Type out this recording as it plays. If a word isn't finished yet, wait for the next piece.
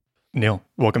Neil,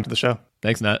 welcome to the show.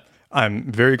 Thanks, Nat.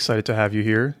 I'm very excited to have you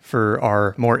here for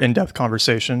our more in-depth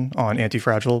conversation on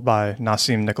Antifragile by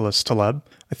Nassim Nicholas Taleb.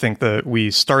 I think that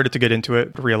we started to get into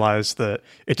it, but realized that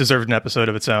it deserved an episode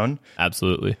of its own.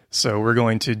 Absolutely. So we're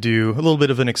going to do a little bit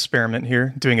of an experiment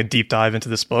here, doing a deep dive into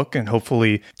this book and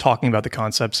hopefully talking about the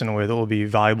concepts in a way that will be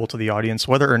valuable to the audience,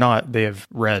 whether or not they have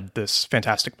read this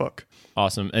fantastic book.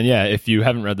 Awesome. And yeah, if you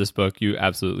haven't read this book, you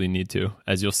absolutely need to,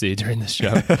 as you'll see during this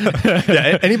show.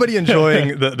 Yeah, anybody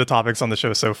enjoying the topics on the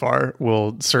show so far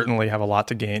will certainly have a lot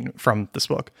to gain from this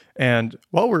book. And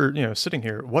while we're sitting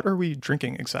here, what are we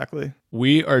drinking exactly?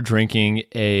 We are drinking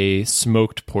a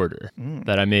smoked porter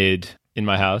that I made in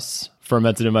my house,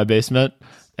 fermented in my basement,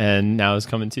 and now is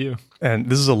coming to you. And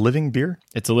this is a living beer?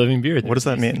 It's a living beer. What does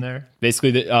that mean? There.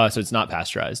 Basically, so it's not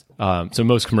pasteurized. So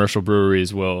most commercial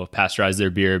breweries will pasteurize their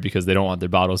beer because they don't want their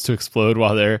bottles to explode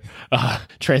while they're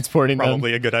transporting them.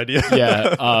 Probably a good idea.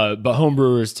 Yeah, but home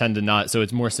brewers tend to not. So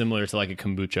it's more similar to like a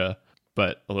kombucha,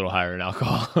 but a little higher in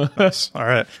alcohol. Nice. All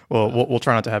right. Well, we'll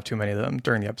try not to have too many of them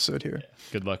during the episode here.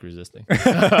 Good luck resisting.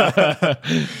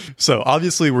 So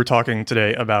obviously we're talking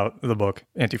today about the book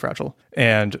Antifragile.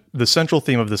 And the central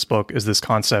theme of this book is this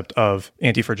concept of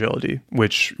antifragility,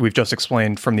 which we've just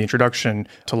explained from the introduction.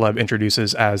 Taleb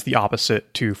introduces as the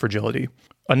opposite to fragility.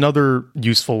 Another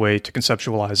useful way to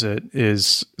conceptualize it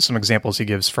is some examples he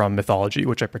gives from mythology,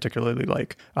 which I particularly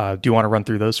like. Do you want to run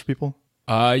through those for people?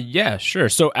 Yeah, sure.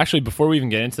 So actually, before we even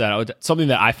get into that, something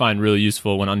that I find really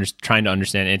useful when trying to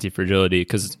understand anti-fragility,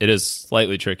 because it is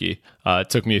slightly tricky. It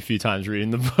took me a few times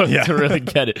reading the book to really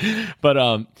get it. But,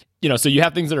 so you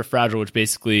have things that are fragile, which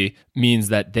basically means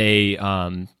that they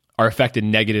are affected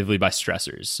negatively by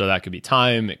stressors. So that could be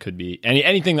time, it could be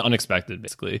anything unexpected,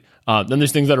 basically. Then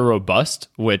there's things that are robust,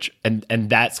 which, and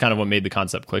that's kind of what made the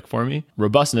concept click for me.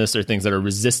 Robustness are things that are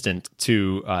resistant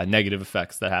to negative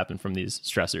effects that happen from these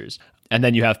stressors. And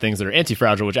then you have things that are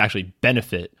anti-fragile, which actually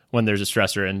benefit when there's a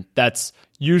stressor. And that's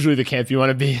usually the camp you want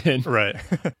to be in. Right.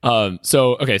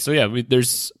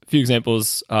 There's a few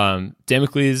examples.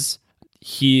 Damocles,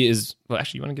 he is... Well,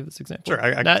 actually, you want to give this example? Sure,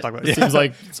 I can talk about it. Seems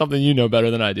like something you know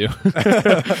better than I do.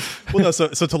 Well, no, so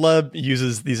Taleb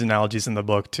uses these analogies in the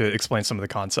book to explain some of the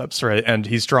concepts, right? And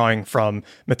he's drawing from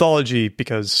mythology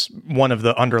because one of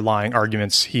the underlying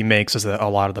arguments he makes is that a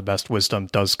lot of the best wisdom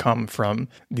does come from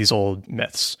these old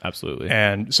myths. Absolutely.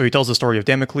 And so he tells the story of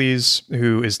Damocles,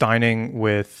 who is dining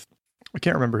with... I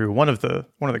can't remember who, one of the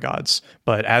gods,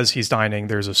 but as he's dining,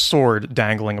 there's a sword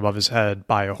dangling above his head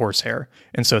by a horsehair.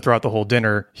 And so throughout the whole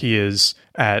dinner, he is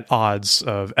at odds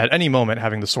of, at any moment,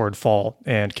 having the sword fall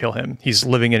and kill him. He's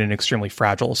living in an extremely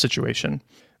fragile situation.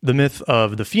 The myth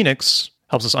of the phoenix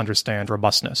helps us understand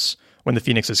robustness. When the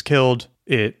phoenix is killed,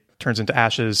 it turns into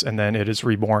ashes, and then it is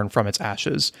reborn from its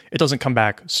ashes. It doesn't come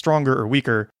back stronger or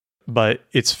weaker, but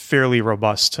it's fairly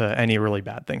robust to any really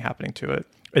bad thing happening to it.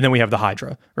 And then we have the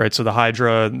Hydra, right? So the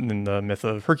Hydra in the myth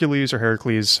of Hercules or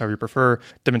Heracles, however you prefer,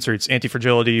 demonstrates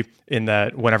antifragility in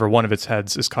that whenever one of its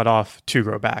heads is cut off, two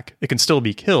grow back. It can still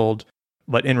be killed,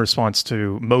 but in response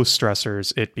to most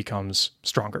stressors, it becomes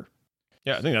stronger.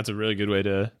 Yeah, I think that's a really good way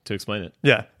to explain it.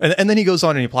 Yeah. And then he goes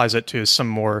on and he applies it to some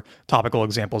more topical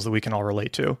examples that we can all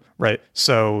relate to, right?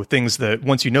 So things that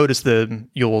once you notice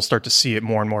them, you'll start to see it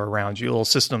more and more around you. Little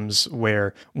systems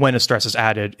where when a stress is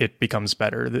added, it becomes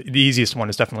better. The easiest one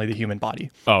is definitely the human body.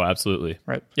 Oh, absolutely.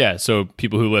 Right. Yeah. So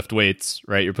people who lift weights,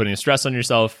 right, you're putting a stress on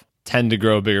yourself, tend to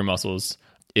grow bigger muscles.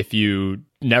 If you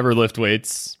never lift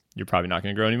weights, you're probably not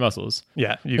going to grow any muscles.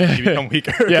 Yeah, you become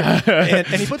weaker. Yeah. and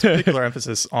he puts particular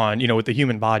emphasis on, with the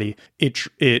human body,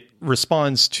 it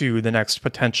responds to the next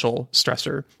potential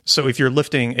stressor. So if you're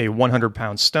lifting a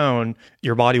 100-pound stone,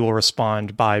 your body will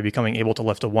respond by becoming able to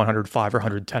lift a 105 or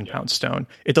 110-pound stone.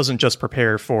 It doesn't just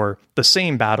prepare for the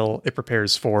same battle, it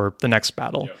prepares for the next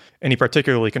battle. Yep. And he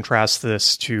particularly contrasts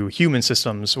this to human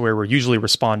systems where we're usually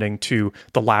responding to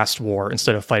the last war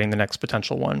instead of fighting the next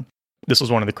potential one. This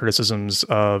was one of the criticisms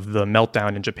of the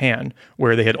meltdown in Japan,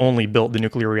 where they had only built the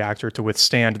nuclear reactor to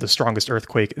withstand the strongest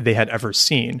earthquake they had ever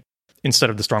seen,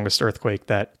 instead of the strongest earthquake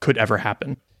that could ever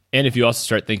happen. And if you also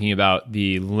start thinking about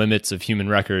the limits of human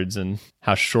records and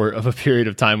how short of a period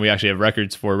of time we actually have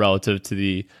records for relative to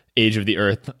the age of the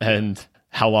Earth and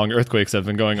how long earthquakes have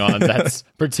been going on, that's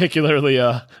particularly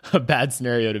a bad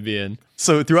scenario to be in.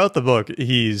 So throughout the book,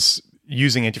 he's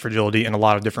using antifragility in a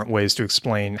lot of different ways to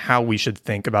explain how we should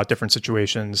think about different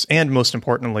situations, and most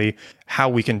importantly, how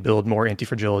we can build more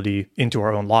antifragility into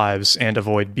our own lives and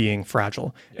avoid being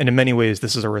fragile. And in many ways,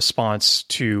 this is a response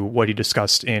to what he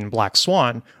discussed in Black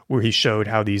Swan, where he showed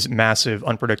how these massive,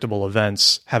 unpredictable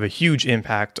events have a huge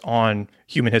impact on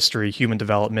human history, human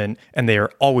development, and they are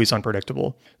always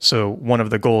unpredictable. So one of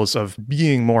the goals of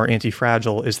being more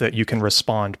anti-fragile is that you can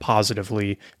respond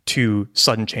positively to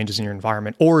sudden changes in your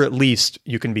environment, or at least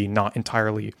you can be not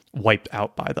entirely wiped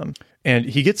out by them. And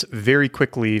he gets very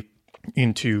quickly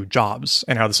into jobs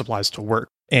and how this applies to work.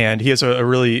 And he has a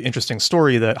really interesting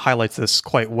story that highlights this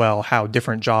quite well, how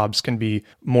different jobs can be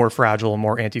more fragile and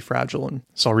more anti-fragile. And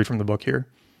so I'll read from the book here.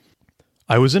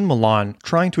 I was in Milan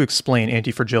trying to explain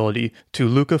anti-fragility to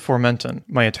Luca Formenton,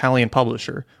 my Italian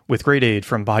publisher, with great aid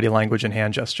from body language and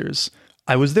hand gestures.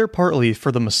 I was there partly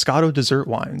for the Moscato dessert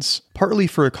wines, partly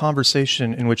for a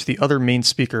conversation in which the other main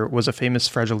speaker was a famous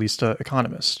fragilista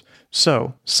economist.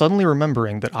 So, suddenly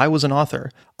remembering that I was an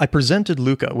author, I presented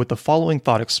Luca with the following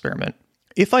thought experiment.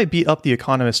 If I beat up the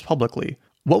economist publicly,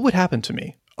 what would happen to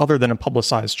me, other than a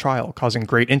publicized trial causing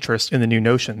great interest in the new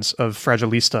notions of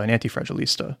fragilista and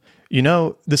anti-fragilista? You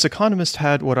know, this economist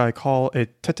had what I call a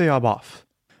tête à boeuf,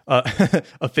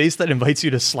 a face that invites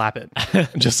you to slap it,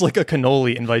 just like a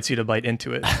cannoli invites you to bite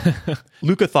into it.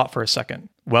 Luca thought for a second.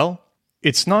 Well,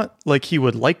 it's not like he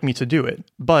would like me to do it,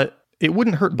 but it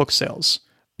wouldn't hurt book sales.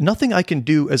 Nothing I can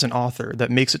do as an author that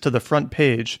makes it to the front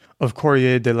page of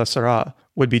Corriere della Sera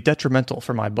would be detrimental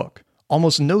for my book.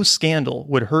 Almost no scandal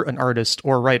would hurt an artist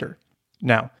or writer.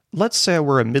 Now, let's say I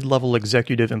were a mid-level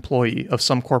executive employee of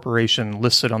some corporation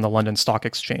listed on the London Stock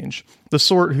Exchange, the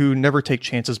sort who never take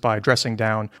chances by dressing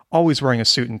down, always wearing a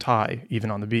suit and tie, even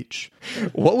on the beach.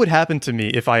 What would happen to me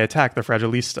if I attacked the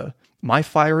fragilista? My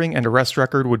firing and arrest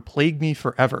record would plague me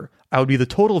forever. I would be the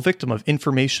total victim of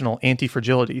informational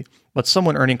anti-fragility, but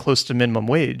someone earning close to minimum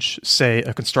wage, say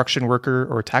a construction worker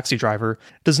or a taxi driver,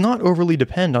 does not overly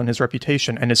depend on his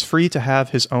reputation and is free to have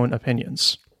his own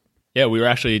opinions. Yeah, we were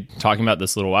actually talking about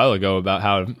this a little while ago about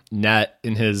how Nat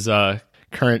in his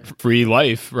current free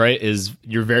life, right,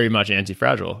 you're very much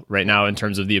anti-fragile right now in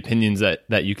terms of the opinions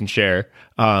that you can share.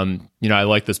 I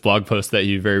like this blog post that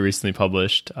you very recently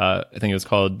published. I think it was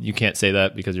called "You Can't Say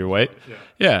That Because You're White."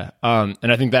 Yeah. And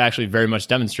I think that actually very much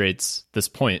demonstrates this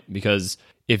point, because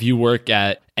if you work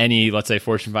at any, let's say,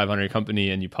 Fortune 500 company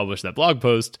and you publish that blog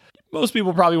post, most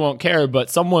people probably won't care, but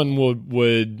someone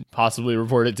would possibly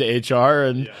report it to HR,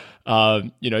 and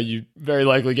you very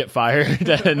likely get fired,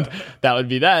 and that would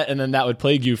be that, and then that would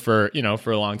plague you for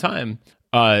a long time.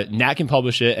 Nat can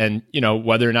publish it, and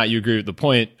whether or not you agree with the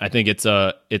point, I think it's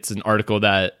an article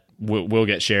that will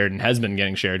get shared and has been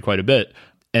getting shared quite a bit.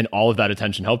 And all of that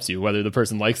attention helps you, whether the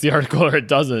person likes the article or it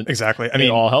doesn't. Exactly. It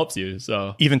all helps you.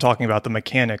 So even talking about the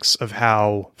mechanics of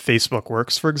how Facebook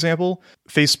works, for example,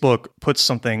 Facebook puts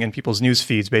something in people's news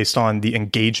feeds based on the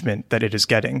engagement that it is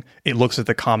getting. It looks at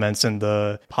the comments and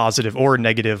the positive or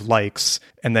negative likes,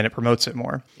 and then it promotes it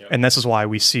more. Yep. And this is why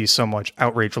we see so much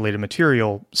outrage-related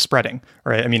material spreading,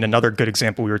 right? I mean, another good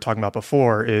example we were talking about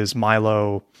before is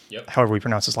Milo. Yep. However we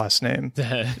pronounce his last name.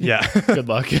 Yeah. Good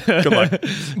luck. Good luck.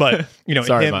 But,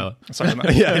 sorry, Milo. Sorry,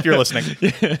 Milo. Yeah, if you're listening.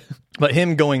 But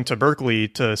him going to Berkeley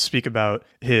to speak about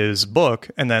his book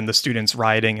and then the students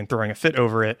rioting and throwing a fit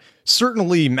over it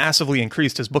certainly massively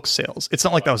increased his book sales. It's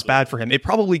not like that was bad for him. It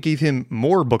probably gave him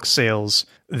more book sales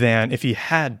than if he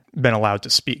had been allowed to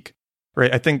speak,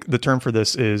 right? I think the term for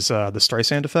this is the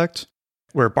Streisand effect,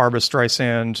 where Barbra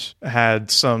Streisand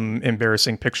had some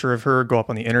embarrassing picture of her go up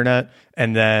on the internet,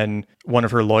 and then one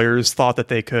of her lawyers thought that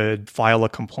they could file a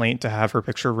complaint to have her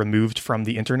picture removed from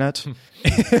the internet.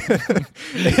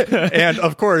 And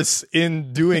of course,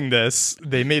 in doing this,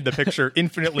 they made the picture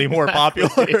infinitely more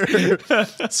popular,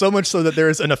 so much so that there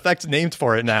is an effect named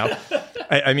for it now.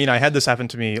 I mean, I had this happen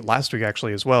to me last week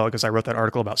actually as well, because I wrote that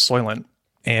article about Soylent.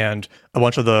 And a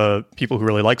bunch of the people who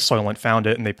really liked Soylent found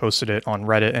it, and they posted it on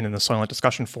Reddit and in the Soylent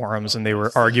discussion forums, and they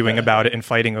were arguing about it and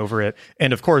fighting over it.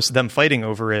 And of course, them fighting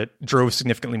over it drove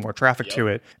significantly more traffic to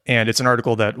it. And it's an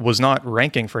article that was not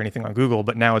ranking for anything on Google,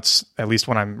 but now it's, at least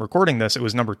when I'm recording this, it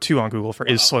was number 2 on Google for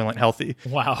Is Soylent Healthy?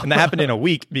 Wow. And that happened in a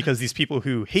week because these people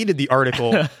who hated the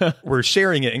article were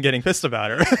sharing it and getting pissed about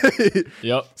it.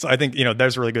 Yep. So I think,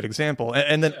 there's a really good example.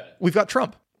 And then we've got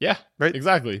Trump. Yeah, right.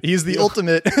 Exactly. He's the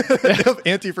ultimate of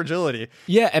anti-fragility.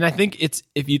 Yeah, and I think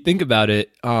if you think about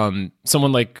it,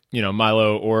 someone like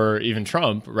Milo or even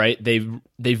Trump, right?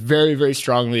 They very, very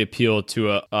strongly appeal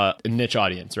to a niche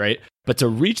audience, right? But to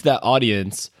reach that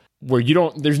audience where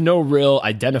there's no real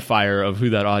identifier of who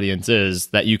that audience is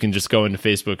that you can just go into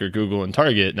Facebook or Google and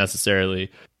target necessarily.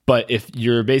 But if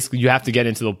you're basically, you have to get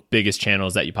into the biggest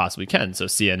channels that you possibly can. So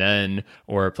CNN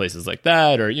or places like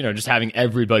that, or, just having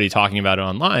everybody talking about it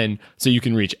online so you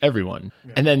can reach everyone.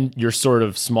 Yeah. And then your sort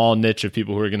of small niche of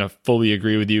people who are going to fully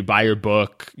agree with you, buy your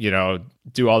book,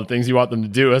 do all the things you want them to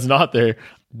do as an author,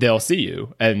 they'll see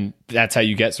you. And that's how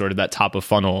you get sort of that top of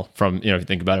funnel from, if you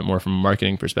think about it more from a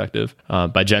marketing perspective,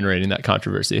 by generating that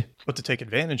controversy. But to take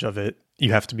advantage of it,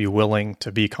 you have to be willing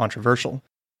to be controversial,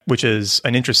 which is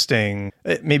an interesting,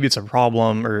 maybe it's a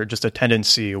problem or just a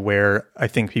tendency where I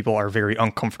think people are very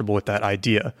uncomfortable with that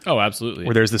idea. Oh, absolutely.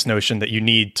 Where there's this notion that you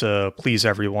need to please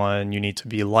everyone, you need to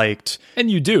be liked.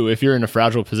 And you do, if you're in a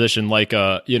fragile position, like,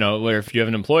 where if you have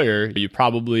an employer, you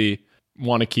probably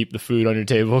want to keep the food on your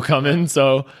table coming.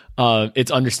 So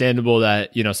it's understandable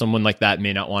that, someone like that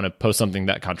may not want to post something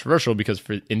that controversial because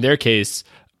in their case,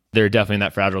 they're definitely in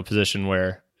that fragile position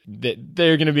where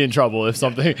they're going to be in trouble if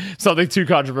something too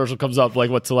controversial comes up, like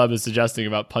what Taleb is suggesting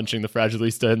about punching the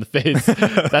fragilista in the face.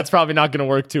 That's probably not going to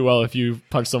work too well if you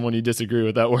punch someone you disagree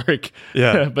with at work.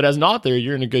 Yeah. But as an author,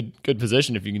 you're in a good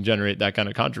position if you can generate that kind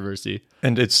of controversy.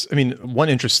 And one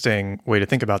interesting way to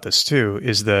think about this too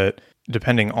is that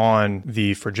depending on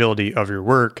the fragility of your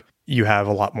work, you have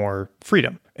a lot more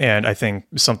freedom. And I think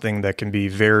something that can be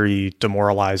very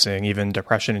demoralizing, even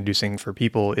depression inducing for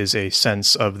people, is a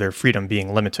sense of their freedom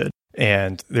being limited.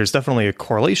 And there's definitely a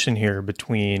correlation here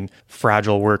between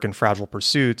fragile work and fragile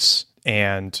pursuits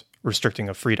and restricting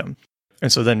of freedom.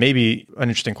 And so then maybe an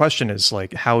interesting question is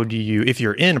like, how do you, if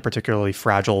you're in a particularly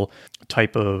fragile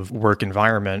type of work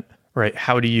environment, right,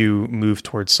 how do you move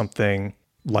towards something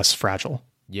less fragile?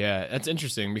 Yeah, that's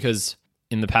interesting because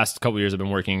in the past couple of years, I've been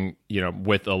working,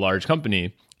 with a large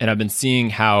company, and I've been seeing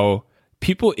how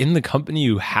people in the company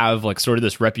who have like sort of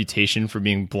this reputation for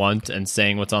being blunt and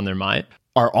saying what's on their mind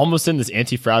are almost in this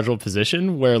anti-fragile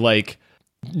position where like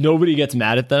nobody gets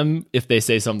mad at them if they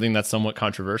say something that's somewhat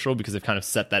controversial because they've kind of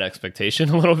set that expectation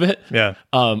a little bit. Yeah.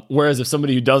 Whereas if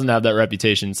somebody who doesn't have that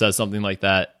reputation says something like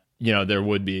that, there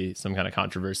would be some kind of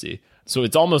controversy. So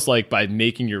it's almost like by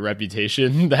making your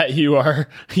reputation that you are,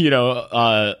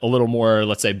 a little more,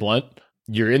 let's say, blunt,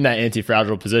 you're in that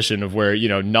anti-fragile position of where,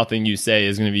 nothing you say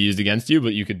is going to be used against you,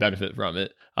 but you could benefit from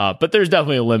it. But there's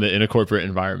definitely a limit in a corporate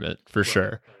environment for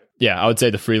sure. Yeah, I would say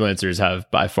the freelancers have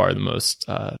by far the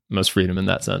most freedom in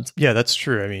that sense. Yeah, that's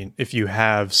true. I mean, if you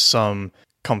have some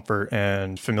comfort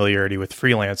and familiarity with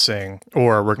freelancing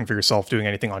or working for yourself, doing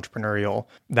anything entrepreneurial,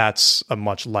 that's a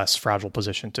much less fragile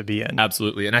position to be in.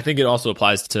 Absolutely. And I think it also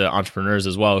applies to entrepreneurs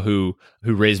as well who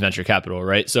raise venture capital,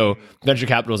 right? So venture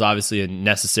capital is obviously a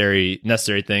necessary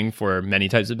thing for many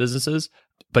types of businesses.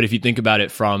 But if you think about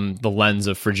it from the lens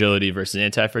of fragility versus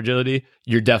anti-fragility,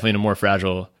 you're definitely in a more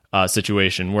fragile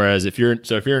situation. Whereas if you're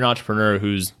an entrepreneur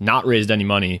who's not raised any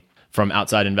money from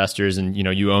outside investors and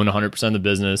you own 100% of the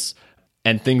business,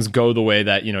 and things go the way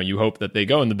that, you hope that they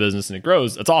go in the business and it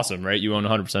grows, that's awesome, right? You own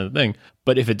 100% of the thing.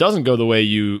 But if it doesn't go the way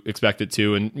you expect it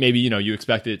to, and maybe, you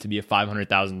expected it to be a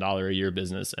 $500,000 a year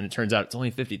business, and it turns out it's only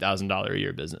a $50,000 a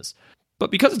year business.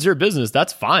 But because it's your business,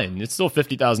 that's fine. It's still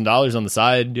 $50,000 on the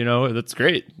side, that's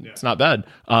great. Yeah. It's not bad.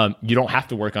 You don't have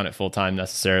to work on it full time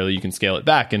necessarily. You can scale it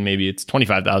back and maybe it's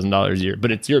 $25,000 a year,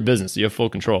 but it's your business. So you have full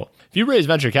control. If you raise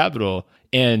venture capital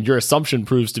and your assumption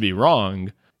proves to be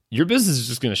wrong, your business is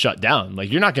just going to shut down.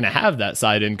 Like you're not going to have that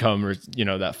side income or,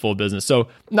 that full business. So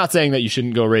I'm not saying that you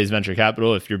shouldn't go raise venture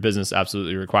capital if your business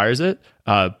absolutely requires it.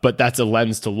 But that's a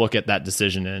lens to look at that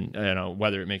decision and,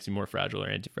 whether it makes you more fragile or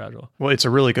anti-fragile. Well, it's a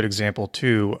really good example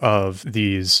too of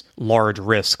these large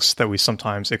risks that we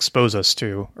sometimes expose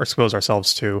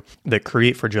ourselves to that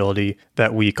create fragility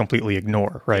that we completely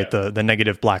ignore, right? Yeah. The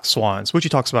negative black swans, which he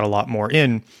talks about a lot more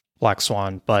in Black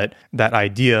Swan, but that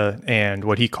idea and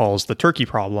what he calls the turkey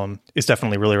problem is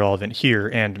definitely really relevant here,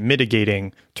 and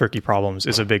mitigating turkey problems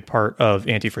is a big part of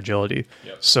anti-fragility.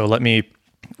 Yep. So let me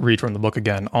read from the book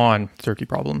again on turkey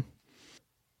problem.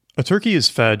 A turkey is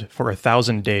fed for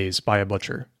 1,000 days by a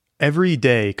butcher. Every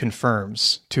day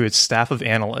confirms to its staff of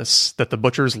analysts that the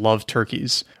butchers love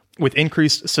turkeys with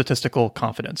increased statistical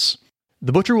confidence.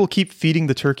 The butcher will keep feeding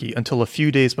the turkey until a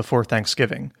few days before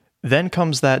Thanksgiving. Then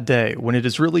comes that day when it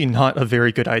is really not a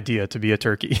very good idea to be a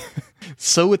turkey.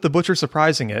 So with the butcher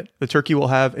surprising it, the turkey will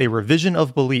have a revision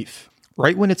of belief,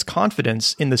 right when its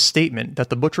confidence in the statement that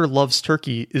the butcher loves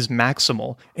turkey is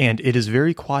maximal and it is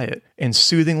very quiet and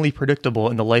soothingly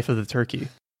predictable in the life of the turkey.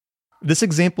 This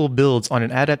example builds on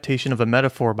an adaptation of a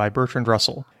metaphor by Bertrand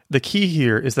Russell. The key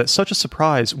here is that such a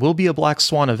surprise will be a black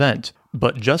swan event,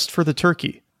 but just for the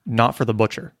turkey, not for the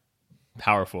butcher.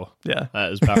 Powerful. Yeah.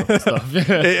 That is powerful stuff.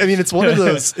 I mean, it's one of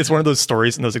those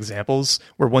stories and those examples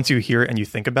where once you hear it and you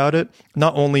think about it,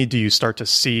 not only do you start to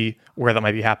see where that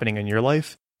might be happening in your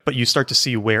life, but you start to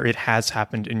see where it has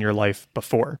happened in your life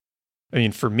before. I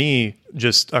mean, for me,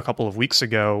 just a couple of weeks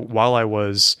ago, while I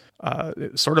was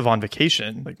sort of on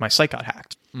vacation, like my site got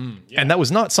hacked. And that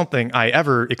was not something I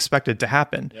ever expected to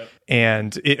happen. Yep.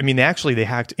 And they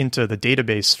hacked into the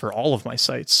database for all of my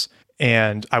sites.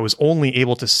 And I was only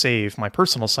able to save my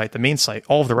personal site, the main site.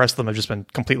 All of the rest of them have just been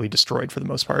completely destroyed for the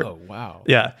most part. Oh, wow.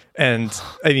 Yeah. And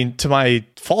I mean, to my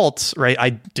fault, right, I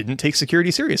didn't take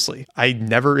security seriously. I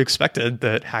never expected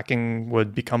that hacking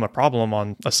would become a problem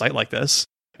on a site like this.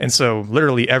 And so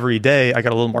literally every day I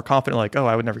got a little more confident, like, oh,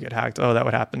 I would never get hacked. Oh, that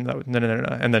would happen. No.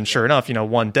 And then sure enough,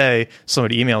 one day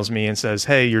somebody emails me and says,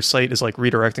 hey, your site is like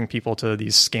redirecting people to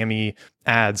these scammy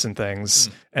ads and things.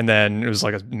 And then it was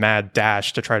like a mad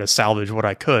dash to try to salvage what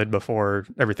I could before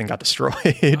everything got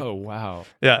destroyed. Oh, wow.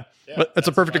 Yeah. But that's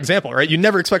a perfect example, right? You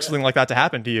never expect something like that to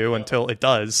happen to you until it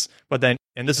does. But then,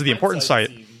 and this is the important side.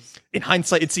 In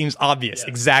hindsight, it seems obvious. Yeah.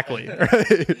 Exactly.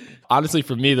 Right? Honestly,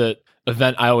 for me, the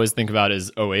event I always think about is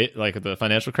 2008, like the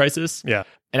financial crisis. Yeah.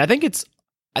 And I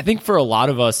think for a lot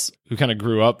of us who kind of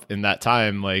grew up in that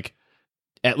time, like,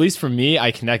 at least for me,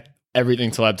 I connect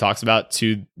everything Taleb talks about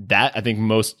to that, I think,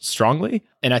 most strongly.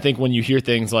 And I think when you hear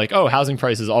things like, oh, housing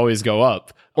prices always go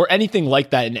up, or anything like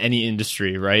that in any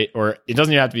industry, right? Or it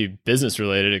doesn't even have to be business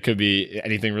related. It could be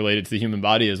anything related to the human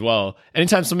body as well.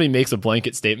 Anytime somebody makes a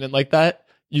blanket statement like that,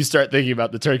 you start thinking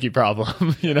about the turkey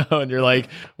problem, and you're like,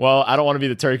 well, I don't want to be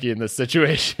the turkey in this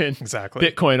situation. Exactly.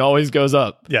 Bitcoin always goes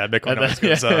up. Yeah, Bitcoin always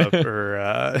goes up,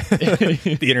 or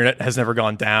the internet has never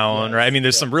gone down, right? I mean,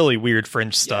 there's some really weird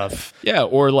fringe stuff. Yeah,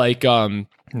 or like... no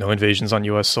invasions on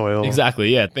U.S. soil.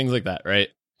 Exactly, yeah, things like that, right?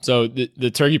 So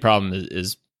the turkey problem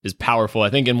is powerful, I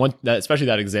think, and especially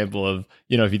that example of,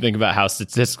 if you think about how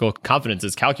statistical confidence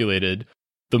is calculated,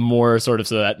 the more sort of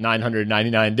so that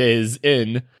 999 days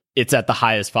in, it's at the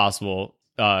highest possible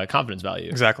confidence value.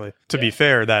 Exactly. To be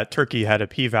fair, that turkey had a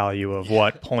p-value of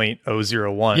what,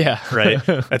 0.001. Yeah. Right?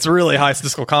 That's really high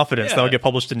statistical confidence. That'll get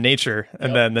published in Nature,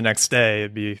 and then the next day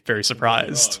it'd be very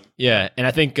surprised. Yeah, and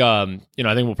I think I think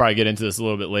we'll probably get into this a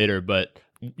little bit later, but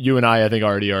you and I think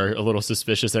already are a little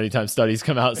suspicious anytime studies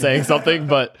come out saying something,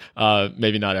 but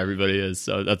maybe not everybody is.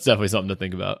 So that's definitely something to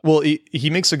think about. Well, he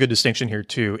makes a good distinction here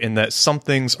too, in that some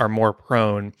things are more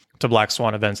prone to black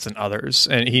swan events than others.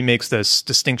 And he makes this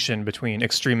distinction between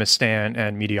extremistan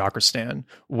and mediocristan,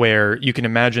 where you can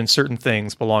imagine certain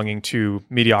things belonging to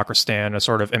mediocristan, a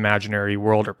sort of imaginary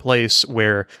world or place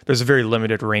where there's a very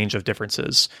limited range of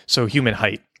differences. So human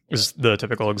height is the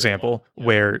typical example,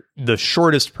 where the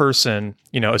shortest person,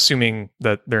 assuming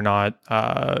that they're not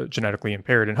genetically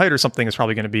impaired in height or something, is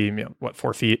probably going to be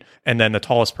 4 feet, and then the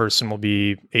tallest person will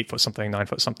be 8 foot something, 9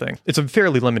 foot something. It's a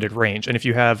fairly limited range, and if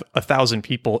you have 1,000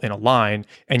 people in a line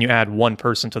and you add one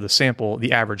person to the sample,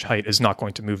 the average height is not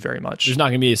going to move very much. There's not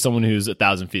going to be someone who's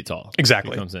 1,000 feet tall.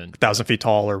 Exactly, comes in 1,000 feet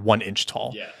tall or 1 inch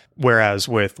tall. Yeah. Whereas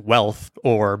with wealth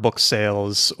or book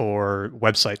sales or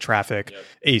website traffic,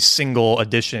 a single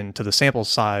addition to the sample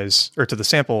size or to the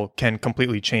sample can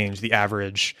completely change the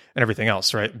average and everything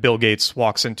else, right? Bill Gates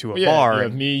walks into a bar. You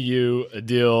have me, you,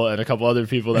 Adil, and a couple other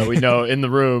people that we know in the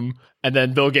room. And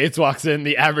then Bill Gates walks in,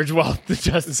 the average wealth is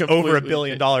just over $1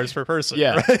 billion per person.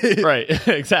 Yeah, right.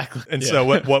 Exactly. And so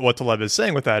what Taleb is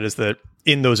saying with that is that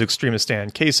in those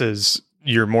extremistan cases,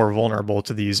 you're more vulnerable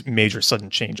to these major sudden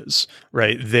changes,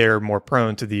 right? They're more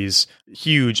prone to these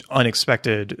huge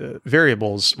unexpected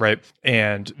variables, right?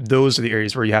 And those are the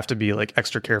areas where you have to be like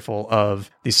extra careful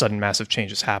of these sudden massive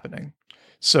changes happening.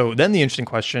 So then the interesting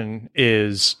question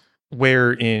is,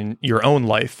 where in your own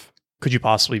life could you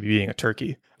possibly be being a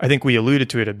turkey? I think we alluded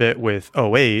to it a bit with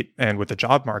 2008 and with the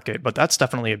job market, but that's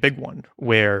definitely a big one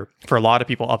where for a lot of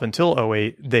people up until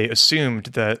 2008, they assumed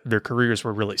that their careers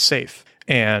were really safe.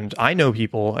 And I know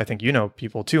people, I think you know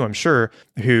people too, I'm sure,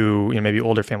 who, maybe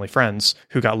older family friends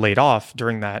who got laid off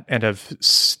during that and have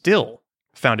still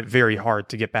found it very hard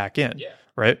to get back in. Yeah.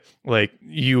 Right? Like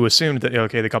you assumed that,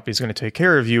 okay, the company's going to take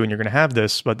care of you and you're going to have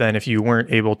this. But then if you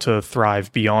weren't able to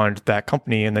thrive beyond that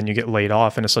company and then you get laid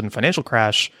off in a sudden financial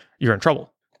crash, you're in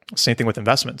trouble. Same thing with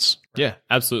investments. Yeah,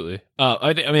 absolutely.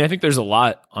 I think there's a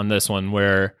lot on this one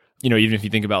where, even if you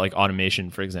think about like automation,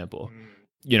 for example,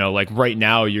 like right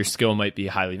now your skill might be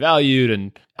highly valued,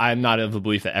 and I'm not of the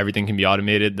belief that everything can be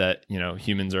automated, that,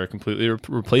 humans are completely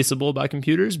replaceable by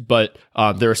computers, but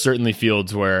there are certainly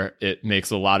fields where it makes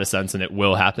a lot of sense and it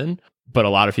will happen. But a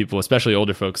lot of people, especially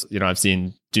older folks, I've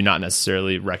seen, do not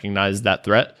necessarily recognize that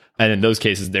threat. And in those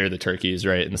cases, they're the turkeys,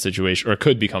 right, in the situation, or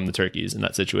could become the turkeys in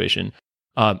that situation.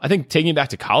 I think taking it back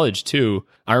to college too,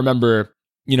 I remember,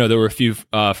 there were a few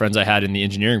friends I had in the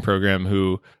engineering program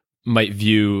who might have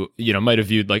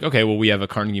viewed like, okay, well, we have a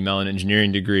Carnegie Mellon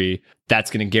engineering degree. That's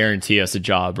going to guarantee us a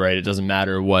job, right? It doesn't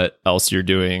matter what else you're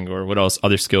doing or what else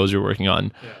other skills you're working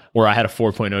on. Yeah. Or I had a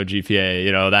 4.0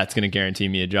 GPA, that's going to guarantee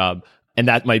me a job. And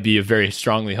that might be a very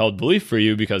strongly held belief for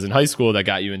you because in high school that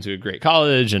got you into a great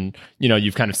college and,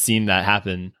 you've kind of seen that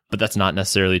happen. But that's not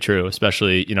necessarily true,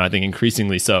 especially, I think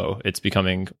increasingly so. It's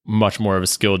becoming much more of a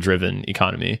skill-driven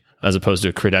economy as opposed to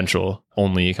a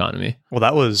credential-only economy. Well,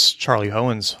 that was Charlie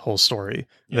Hohen's whole story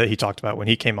that he talked about when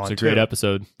he came on. It's a great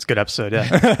episode. It's a good episode,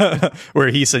 yeah. Where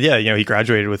he said, he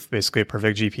graduated with basically a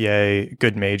perfect GPA,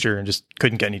 good major, and just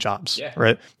couldn't get any jobs,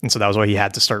 right? And so that was why he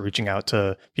had to start reaching out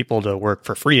to people to work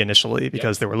for free initially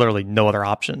because there were literally no other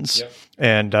options. Yep.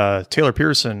 And Taylor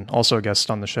Pearson, also a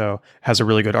guest on the show, has a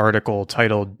really good article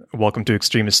titled "Welcome to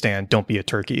Extremistan, Don't Be a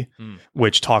Turkey,"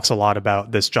 which talks a lot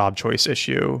about this job choice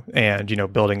issue and,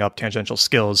 building up tangential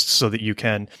skills so that you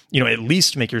can, at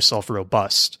least make yourself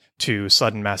robust to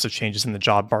sudden massive changes in the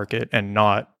job market and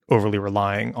not overly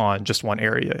relying on just one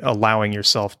area, allowing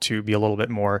yourself to be a little bit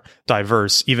more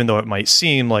diverse, even though it might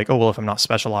seem like, oh, well, if I'm not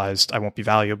specialized, I won't be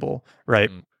valuable,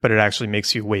 right? But it actually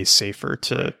makes you way safer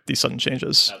to these sudden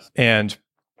changes. And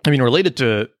related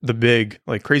to the big,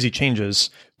 like crazy changes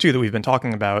too that we've been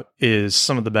talking about is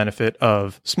some of the benefit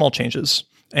of small changes.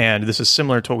 And this is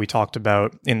similar to what we talked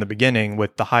about in the beginning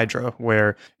with the Hydra,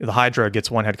 where the Hydra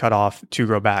gets one head cut off to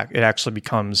grow back. It actually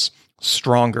becomes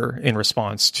stronger in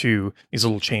response to these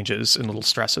little changes and little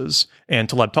stresses. And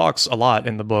Taleb talks a lot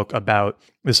in the book about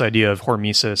this idea of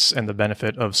hormesis and the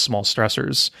benefit of small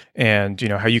stressors and,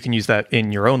 how you can use that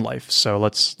in your own life. So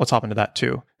let's hop into that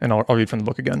too. And I'll read from the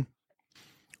book again.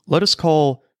 Let us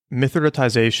call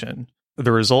mithridatization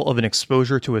the result of an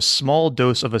exposure to a small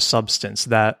dose of a substance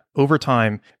that, over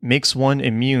time, makes one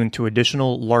immune to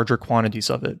additional larger quantities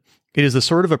of it. It is the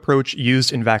sort of approach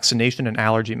used in vaccination and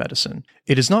allergy medicine.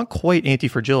 It is not quite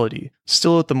anti-fragility,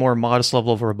 still at the more modest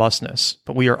level of robustness,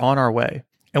 but we are on our way.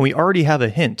 And we already have a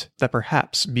hint that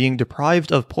perhaps being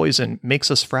deprived of poison makes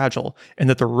us fragile, and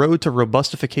that the road to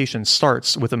robustification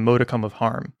starts with a modicum of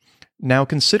harm. Now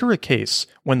consider a case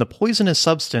when the poisonous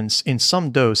substance in some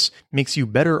dose makes you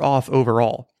better off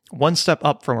overall, one step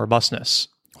up from robustness.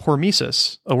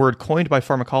 Hormesis, a word coined by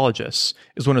pharmacologists,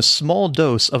 is when a small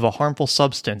dose of a harmful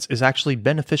substance is actually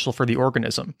beneficial for the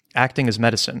organism, acting as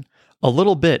medicine. A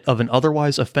little bit of an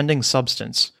otherwise offending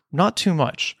substance, not too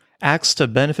much, acts to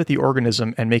benefit the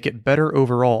organism and make it better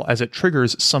overall as it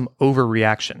triggers some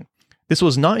overreaction. This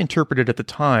was not interpreted at the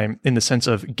time in the sense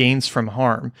of gains from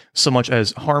harm, so much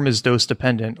as harm is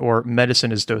dose-dependent or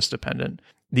medicine is dose-dependent.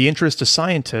 The interest to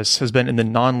scientists has been in the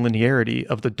non-linearity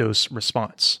of the dose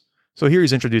response. So here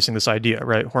he's introducing this idea,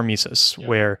 right? Hormesis,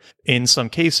 where in some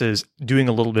cases, doing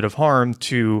a little bit of harm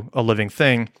to a living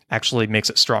thing actually makes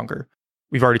it stronger.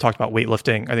 We've already talked about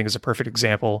weightlifting, I think is a perfect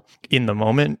example. In the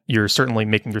moment, you're certainly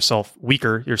making yourself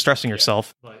weaker. You're stressing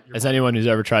yourself. As anyone who's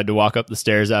ever tried to walk up the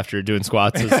stairs after doing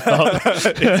squats has felt.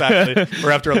 Exactly.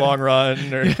 Or after a long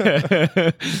run. Or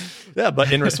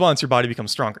but in response, your body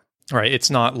becomes stronger. Right? It's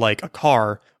not like a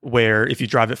car where if you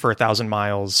drive it for 1,000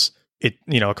 miles,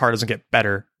 a car doesn't get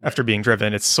better after being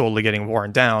driven. It's slowly getting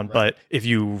worn down. Right. But if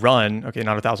you run, okay,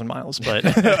 not 1,000 miles, but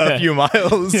a few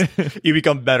miles, you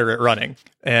become better at running.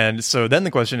 And so then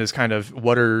the question is kind of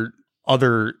what are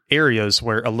other areas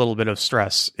where a little bit of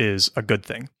stress is a good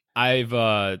thing? I've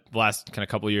the last kind of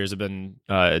couple of years have been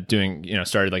doing,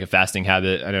 started like a fasting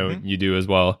habit. I know you do as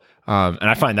well. And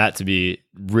I find that to be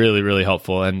really, really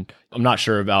helpful. And I'm not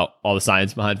sure about all the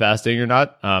science behind fasting or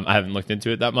not. I haven't looked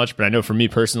into it that much, but I know for me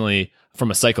personally, from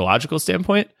a psychological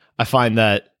standpoint, I find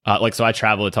that so I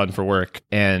travel a ton for work,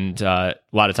 and a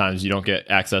lot of times you don't get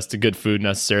access to good food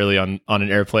necessarily on an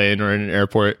airplane or in an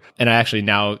airport. And I actually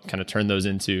now kind of turn those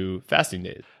into fasting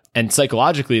days. And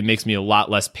psychologically, it makes me a lot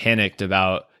less panicked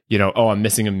about, I'm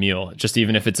missing a meal, just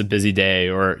even if it's a busy day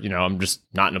or, I'm just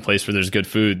not in a place where there's good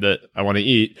food that I want to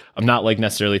eat. I'm not like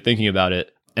necessarily thinking about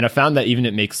it. And I found that even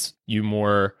it makes you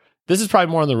more, this is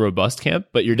probably more on the robust camp,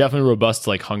 but you're definitely robust to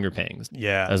like hunger pangs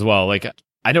as well. Like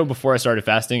I know before I started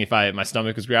fasting, if my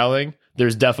stomach was growling,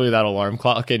 there's definitely that alarm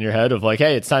clock in your head of like,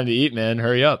 hey, it's time to eat, man,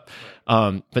 hurry up.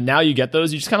 But now you get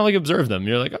those, you just kind of like observe them.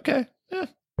 You're like, okay,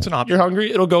 it's an option. You're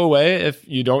hungry. It'll go away if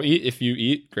you don't eat. If you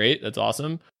eat, great. That's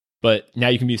awesome. But now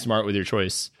you can be smart with your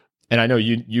choice. And I know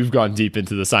you've gone deep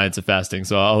into the science of fasting,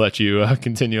 so I'll let you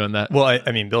continue on that. Well,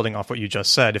 I mean, building off what you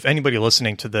just said, if anybody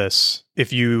listening to this,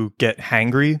 if you get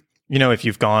hangry, You know, if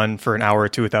you've gone for an hour or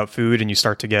two without food and you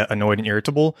start to get annoyed and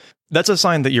irritable, that's a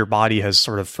sign that your body has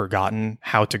sort of forgotten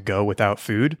how to go without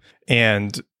food.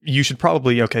 And you should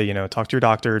probably, talk to your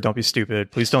doctor. Don't be stupid.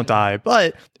 Please don't die.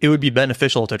 But it would be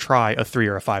beneficial to try a 3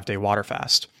 or a 5 day water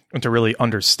fast and to really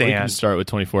understand. We can start with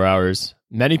 24 hours.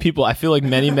 Many people, I feel like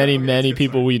many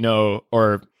people we know,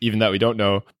 or even that we don't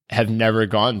know, have never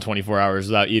gone 24 hours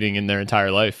without eating in their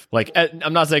entire life. Like,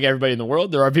 I'm not saying everybody in the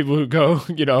world. There are people who go,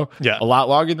 a lot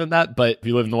longer than that. But if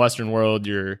you live in the Western world,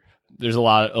 there's a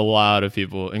lot of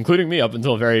people, including me, up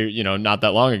until very, not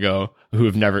that long ago, who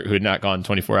had not gone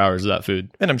 24 hours without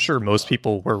food. And I'm sure most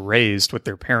people were raised with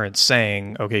their parents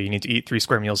saying, okay, you need to eat 3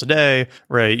 square meals a day,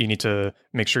 right? You need to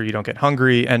make sure you don't get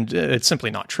hungry. And it's simply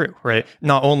not true, right?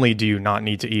 Not only do you not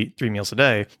need to eat 3 meals a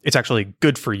day, it's actually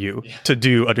good for you to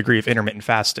do a degree of intermittent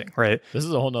fasting, right? This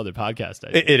is a whole nother podcast.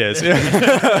 It is.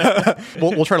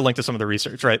 We'll try to link to some of the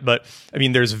research, right? But I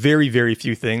mean, there's very, very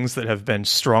few things that have been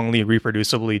strongly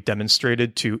reproducibly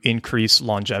demonstrated to increase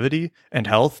longevity and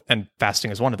health, and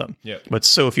fasting is one of them. Yeah. But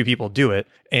so few people do it.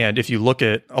 And if you look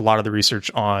at a lot of the research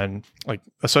on, like,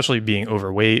 especially being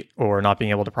overweight or not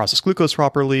being able to process glucose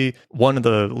properly, one of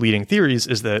the leading theories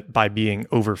is that by being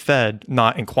overfed,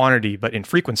 not in quantity, but in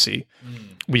frequency,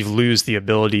 we lose the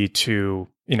ability to,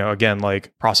 again,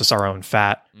 like, process our own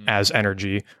fat as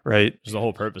energy, right? Which is the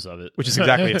whole purpose of it. Which is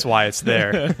exactly, it's why it's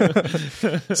there.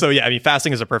 So yeah, I mean,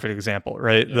 fasting is a perfect example,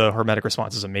 right? Yeah. The hormetic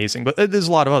response is amazing, but there's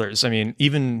a lot of others. I mean,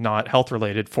 even not health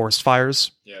related, forest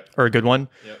fires are a good one,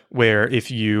 where if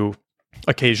you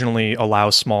occasionally allow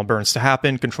small burns to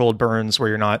happen, controlled burns where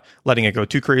you're not letting it go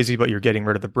too crazy, but you're getting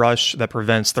rid of the brush, that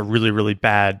prevents the really, really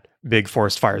bad big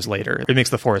forest fires later. It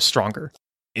makes the forest stronger.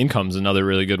 Income's another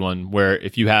really good one, where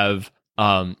if you have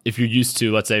if you're used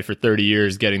to, let's say, for 30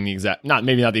 years getting the exact,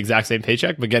 maybe not the exact same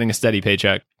paycheck, but getting a steady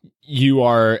paycheck,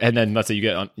 and then let's say you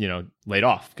get, laid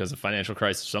off because of financial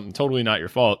crisis, something totally not your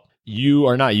fault. You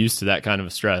are not used to that kind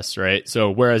of stress, right?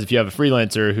 So whereas if you have a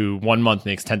freelancer who 1 month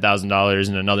makes $10,000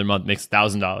 and another month makes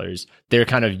 $1,000, they're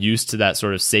kind of used to that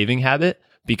sort of saving habit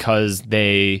because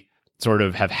they sort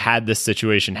of have had this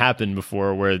situation happen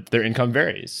before where their income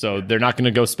varies. So they're not going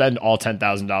to go spend all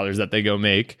 $10,000 that they go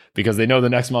make because they know the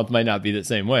next month might not be the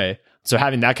same way. So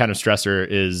having that kind of stressor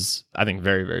is, I think,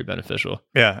 very, very beneficial.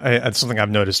 Yeah, it's something I've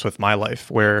noticed with my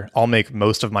life where I'll make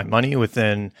most of my money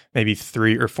within maybe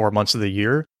 3 or 4 months of the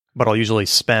year, but I'll usually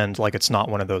spend like it's not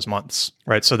one of those months,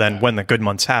 right? So then when the good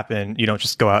months happen, you don't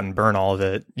just go out and burn all of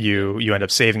it. You end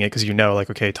up saving it because like,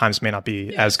 okay, times may not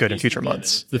be as good in future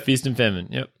months. It's the feast and famine.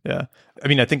 Yep. Yeah. I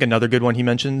mean, I think another good one he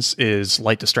mentions is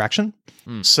light distraction.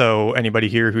 So anybody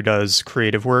here who does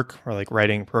creative work or like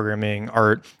writing, programming,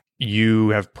 art, you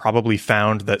have probably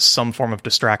found that some form of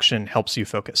distraction helps you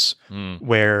focus.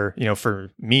 Where,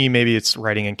 for me, maybe it's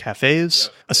writing in cafes,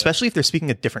 especially if they're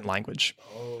speaking a different language.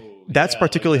 That's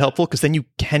particularly helpful because then you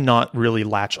cannot really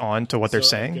latch on to what they're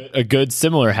saying. A good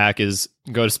similar hack is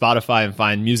go to Spotify and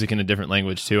find music in a different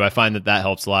language too. I find that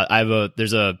helps a lot.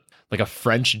 There's a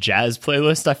French jazz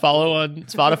playlist I follow on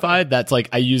Spotify that's like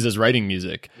I use as writing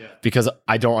music because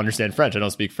I don't understand French. I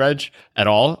don't speak French at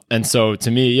all. And so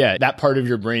to me, that part of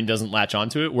your brain doesn't latch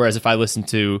onto it. Whereas if I listen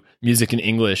to music in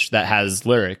English that has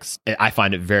lyrics, I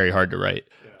find it very hard to write.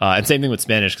 And same thing with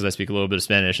Spanish because I speak a little bit of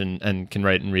Spanish and can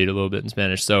write and read a little bit in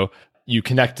Spanish. So you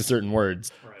connect to certain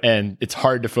words and it's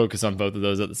hard to focus on both of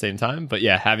those at the same time. But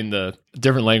yeah, having the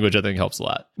different language, I think, helps a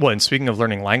lot. Well, and speaking of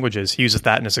learning languages, he uses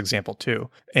that in his example too.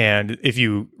 And if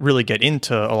you really get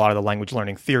into a lot of the language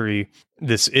learning theory,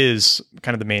 this is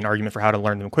kind of the main argument for how to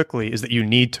learn them quickly is that you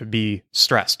need to be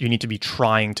stressed. You need to be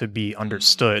trying to be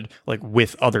understood, like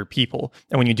with other people.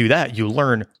 And when you do that, you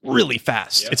learn really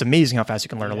fast. It's amazing how fast you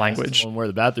can learn a language. Where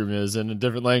the bathroom is in a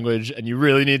different language and you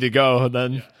really need to go,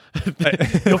 then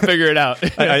you'll figure it out.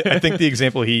 I think the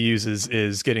example he uses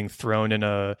is getting thrown in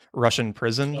a Russian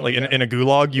prison, in a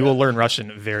gulag. You will learn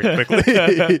Russian very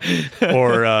quickly.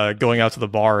 Or going out to the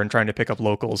bar and trying to pick up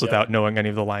locals without knowing any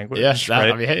of the language.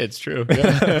 Right? I mean, hey, it's true.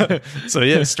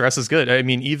 So stress is good. I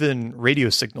mean, even radio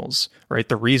signals, right?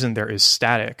 The reason there is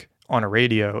static on a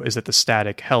radio is that the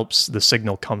static helps the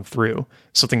signal come through.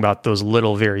 Something about those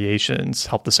little variations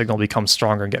help the signal become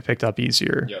stronger and get picked up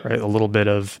easier, right? A little bit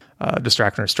of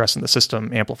distraction or stress in the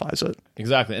system amplifies it.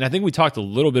 Exactly. And I think we talked a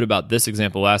little bit about this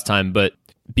example last time, but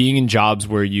being in jobs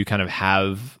where you kind of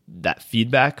have that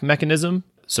feedback mechanism.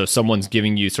 So someone's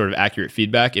giving you sort of accurate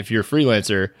feedback. If you're a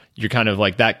freelancer, you're kind of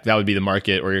like that would be the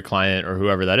market or your client or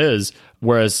whoever that is.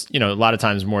 Whereas, a lot of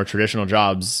times more traditional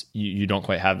jobs, you don't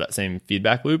quite have that same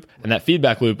feedback loop. And that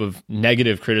feedback loop of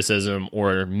negative criticism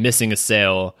or missing a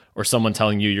sale or someone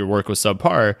telling you your work was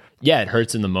subpar, yeah, it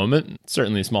hurts in the moment.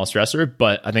 Certainly a small stressor,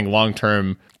 but I think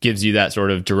long-term gives you that sort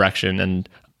of direction and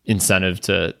incentive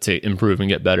to improve and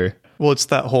get better. Well, it's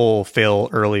that whole fail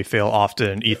early, fail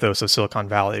often ethos of Silicon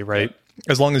Valley, right?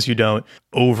 As long as you don't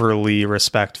overly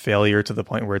respect failure to the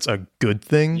point where it's a good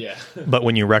thing. Yeah. But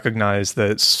when you recognize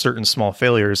that certain small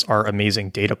failures are amazing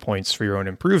data points for your own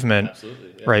improvement,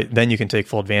 right, then you can take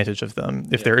full advantage of them.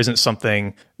 If there isn't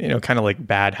something, kind of like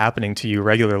bad happening to you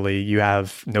regularly, you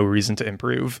have no reason to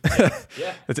improve.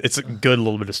 It's a good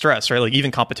little bit of stress, right? Like even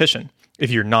competition. If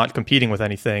you're not competing with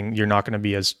anything, you're not going to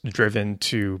be as driven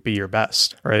to be your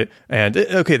best, right? And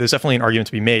okay, there's definitely an argument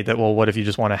to be made that, well, what if you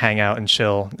just want to hang out and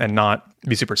chill and not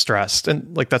be super stressed?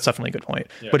 And like, that's definitely a good point.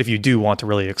 Yeah. But if you do want to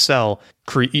really excel,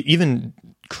 even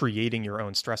creating your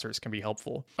own stressors can be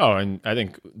helpful. Oh, and I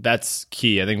think that's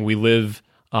key. I think we live,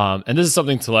 and this is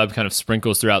something Taleb kind of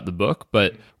sprinkles throughout the book,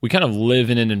 but we kind of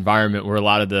live in an environment where a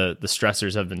lot of the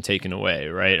stressors have been taken away,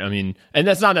 right? I mean, and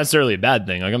that's not necessarily a bad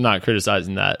thing. Like, I'm not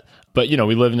criticizing that. But,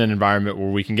 we live in an environment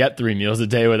where we can get 3 meals a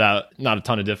day without not a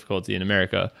ton of difficulty in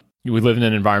America. We live in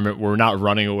an environment where we're not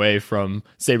running away from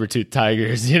saber-toothed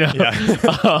tigers, Yeah.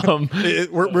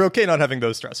 We're okay not having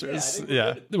those stressors.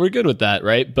 Yeah. We're good with that,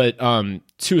 right? But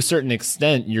to a certain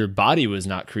extent, your body was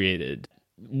not created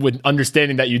with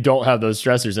understanding that you don't have those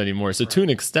stressors anymore. So to an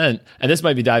extent, and this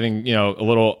might be diving, a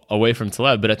little away from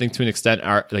Taleb, but I think to an extent,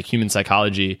 our human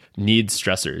psychology needs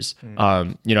stressors.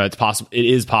 It's possible. It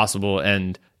is possible,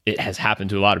 and it has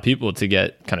happened to a lot of people to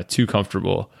get kind of too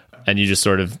comfortable, and you just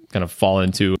sort of kind of fall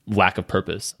into lack of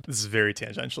purpose. This is very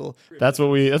tangential. That's what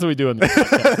we do in the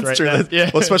podcast, right? True. Yeah.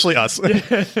 Well, especially us.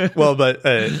 Well, but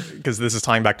because this is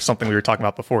tying back to something we were talking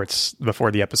about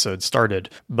before the episode started.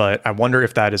 But I wonder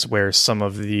if that is where some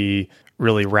of the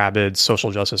really rabid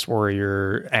social justice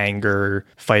warrior anger,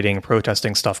 fighting,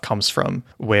 protesting stuff comes from,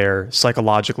 where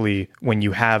psychologically, when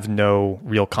you have no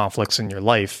real conflicts in your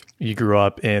life, you grew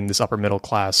up in this upper middle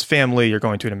class family, you're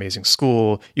going to an amazing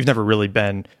school, you've never really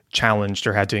been challenged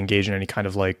or had to engage in any kind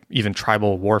of like even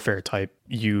tribal warfare type,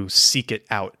 you seek it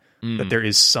out. That there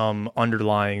is some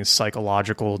underlying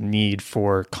psychological need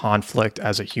for conflict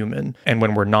as a human. And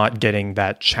when we're not getting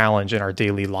that challenge in our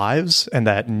daily lives and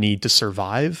that need to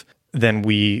survive, then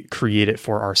we create it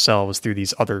for ourselves through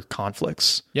these other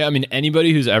conflicts. Yeah, I mean,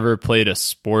 anybody who's ever played a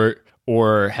sport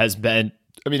or has been,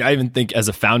 I even think as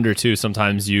a founder too,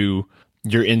 sometimes you're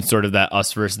in sort of that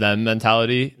us versus them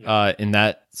mentality in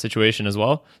that situation as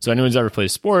well. So anyone who's ever played a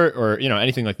sport or,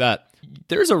 anything like that,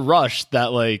 there's a rush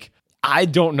that like, I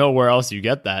don't know where else you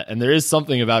get that. And there is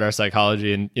something about our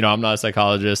psychology, and, I'm not a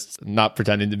psychologist, not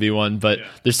pretending to be one, but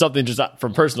there's something just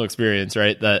from personal experience,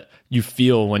 right, that you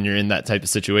feel when you're in that type of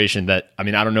situation that, I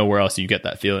don't know where else you get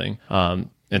that feeling.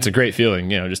 It's a great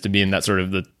feeling, just to be in that sort of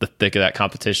the thick of that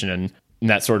competition and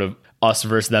that sort of us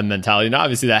versus them mentality. And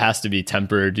obviously that has to be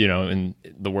tempered, in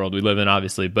the world we live in,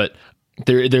 obviously, but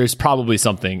there's probably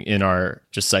something in our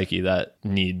just psyche that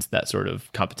needs that sort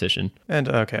of competition. And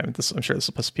okay, I'm sure this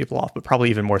will piss people off, but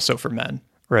probably even more so for men,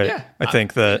 right? Yeah, I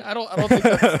think that I don't think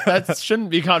that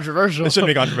shouldn't be controversial. It shouldn't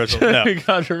be controversial. No. Be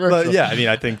controversial. But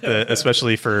yeah, I think that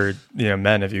especially for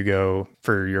men, if you go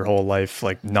for your whole life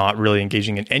like not really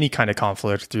engaging in any kind of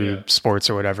conflict through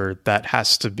sports or whatever, that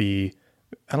has to be.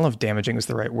 I don't know if damaging is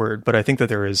the right word, but I think that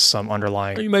there is some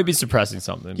underlying. Or you might be suppressing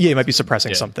something. Yeah, you might be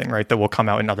suppressing something, right? That will come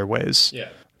out in other ways. Yeah,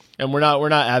 and we're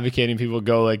not advocating people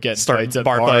go like get fights at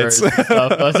bar bars fights. And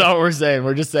stuff. That's not what we're saying.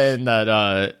 We're just saying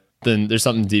that then there's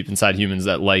something deep inside humans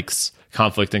that likes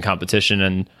conflict and competition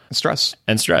and stress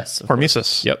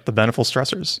Hormesis. Yep, the beneficial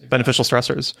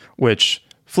stressors, which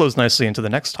flows nicely into the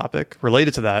next topic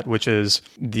related to that, which is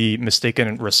the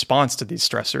mistaken response to these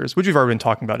stressors, which we've already been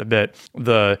talking about a bit,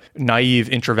 the naive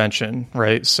intervention,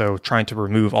 right? So trying to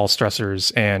remove all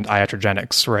stressors and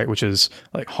iatrogenics, right? Which is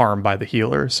like harm by the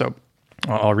healer. So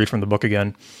I'll read from the book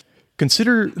again.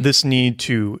 Consider this need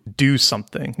to do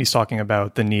something. He's talking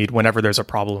about the need whenever there's a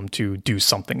problem to do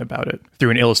something about it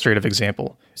through an illustrative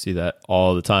example. See that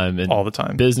all the time. All the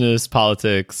time. Business,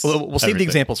 politics. We'll save the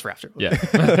examples for after. Yeah.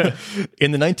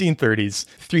 In the 1930s,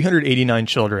 389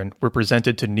 children were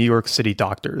presented to New York City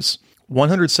doctors.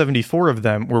 174 of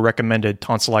them were recommended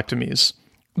tonsillectomies.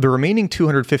 The remaining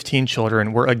 215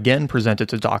 children were again presented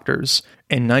to doctors,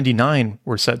 and 99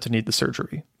 were said to need the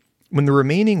surgery. When the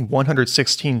remaining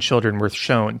 116 children were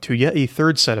shown to yet a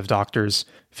third set of doctors,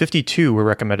 52 were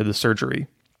recommended the surgery.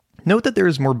 Note that there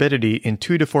is morbidity in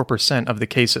 2 to 4% of the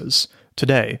cases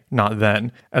today, not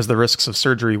then, as the risks of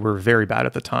surgery were very bad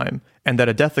at the time, and that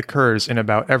a death occurs in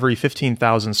about every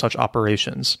 15,000 such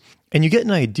operations. And you get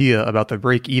an idea about the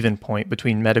break-even point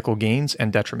between medical gains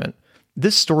and detriment.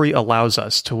 This story allows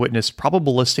us to witness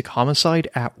probabilistic homicide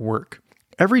at work.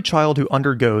 Every child who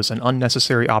undergoes an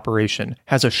unnecessary operation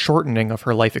has a shortening of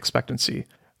her life expectancy.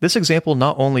 This example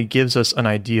not only gives us an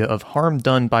idea of harm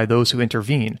done by those who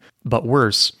intervene, but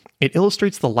worse, it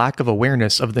illustrates the lack of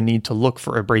awareness of the need to look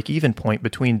for a break-even point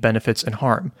between benefits and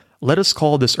harm. Let us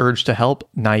call this urge to help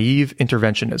naive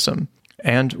interventionism,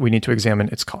 and we need to examine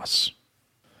its costs.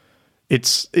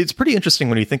 It's pretty interesting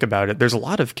when you think about it. There's a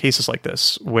lot of cases like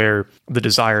this where the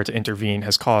desire to intervene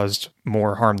has caused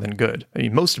more harm than good. I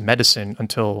mean, most medicine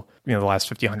until the last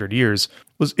 50, 100 years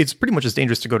it's pretty much as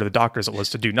dangerous to go to the doctor as it was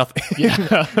to do nothing.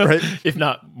 Yeah, right. If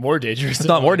not more dangerous. It's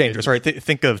not more dangerous, right?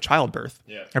 Think of childbirth.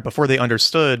 Yeah. Right? Before they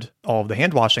understood all of the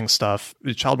hand washing stuff,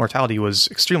 child mortality was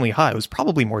extremely high. It was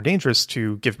probably more dangerous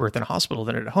to give birth in a hospital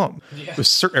than at home. Yeah. It was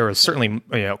certainly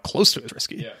close to as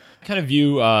risky. Yeah. I kind of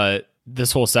view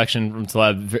this whole section from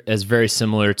Taleb as very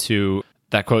similar to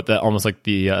that quote that almost like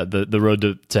the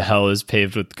road to hell is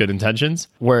paved with good intentions,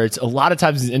 where it's a lot of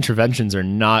times these interventions are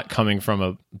not coming from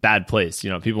a bad place.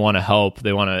 People want to help,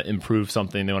 they want to improve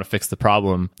something, they want to fix the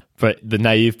problem. But the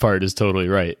naive part is totally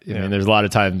right. I mean, there's not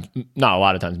a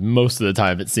lot of times, most of the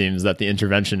time it seems that the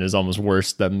intervention is almost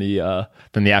worse than the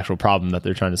actual problem that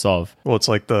they're trying to solve. Well, it's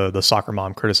like the soccer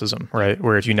mom criticism, right?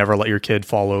 Where if you never let your kid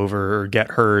fall over or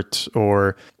get hurt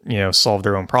or, solve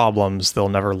their own problems, they'll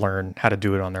never learn how to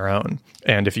do it on their own.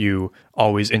 And if you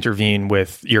always intervene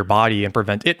with your body and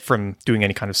prevent it from doing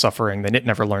any kind of suffering, then it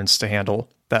never learns to handle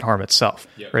that harm itself.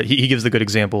 Yep. Right? He gives the good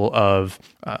example of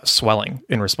swelling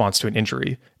in response to an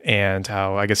injury, and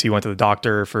how I guess he went to the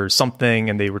doctor for something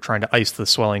and they were trying to ice the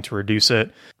swelling to reduce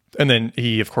it. And then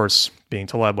he, of course, being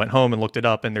Taleb, went home and looked it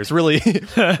up, and there's really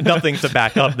nothing to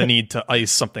back up the need to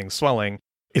ice something swelling.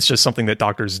 It's just something that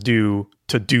doctors do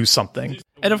to do something.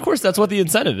 And of course, that's what the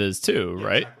incentive is too,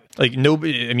 right? Like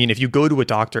nobody, I mean, if you go to a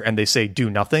doctor and they say do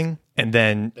nothing and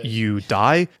then you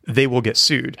die, they will get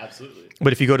sued. Absolutely.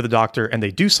 But if you go to the doctor and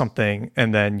they do something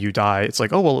and then you die, it's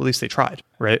like, oh, well, at least they tried,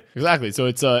 right? Exactly.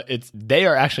 So they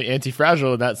are actually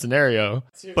anti-fragile in that scenario.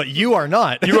 But you are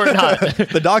not. You are not.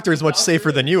 The doctor is much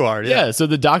safer than you are. Yeah. So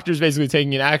the doctor's basically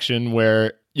taking an action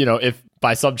where, if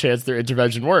by some chance their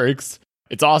intervention works,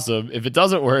 it's awesome. If it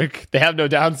doesn't work, they have no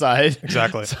downside.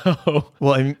 Exactly. So,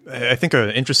 well, I think an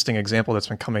interesting example that's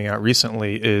been coming out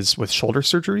recently is with shoulder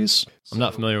surgeries. I'm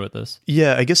not familiar with this.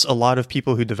 Yeah, I guess a lot of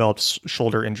people who developed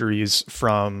shoulder injuries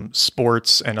from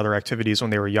sports and other activities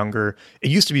when they were younger, it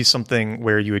used to be something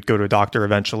where you would go to a doctor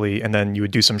eventually and then you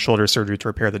would do some shoulder surgery to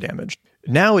repair the damage.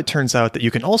 Now it turns out that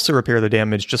you can also repair the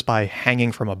damage just by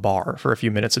hanging from a bar for a few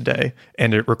minutes a day,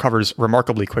 and it recovers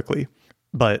remarkably quickly.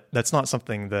 But that's not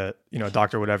something that, a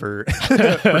doctor would ever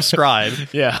prescribe.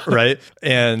 Yeah. Right.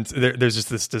 And there's just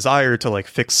this desire to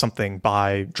fix something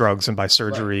by drugs and by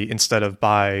surgery instead of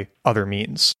by other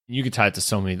means. You could tie it to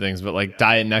so many things, but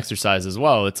diet and exercise as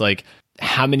well. It's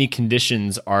how many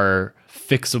conditions are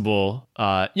fixable?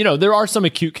 There are some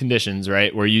acute conditions,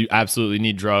 right, where you absolutely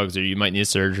need drugs or you might need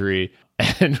surgery.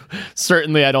 And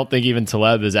certainly I don't think even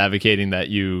Taleb is advocating that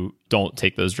you don't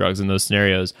take those drugs in those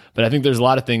scenarios. But I think there's a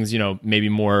lot of things, maybe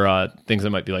more things that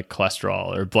might be like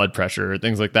cholesterol or blood pressure or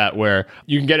things like that, where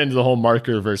you can get into the whole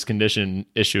marker versus condition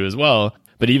issue as well.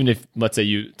 But even if, let's say,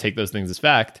 you take those things as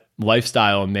fact,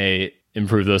 lifestyle may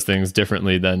improve those things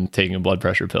differently than taking a blood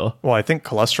pressure pill. Well, I think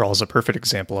cholesterol is a perfect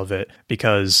example of it,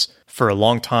 because for a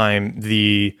long time,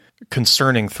 the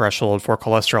concerning threshold for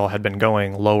cholesterol had been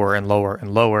going lower and lower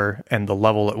and lower, and the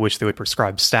level at which they would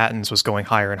prescribe statins was going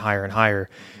higher and higher and higher.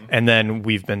 And then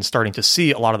we've been starting to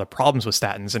see a lot of the problems with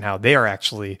statins and how they are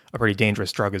actually a pretty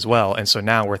dangerous drug as well. And so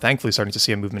now we're thankfully starting to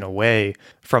see a movement away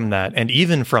from that, and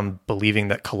even from believing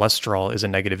that cholesterol is a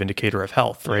negative indicator of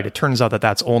health, right? Yeah. It turns out that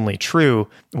that's only true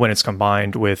when it's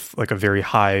combined with a very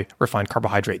high refined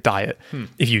carbohydrate diet.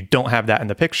 If you don't have that in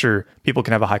the picture, people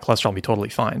can have a high cholesterol and be totally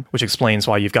fine, which explains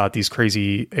why you've got these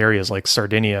crazy areas like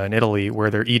Sardinia in Italy where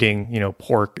they're eating,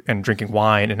 pork and drinking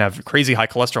wine and have crazy high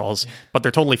cholesterols, but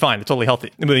they're totally fine. They're totally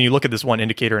healthy. And when you look at this one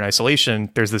indicator in isolation,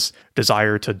 there's this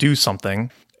desire to do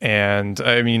something. And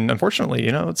I mean, unfortunately,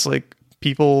 it's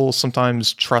people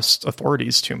sometimes trust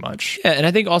authorities too much. Yeah. And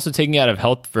I think also taking out of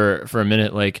health for a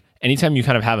minute, anytime you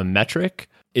kind of have a metric,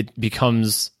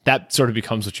 that sort of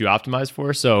becomes what you optimize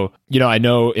for. So, I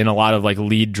know in a lot of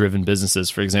lead driven businesses,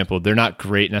 for example, they're not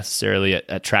great necessarily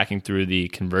at tracking through the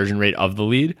conversion rate of the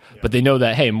lead, but they know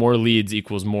that, hey, more leads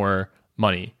equals more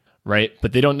money. right?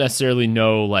 But they don't necessarily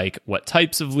know like what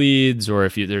types of leads, or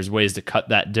if there's ways to cut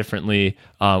that differently,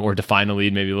 or define a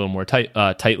lead maybe a little more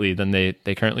tightly than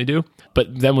they currently do.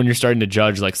 But then when you're starting to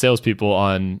judge like salespeople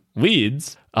on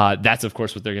leads, that's of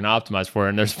course what they're going to optimize for.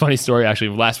 And there's a funny story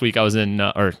actually. Last week I was in,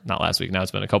 or not last week, now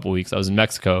it's been a couple of weeks. I was in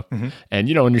Mexico, and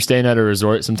when you're staying at a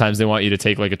resort, sometimes they want you to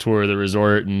take like a tour of the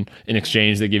resort, and in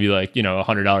exchange they give you like a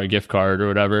 $100 gift card or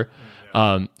whatever.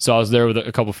 So I was there with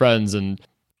a couple friends, and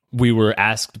we were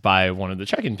asked by one of the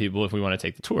check-in people if we want to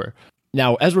take the tour.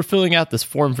 Now, as we're filling out this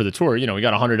form for the tour, we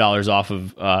got $100 off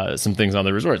of some things on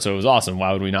the resort. So it was awesome.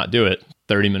 Why would we not do it?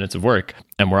 30 minutes of work,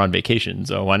 and we're on vacation.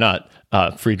 So why not?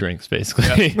 Free drinks,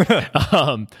 basically.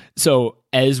 Yeah. So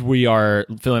as we are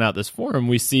filling out this form,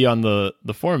 we see on the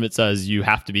form, it says you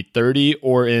have to be 30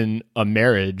 or in a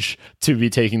marriage to be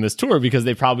taking this tour, because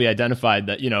they probably identified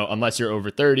that, unless you're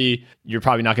over 30, you're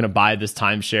probably not going to buy this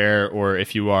timeshare. Or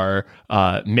if you are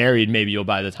married, maybe you'll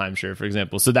buy the timeshare, for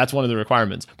example. So that's one of the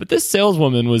requirements. But this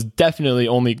saleswoman was definitely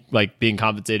only like being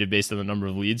compensated based on the number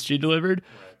of leads she delivered.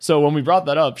 So when we brought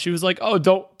that up, she was like, "Oh,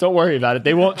 don't worry about it.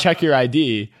 They won't check your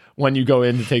ID when you go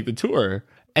in to take the tour."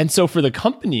 And so for the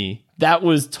company, that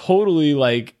was totally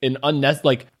like an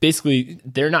unnecessary, like basically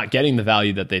they're not getting the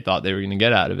value that they thought they were going to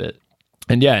get out of it.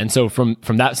 And so from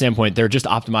that standpoint, they're just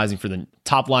optimizing for the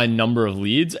top line number of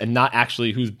leads and not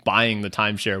actually who's buying the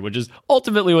timeshare, which is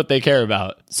ultimately what they care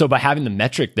about. So by having the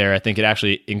metric there, I think it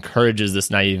actually encourages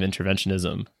this naive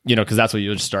interventionism, because that's what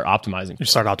you just start optimizing for. You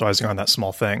start optimizing on that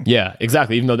small thing. Yeah,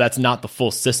 exactly. Even though that's not the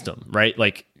full system, right?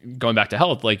 Like going back to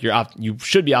health, like you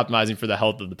should be optimizing for the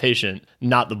health of the patient,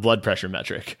 not the blood pressure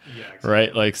metric, exactly.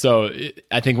 Right? Like, so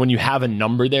I think when you have a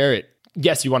number there,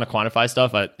 yes, you want to quantify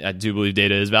stuff. I do believe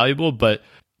data is valuable, but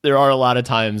there are a lot of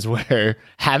times where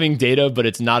having data, but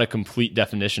it's not a complete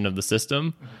definition of the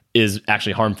system, is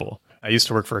actually harmful. I used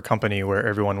to work for a company where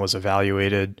everyone was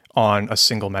evaluated on a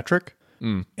single metric.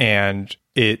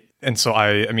 And so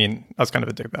I was kind of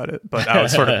a dick about it, but I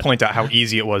would sort of point out how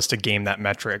easy it was to game that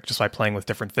metric just by playing with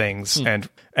different things,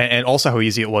 and also how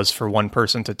easy it was for one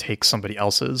person to take somebody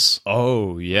else's.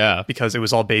 Oh, yeah. Because it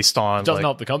was all based on... It doesn't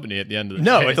help the company at the end of the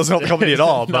day. No, it doesn't help the company at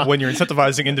all. But when you're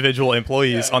incentivizing individual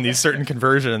employees on these certain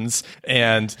conversions,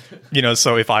 and,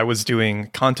 so if I was doing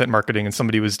content marketing and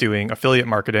somebody was doing affiliate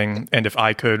marketing, and if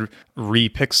I could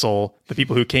repixel the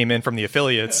people who came in from the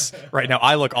affiliates, right now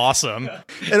I look awesome.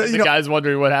 And, the guy's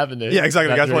wondering what happened. Yeah,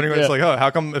 exactly. The guy's wondering, it's like, oh, how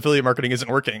come affiliate marketing isn't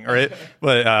working, right?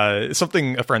 But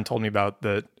something a friend told me about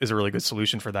that is a really good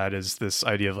solution for that is this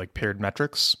idea of like paired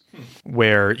metrics,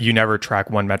 where you never track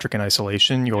one metric in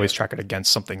isolation. You always track it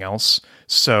against something else.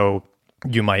 So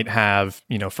you might have,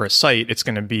 for a site, it's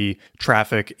going to be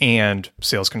traffic and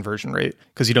sales conversion rate,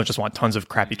 because you don't just want tons of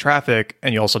crappy traffic,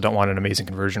 and you also don't want an amazing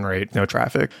conversion rate, no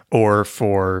traffic. Or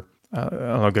for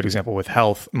a good example with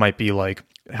health might be like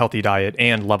healthy diet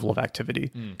and level of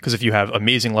activity. Because if you have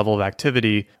amazing level of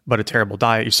activity but a terrible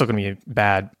diet, you're still going to be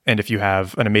bad. And if you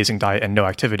have an amazing diet and no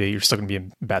activity, you're still going to be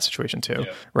in a bad situation too,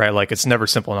 right? Like it's never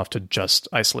simple enough to just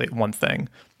isolate one thing.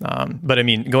 But I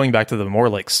mean, going back to the more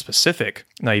like specific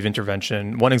naive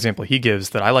intervention, one example he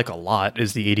gives that I like a lot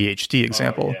is the ADHD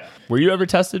example. Oh, yeah. Were you ever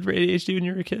tested for ADHD when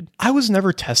you were a kid? I was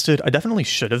never tested. I definitely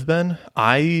should have been.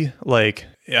 I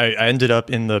ended up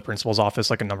in the principal's office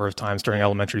like a number of times during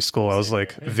elementary school. I was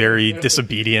like very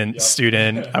disobedient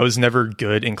student. I was never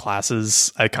good in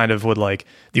classes. I kind of would like,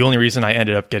 the only reason I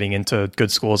ended up getting into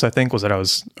good schools, I think, was that I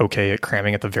was okay at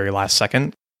cramming at the very last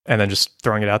second and then just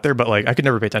throwing it out there. But like, I could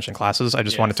never pay attention in classes. I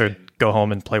just wanted to go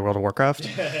home and play World of Warcraft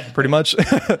pretty much.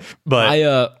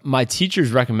 But my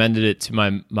teachers recommended it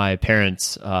to my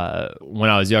parents when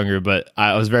I was younger, but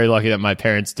I was very lucky that my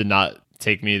parents did not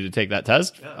take me to take that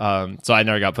test. So I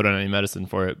never got put on any medicine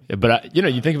for it. But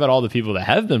you think about all the people that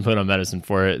have been put on medicine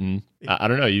for it, and I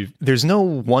don't know. There's no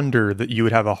wonder that you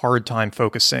would have a hard time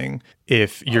focusing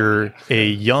if you're a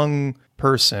young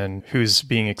person who's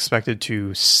being expected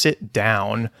to sit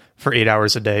down for 8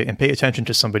 hours a day and pay attention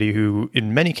to somebody who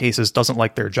in many cases doesn't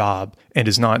like their job and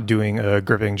is not doing a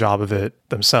gripping job of it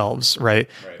themselves, right?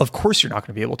 Of course you're not going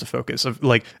to be able to focus.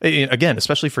 Like, again,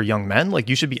 especially for young men, like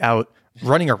you should be out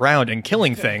running around and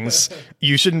killing things.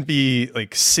 You shouldn't be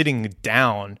like sitting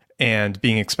down and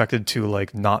being expected to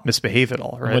like not misbehave at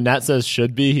all, right? When Nat says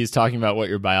should be, he's talking about what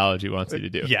your biology wants you to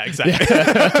do. Yeah, exactly.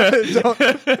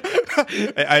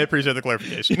 I appreciate the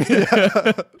clarification.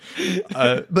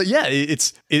 But yeah,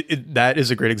 that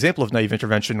is a great example of naive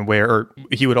intervention where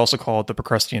he would also call it the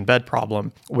Procrustean bed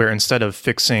problem, where instead of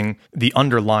fixing the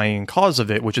underlying cause of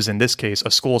it, which is in this case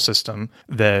a school system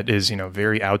that is,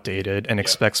 very outdated and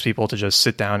expects people to just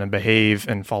sit down and behave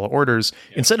and follow orders,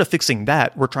 instead of fixing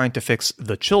that, we're trying to fix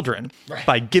the children children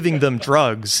by giving them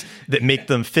drugs that make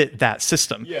them fit that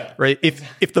system, right?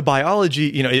 If the biology,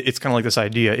 it's kind of like this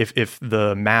idea, if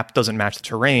the map doesn't match the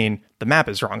terrain, the map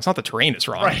is wrong. It's not the terrain is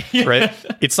wrong, right?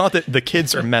 It's not that the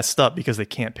kids are messed up because they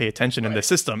can't pay attention in the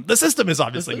system. The system is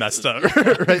obviously messed up,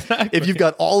 right? Exactly. If you've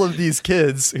got all of these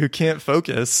kids who can't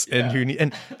focus and who need,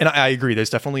 and I agree, there's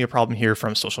definitely a problem here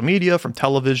from social media, from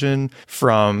television,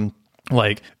 from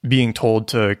like being told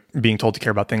to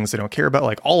care about things they don't care about.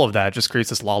 Like all of that just creates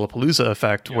this Lollapalooza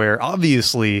effect where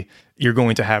obviously you're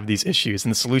going to have these issues,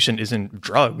 and the solution isn't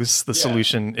drugs. The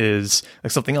solution is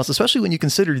like something else, especially when you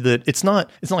consider that it's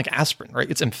not like aspirin, right?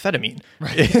 It's amphetamine.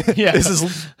 Right.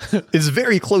 This is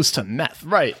very close to meth.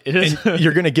 Right. It is. And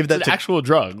you're going to give that an actual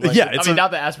drug. Like,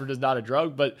 not that aspirin is not a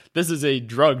drug, but this is a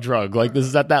drug. Like this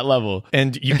is at that level.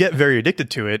 And you get very addicted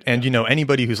to it. And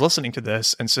anybody who's listening to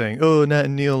this and saying, "Oh, Nat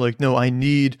and Neil, like, no, I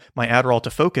need my Adderall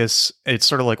to focus." It's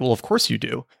sort of like, well, of course you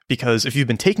do. Because if you've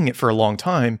been taking it for a long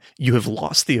time, you have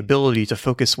lost the ability to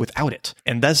focus without it.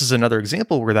 And this is another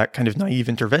example where that kind of naive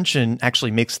intervention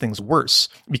actually makes things worse.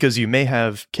 Because you may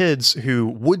have kids who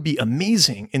would be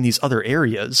amazing in these other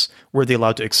areas where they're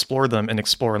allowed to explore them and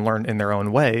explore and learn in their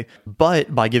own way.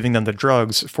 But by giving them the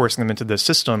drugs, forcing them into this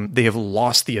system, they have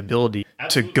lost the ability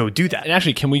to go do that. And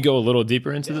actually, can we go a little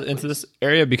deeper into this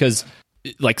area? Because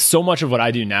like so much of what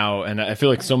I do now, and I feel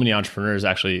like so many entrepreneurs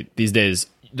actually these days,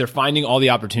 they're finding all the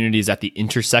opportunities at the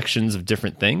intersections of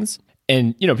different things.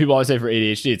 And, people always say for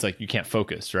ADHD, it's like you can't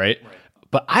focus, right?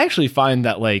 But I actually find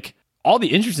that like all the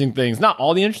interesting things, not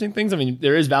all the interesting things. I mean,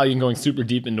 there is value in going super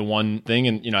deep into one thing.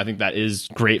 And, I think that is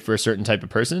great for a certain type of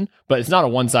person, but it's not a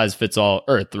one size fits all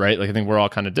earth, right? Like I think we're all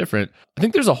kind of different. I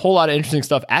think there's a whole lot of interesting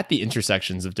stuff at the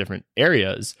intersections of different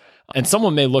areas. And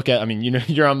someone may look at,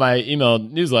 you're on my email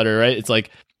newsletter, right? It's like,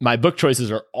 my book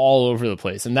choices are all over the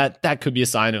place. And that could be a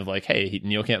sign of like, hey,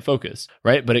 Neil can't focus,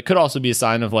 right? But it could also be a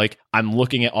sign of like, I'm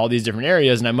looking at all these different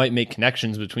areas and I might make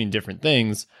connections between different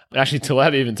things. And actually,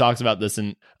 Taleb even talks about this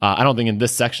in, I don't think in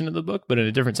this section of the book, but in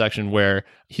a different section where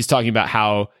he's talking about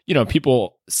how,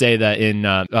 people say that in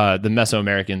the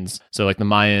Mesoamericans, so like the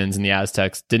Mayans and the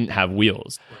Aztecs didn't have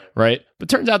wheels, right? But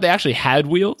turns out they actually had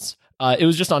wheels. It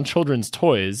was just on children's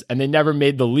toys, and they never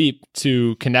made the leap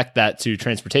to connect that to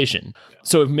transportation.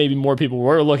 So if maybe more people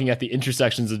were looking at the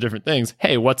intersections of different things,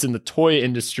 hey, what's in the toy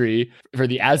industry for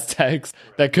the Aztecs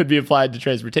that could be applied to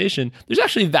transportation? There's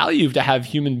actually value to have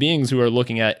human beings who are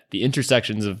looking at the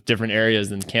intersections of different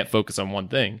areas and can't focus on one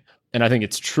thing. And I think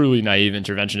it's truly naive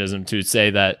interventionism to say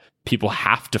that people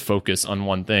have to focus on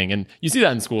one thing. And you see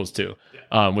that in schools too.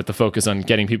 With the focus on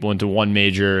getting people into one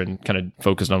major and kind of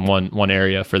focused on one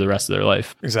area for the rest of their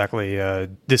life. Exactly.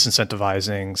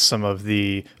 Disincentivizing some of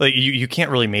the, like, you can't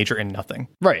really major in nothing.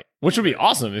 Right. Which would be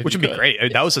awesome. Which would be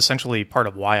great. That was essentially part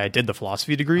of why I did the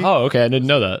philosophy degree. Oh, okay. I didn't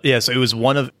know that. Yeah. So it was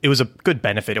a good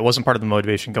benefit. It wasn't part of the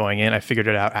motivation going in. I figured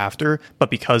it out after.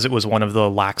 But because it was one of the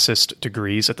laxest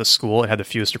degrees at the school, it had the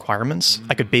fewest requirements.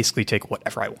 I could basically take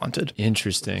whatever I wanted.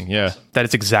 Interesting. Yeah. That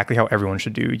is exactly how everyone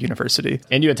should do university.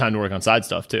 And you had time to work on side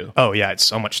stuff too. Oh, yeah. It's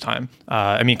so much time.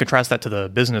 Contrast that to the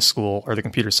business school or the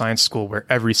computer science school where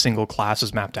every single class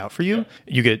is mapped out for you.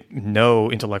 You get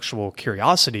no intellectual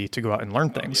curiosity to go out and learn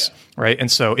things, right?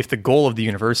 And so if the goal of the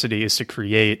university is to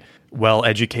create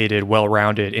well-educated,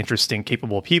 well-rounded, interesting,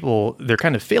 capable people, they're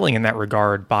kind of failing in that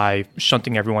regard by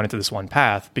shunting everyone into this one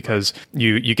path because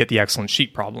you get the excellent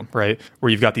sheep problem, right? Where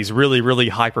you've got these really, really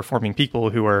high-performing people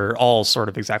who are all sort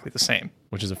of exactly the same.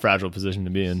 Which is a fragile position to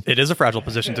be in. It is a fragile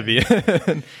position to be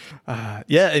in.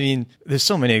 There's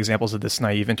so many examples of this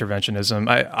naive interventionism.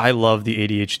 I love the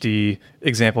ADHD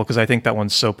example because I think that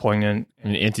one's so poignant.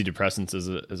 Antidepressants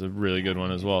is a really good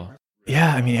one as well.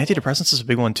 Yeah, antidepressants is a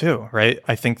big one too, right?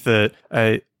 I think that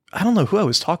I don't know who I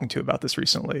was talking to about this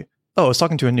recently. Oh, I was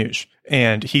talking to Anuj,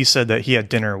 and he said that he had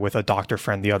dinner with a doctor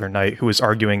friend the other night who was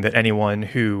arguing that anyone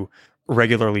who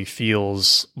regularly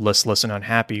feels listless and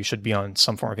unhappy should be on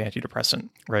some form of antidepressant,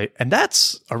 right? And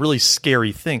that's a really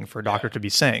scary thing for a doctor to be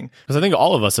saying. Because I think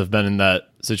all of us have been in that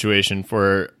situation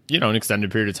for, an extended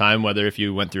period of time, whether if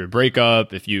you went through a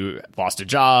breakup, if you lost a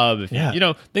job,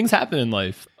 if things happen in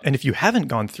life. And if you haven't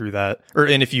gone through that,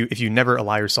 and if you never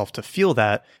allow yourself to feel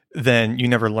that, then you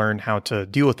never learn how to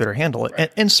deal with it or handle it. Right.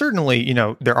 And certainly,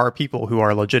 there are people who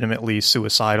are legitimately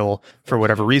suicidal for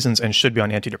whatever reasons and should be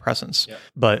on antidepressants. Yeah.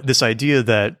 But this idea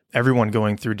that everyone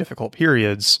going through difficult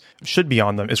periods should be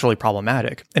on them is really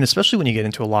problematic. And especially when you get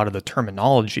into a lot of the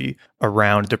terminology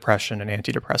around depression and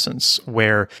antidepressants,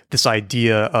 where this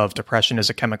idea of depression is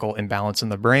a chemical imbalance in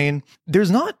the brain,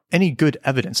 there's not any good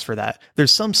evidence for that.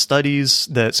 There's some studies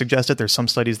that suggest it. There's some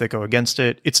studies that go against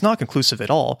it. It's not conclusive at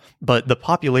all, but the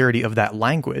popularity of that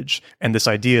language and this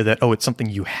idea that, oh, it's something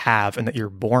you have and that you're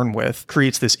born with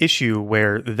creates this issue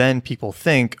where then people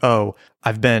think, oh,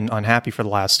 I've been unhappy for the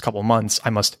last couple months. I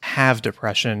must have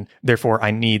depression. Therefore, I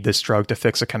need this drug to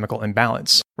fix a chemical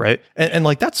imbalance, right? And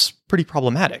like, that's pretty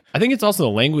problematic. I think it's also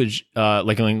a language,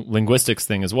 like a linguistics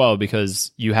thing as well,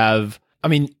 because you have, I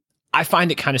mean, I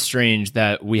find it kind of strange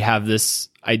that we have this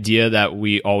idea that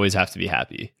we always have to be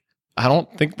happy. I don't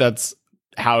think that's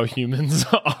how humans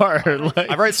are. Like,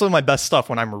 I write some of my best stuff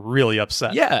when I'm really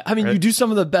upset. Yeah. I mean, right? You do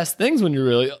some of the best things when you're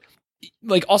really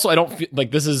like, also, I don't feel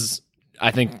like this is,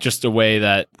 I think, just a way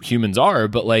that humans are.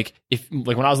 But like,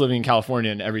 when I was living in California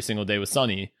and every single day was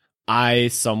sunny, I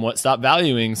somewhat stopped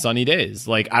valuing sunny days.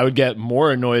 Like, I would get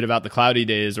more annoyed about the cloudy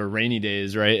days or rainy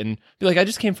days, right? And be like, I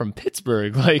just came from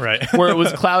Pittsburgh, like, right. where it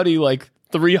was cloudy like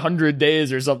 300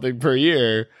 days or something per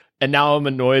year. And now I'm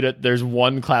annoyed at there's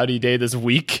one cloudy day this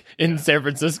week in San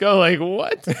Francisco. Like,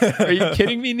 what? Are you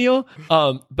kidding me, Neil?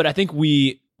 But I think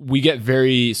we get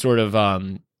very sort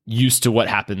of used to what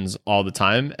happens all the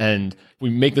time. And we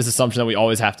make this assumption that we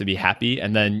always have to be happy.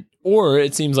 And then, or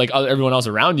it seems like everyone else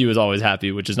around you is always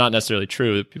happy, which is not necessarily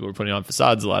true. People are putting on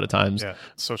facades a lot of times. Yeah,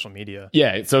 social media.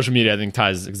 Yeah, social media, I think,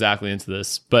 ties exactly into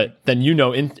this. But then,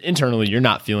 internally, you're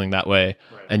not feeling that way.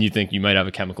 Right. And you think you might have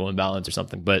a chemical imbalance or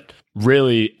something. But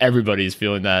really, everybody's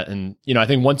feeling that. And, I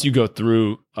think once you go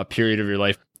through a period of your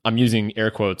life, I'm using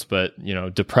air quotes, but,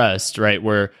 depressed, right?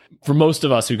 Where for most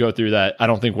of us who go through that, I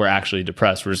don't think we're actually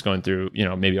depressed. We're just going through,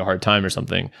 maybe a hard time or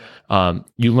something.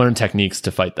 You learn techniques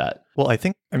to fight that. Well,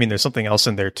 there's something else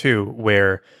in there too,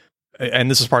 where, and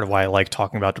this is part of why I like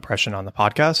talking about depression on the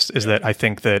podcast, is that I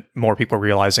think that more people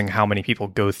realizing how many people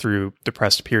go through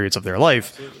depressed periods of their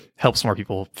life helps more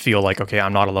people feel like, okay,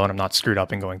 I'm not alone. I'm not screwed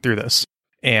up in going through this.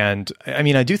 And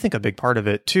I do think a big part of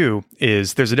it too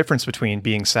is there's a difference between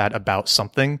being sad about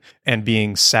something and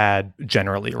being sad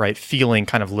generally, right? Feeling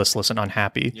kind of listless and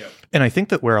unhappy. Yep. And I think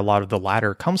that where a lot of the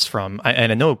latter comes from,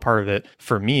 and I know part of it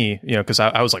for me, because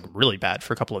I was like really bad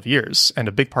for a couple of years. And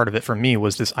a big part of it for me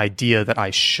was this idea that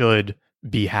I should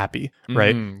be happy,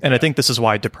 right? And I think this is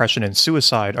why depression and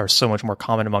suicide are so much more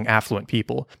common among affluent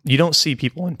people. You don't see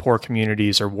people in poor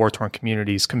communities or war-torn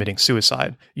communities committing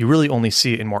suicide. You really only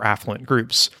see it in more affluent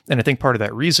groups. And I think part of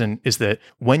that reason is that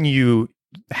when you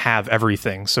have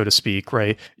everything, so to speak,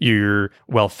 right? You're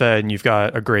well fed and you've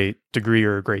got a great degree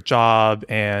or a great job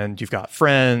and you've got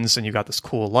friends and you've got this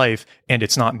cool life and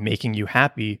it's not making you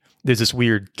happy. There's this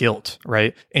weird guilt,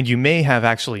 right? And you may have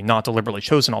actually not deliberately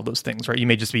chosen all those things, right? You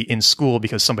may just be in school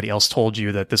because somebody else told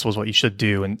you that this was what you should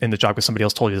do, and in the job because somebody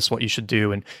else told you this is what you should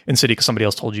do, and in city because somebody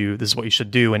else told you this is what you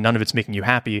should do, and none of it's making you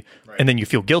happy. Right. And then you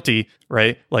feel guilty,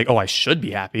 right? Like, oh, I should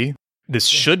be happy. This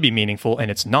should be meaningful,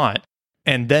 and it's not.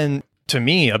 And then to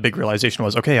me, a big realization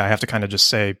was, okay, I have to kind of just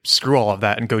say, screw all of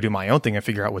that and go do my own thing and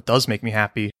figure out what does make me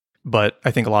happy. But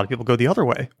I think a lot of people go the other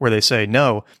way, where they say,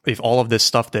 no, if all of this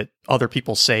stuff that other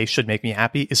people say should make me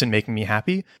happy isn't making me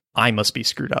happy, I must be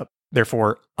screwed up.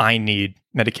 Therefore, I need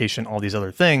medication, all these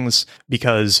other things,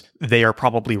 because they are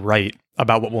probably right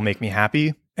about what will make me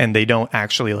happy. And they don't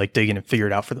actually like dig in and figure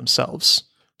it out for themselves.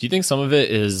 Do you think some of it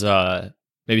is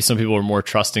maybe some people are more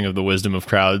trusting of the wisdom of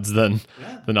crowds than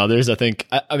others? I think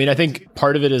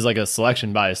part of it is like a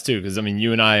selection bias too, because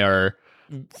you and I are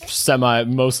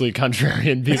mostly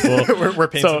contrarian people. we're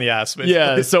pains in the ass, basically.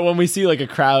 Yeah. So when we see like a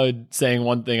crowd saying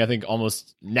one thing, I think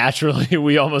almost naturally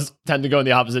we almost tend to go in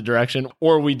the opposite direction,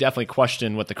 or we definitely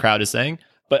question what the crowd is saying.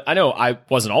 But I know I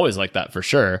wasn't always like that for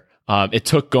sure. It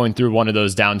took going through one of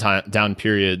those down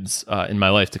periods in my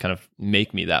life to kind of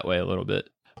make me that way a little bit.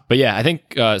 But yeah, I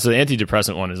think, so the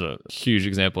antidepressant one is a huge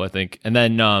example, I think. And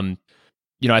then,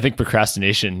 I think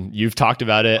procrastination, you've talked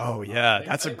about it. Oh yeah,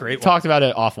 that's a great one. Talked about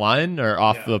it offline or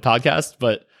off the podcast.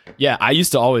 But yeah, I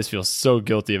used to always feel so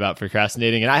guilty about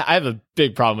procrastinating. And I have a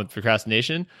big problem with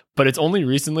procrastination, but it's only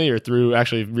recently or through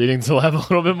actually reading Taleb a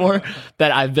little bit more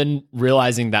that I've been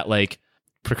realizing that like,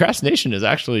 procrastination is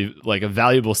actually like a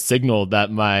valuable signal that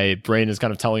my brain is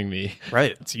kind of telling me.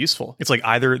 Right. It's useful. It's like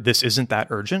either this isn't that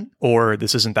urgent or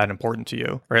this isn't that important to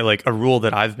you, right? Like a rule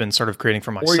that I've been sort of creating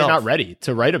for myself. Or you're not ready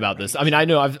to write about this. I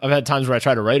know I've had times where I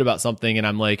try to write about something and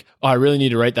I'm like, oh, I really need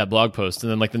to write that blog post.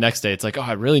 And then like the next day it's like, oh,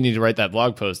 I really need to write that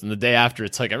blog post. And the day after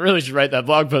it's like, I really should write that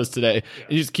blog post today. Yeah.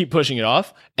 And you just keep pushing it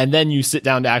off. And then you sit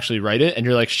down to actually write it and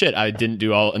you're like, shit, I didn't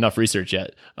do enough research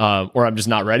yet. Or I'm just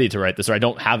not ready to write this, or I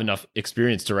don't have enough experience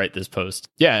experience to write this post.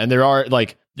 Yeah. And there are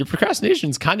like, your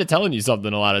procrastination's kind of telling you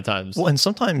something a lot of times. Well, and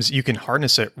sometimes you can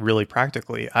harness it really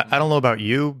practically. I don't know about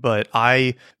you, but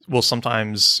I will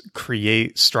sometimes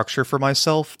create structure for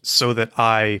myself so that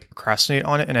I procrastinate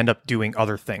on it and end up doing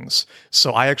other things.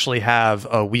 So I actually have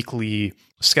a weekly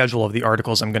schedule of the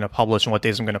articles I'm going to publish and what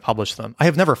days I'm going to publish them. I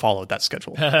have never followed that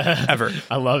schedule ever.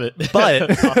 I love it. But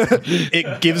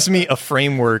it gives me a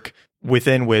framework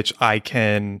within which I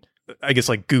can, I guess,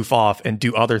 like goof off and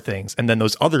do other things. And then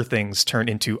those other things turn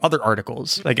into other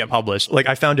articles that get published. Like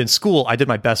I found in school, I did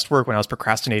my best work when I was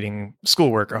procrastinating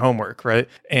schoolwork or homework, right?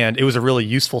 And it was a really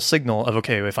useful signal of,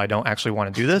 okay, if I don't actually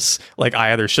want to do this, like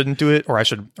I either shouldn't do it or I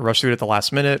should rush through it at the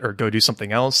last minute or go do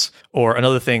something else. Or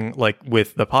another thing, like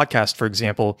with the podcast, for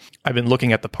example, I've been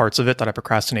looking at the parts of it that I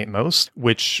procrastinate most,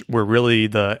 which were really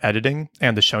the editing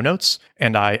and the show notes,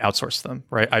 and I outsourced them,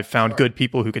 right? I found good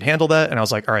people who could handle that. And I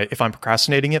was like, all right, if I'm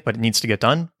procrastinating it, but it needs to get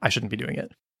done, I shouldn't be doing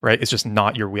it, right? It's just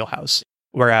not your wheelhouse.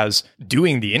 Whereas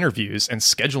doing the interviews and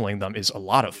scheduling them is a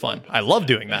lot of fun. I love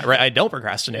doing that, right? I don't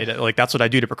procrastinate it. Like that's what I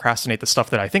do to procrastinate the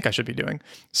stuff that I think I should be doing.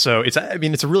 So it's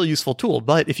a really useful tool.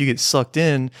 But if you get sucked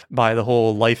in by the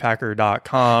whole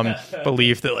lifehacker.com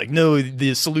belief that like, no,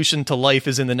 the solution to life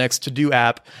is in the next to-do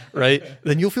app, right?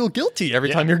 Then you'll feel guilty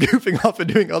every time you're goofing off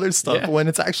and doing other stuff when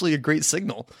it's actually a great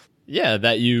signal. Yeah,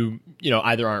 that you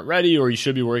either aren't ready or you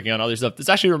should be working on other stuff. This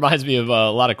actually reminds me of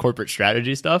a lot of corporate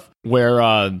strategy stuff where,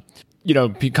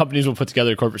 companies will put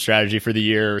together a corporate strategy for the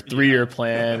year, 3-year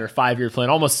plan or 5-year plan,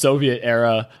 almost Soviet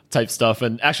era type stuff.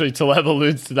 And actually Taleb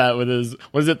alludes to that with his,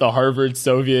 was it the Harvard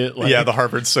Soviet? The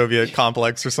Harvard Soviet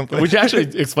complex or something. We should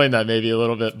actually explain that maybe a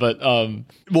little bit, but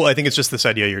well, I think it's just this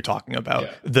idea you're talking about,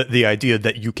 the idea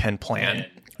that you can plan.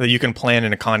 That you can plan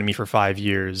an economy for 5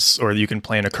 years or you can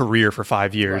plan a career for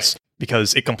 5 years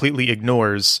because it completely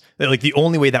ignores that, like, the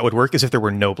only way that would work is if there were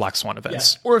no black swan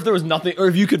events. Or if there was nothing, or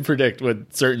if you could predict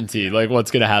with certainty, like what's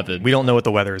going to happen. We don't know what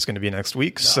the weather is going to be next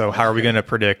week. So how are we going to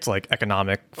predict like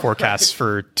economic forecasts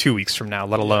for 2 weeks from now,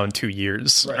 let alone 2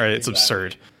 years? Right? It's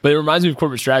absurd. But it reminds me of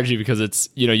corporate strategy because it's,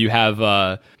 you have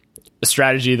a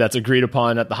strategy that's agreed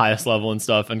upon at the highest level and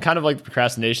stuff. And kind of like the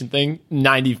procrastination thing,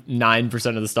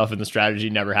 99% of the stuff in the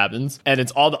strategy never happens. And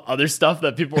it's all the other stuff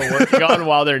that people are working on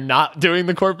while they're not doing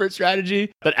the corporate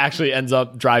strategy that actually ends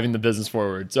up driving the business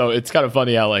forward. So it's kind of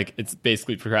funny how like it's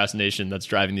basically procrastination that's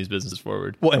driving these businesses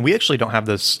forward. Well, and we actually don't have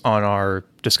this on our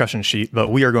discussion sheet, but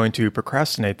we are going to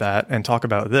procrastinate that and talk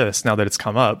about this now that it's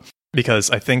come up,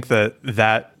 because I think that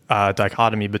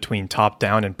dichotomy between top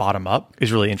down and bottom up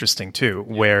is really interesting too,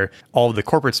 where all of the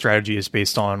corporate strategy is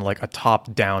based on like a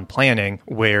top down planning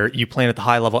where you plan at the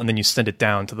high level and then you send it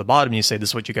down to the bottom and you say,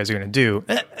 this is what you guys are going to do.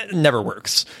 It never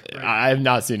works. I have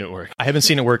not seen it work. I haven't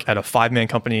seen it work at a 5-man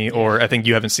company, or I think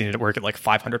you haven't seen it work at like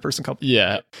 500 person company.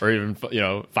 Yeah. Or even,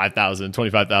 5,000,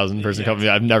 25,000 person company.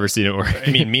 I've never seen it work. I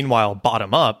mean, meanwhile,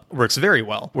 bottom up works very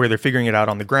well, where they're figuring it out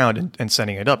on the ground and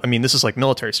sending it up. I mean, this is like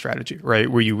military strategy, right?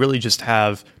 Where you really just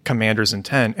have commander's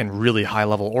intent and really high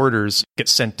level orders get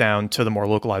sent down to the more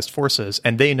localized forces,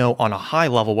 and they know on a high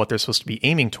level what they're supposed to be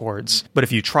aiming towards. But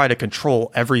if you try to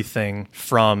control everything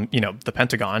from, the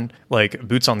Pentagon, like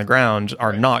boots on the ground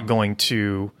are not going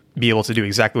to be able to do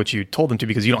exactly what you told them to,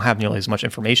 because you don't have nearly as much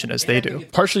information as they do.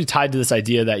 Partially tied to this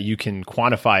idea that you can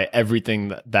quantify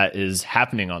everything that is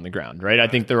happening on the ground, right? I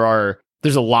think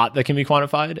there's a lot that can be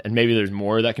quantified, and maybe there's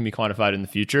more that can be quantified in the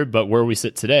future. But where we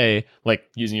sit today, like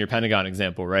using your Pentagon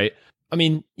example, right? I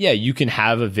mean, yeah, you can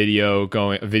have a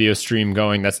video stream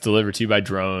going that's delivered to you by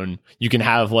drone. You can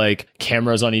have like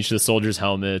cameras on each of the soldiers'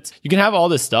 helmets. You can have all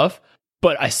this stuff,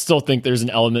 but I still think there's an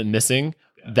element missing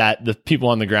that the people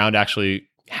on the ground actually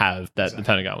have that the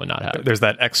Pentagon would not have. There's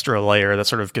that extra layer, that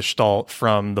sort of gestalt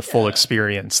from the full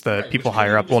experience that people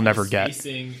higher up will never get.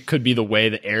 Could be the way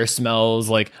the air smells,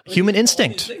 like human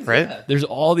instinct, right? There's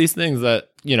all these things that,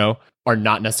 are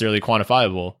not necessarily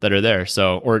quantifiable that are there.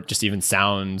 So, or just even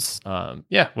sounds,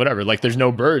 whatever. Like there's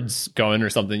no birds going or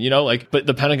something, but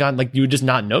the Pentagon, like you would just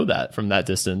not know that from that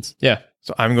distance. Yeah.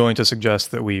 So I'm going to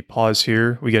suggest that we pause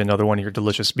here. We get another one of your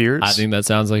delicious beers. I think that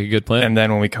sounds like a good plan. And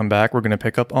then when we come back, we're going to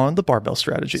pick up on the barbell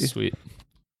strategy. Sweet.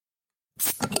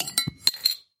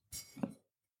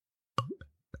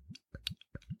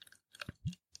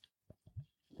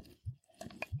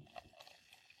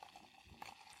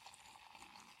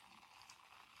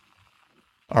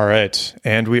 All right,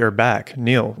 and we are back.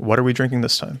 Neil, what are we drinking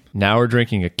this time? Now we're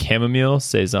drinking a chamomile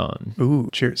saison. Ooh,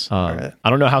 cheers. All right. I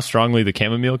don't know how strongly the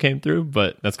chamomile came through,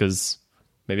 but that's because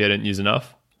maybe I didn't use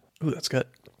enough. Ooh, that's good.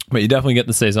 But you definitely get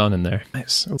the saison in there.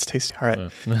 Nice. It's tasty. All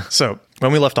right. So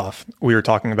when we left off, we were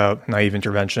talking about naive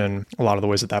intervention, a lot of the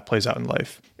ways that plays out in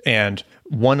life. And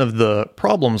one of the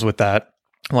problems with that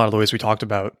a lot of the ways we talked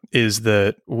about is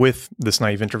that with this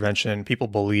naive intervention, people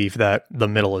believe that the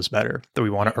middle is better, that we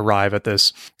want to arrive at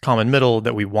this common middle,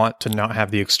 that we want to not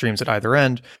have the extremes at either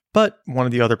end. But one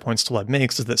of the other points Taleb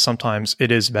makes is that sometimes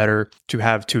it is better to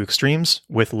have two extremes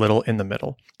with little in the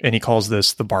middle. And he calls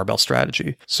this the barbell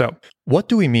strategy. So what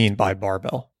do we mean by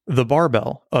barbell? The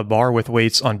barbell, a bar with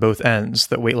weights on both ends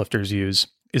that weightlifters use,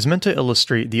 is meant to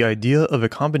illustrate the idea of a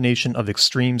combination of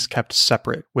extremes kept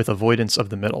separate with avoidance of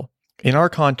the middle. In our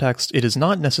context, it is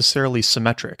not necessarily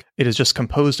symmetric. It is just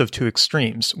composed of two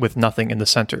extremes with nothing in the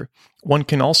center. One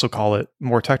can also call it,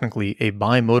 more technically, a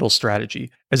bimodal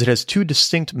strategy, as it has two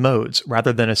distinct modes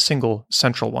rather than a single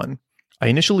central one. I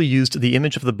initially used the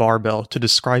image of the barbell to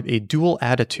describe a dual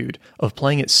attitude of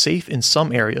playing it safe in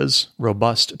some areas,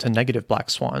 robust to negative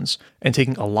black swans, and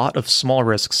taking a lot of small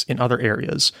risks in other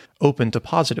areas, open to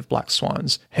positive black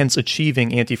swans, hence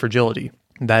achieving anti-fragility.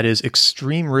 That is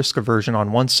extreme risk aversion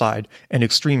on one side and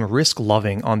extreme risk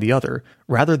loving on the other,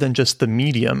 rather than just the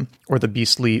medium or the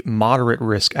beastly moderate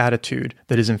risk attitude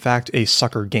that is in fact a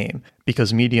sucker game,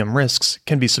 because medium risks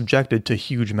can be subjected to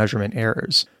huge measurement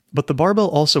errors. But the barbell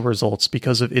also results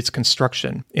because of its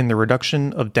construction in the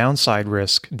reduction of downside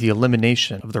risk, the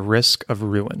elimination of the risk of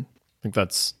ruin. I think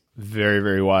that's very,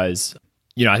 very wise.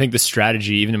 I think the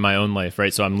strategy, even in my own life,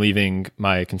 right? So I'm leaving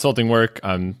my consulting work.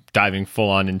 I'm diving full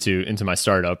on into my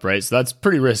startup, right? So that's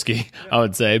pretty risky, I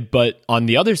would say. But on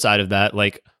the other side of that,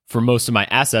 like for most of my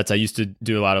assets, I used to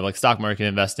do a lot of like stock market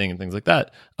investing and things like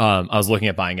that. I was looking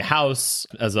at buying a house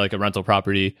as like a rental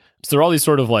property. So there are all these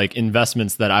sort of like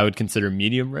investments that I would consider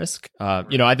medium risk.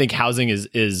 I think housing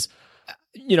is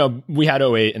we had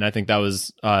 '08, and I think that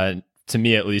was to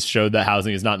me at least, showed that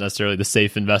housing is not necessarily the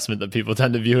safe investment that people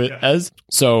tend to view it as.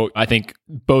 So I think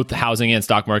both the housing and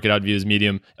stock market I'd view as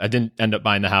medium. I didn't end up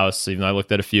buying the house, even though I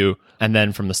looked at a few. And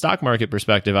then from the stock market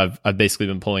perspective, I've basically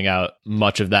been pulling out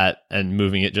much of that and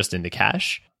moving it just into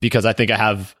cash, because I think I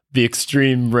have the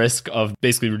extreme risk of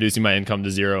basically reducing my income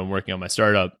to zero and working on my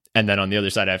startup. And then on the other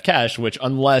side, I have cash, which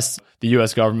unless the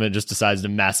US government just decides to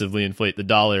massively inflate the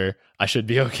dollar, I should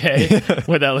be okay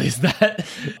with at least that.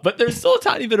 But there's still a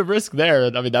tiny bit of risk there.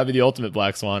 I mean, that'd be the ultimate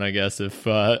black swan, I guess, if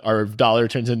our dollar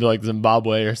turns into like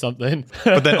Zimbabwe or something.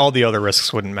 But then all the other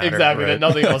risks wouldn't matter. Exactly. Right? Then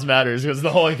nothing else matters because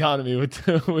the whole economy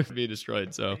would be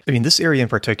destroyed. So, I mean, this area in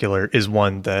particular is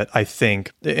one that I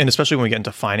think, and especially when we get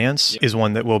into finance, is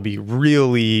one that will be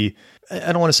really,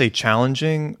 I don't want to say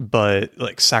challenging, but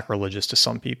like sacrilegious to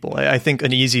some people. I think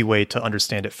an easy way to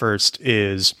understand it first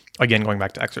is, again, going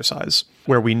back to exercise,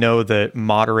 where we know that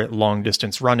moderate long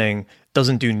distance running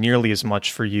doesn't do nearly as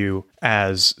much for you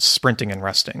as sprinting and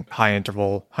resting. High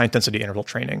intensity interval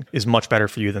training is much better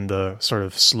for you than the sort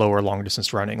of slower long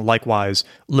distance running. Likewise,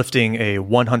 lifting a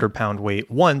 100-pound weight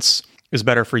once is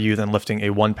better for you than lifting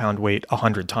a 1-pound weight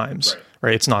 100 times.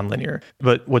 Right? It's nonlinear.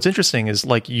 But what's interesting is,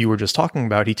 like you were just talking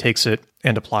about, he takes it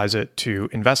and applies it to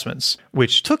investments,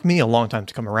 which took me a long time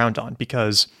to come around on,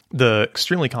 because the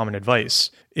extremely common advice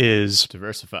is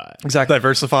diversify. Exactly.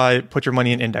 Diversify, put your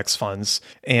money in index funds.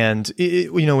 And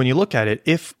when you look at it,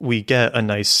 if we get a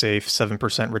nice, safe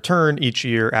 7% return each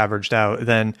year averaged out,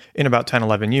 then in about 10,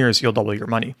 11 years, you'll double your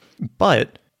money.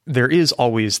 But there is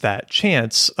always that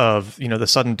chance of, the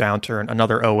sudden downturn,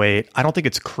 another '08. I don't think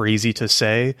it's crazy to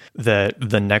say that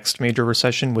the next major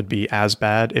recession would be as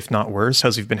bad, if not worse,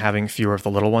 as we've been having fewer of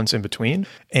the little ones in between.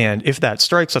 And if that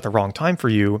strikes at the wrong time for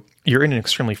you, you're in an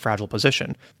extremely fragile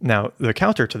position. Now, the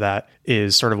counter to that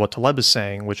is sort of what Taleb is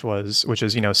saying, which is,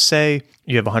 say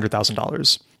you have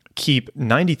 $100,000. Keep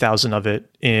 90,000 of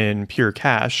it in pure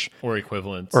cash or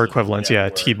equivalents,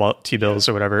 T-bills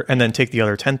or whatever, and then take the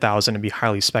other 10,000 and be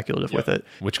highly speculative with it,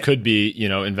 which could be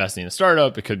investing in a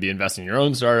startup, it could be investing in your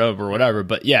own startup or whatever.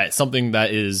 But yeah, it's something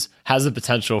that has the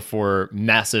potential for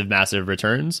massive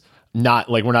returns.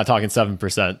 Not like, we're not talking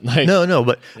 7%. No,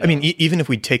 but I mean, even if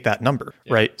we take that number,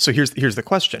 right? So here's the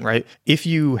question, right? If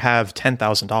you have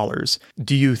 $10,000,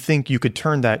 do you think you could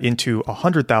turn that into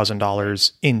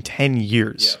 $100,000 in 10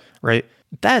 years, right?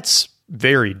 That's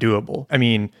very doable. I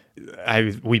mean,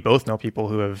 we both know people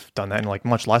who have done that in like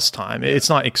much less time. It's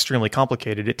not extremely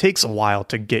complicated. It takes a while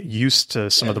to get used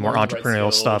to some of the more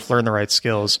entrepreneurial stuff, learn the right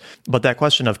skills. But that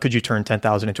question of, could you turn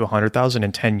 10,000 into 100,000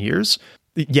 in 10 years?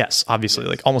 Yes, obviously,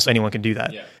 like almost anyone can do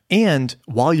that. Yeah. And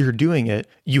while you're doing it,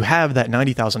 you have that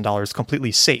 $90,000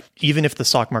 completely safe. Even if the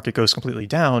stock market goes completely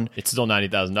down, it's still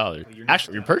 $90,000.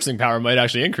 Actually, your purchasing power might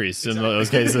actually increase in those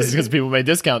cases because people may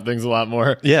discount things a lot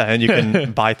more. Yeah, and you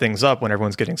can buy things up when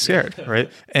everyone's getting scared, right?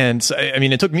 And so, I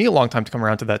mean, it took me a long time to come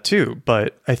around to that too,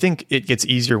 but I think it gets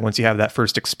easier once you have that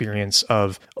first experience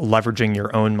of leveraging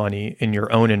your own money in your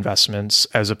own investments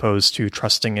as opposed to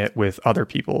trusting it with other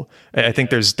people. I think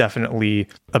there's definitely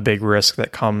a big risk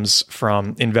that comes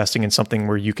from investing in something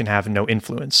where you can have no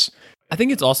influence. I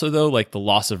think it's also though like the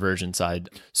loss aversion side.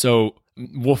 So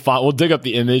we'll dig up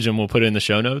the image and we'll put it in the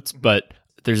show notes, but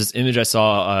there's this image I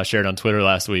saw shared on Twitter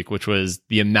last week, which was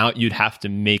the amount you'd have to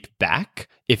make back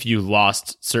if you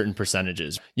lost certain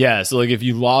percentages. Yeah. So like if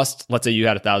you lost, let's say you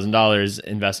had $1,000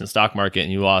 invest in the stock market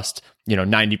and you lost,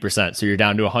 90%. So you're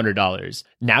down to $100.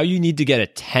 Now you need to get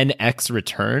a 10x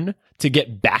return to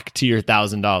get back to your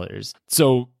 $1,000.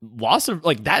 So loss of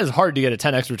like that is hard to get a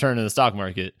 10x return in the stock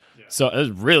market. Yeah. So it's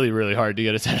really, really hard to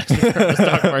get a 10x return in the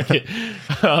stock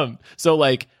market. So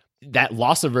like that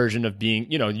loss aversion of being,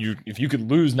 if you could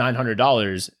lose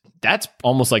 $900, that's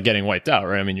almost like getting wiped out,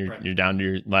 right? I mean, you're down to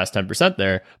your last 10%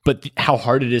 there, but how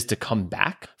hard it is to come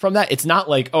back from that. It's not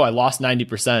like, oh, I lost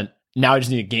 90%. Now I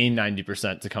just need to gain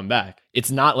 90% to come back.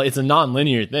 It's not like it's a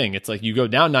non-linear thing. It's like you go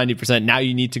down 90%. Now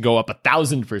you need to go up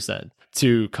 1,000%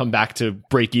 to come back to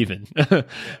break even.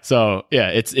 So yeah,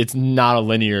 it's not a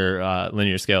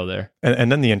linear scale there.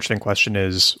 And then the interesting question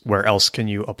is, where else can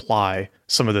you apply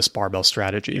some of this barbell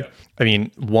strategy? Yeah. I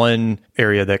mean, one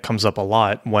area that comes up a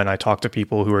lot when I talk to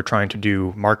people who are trying to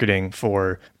do marketing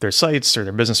for their sites or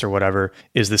their business or whatever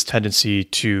is this tendency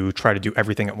to try to do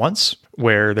everything at once,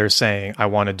 where they're saying, I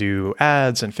want to do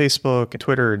ads and Facebook and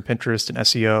Twitter and Pinterest and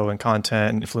SEO and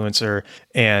content and influencer.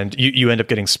 And you end up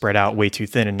getting spread out way too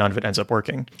thin and none of it ends up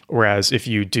working. Whereas if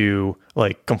you do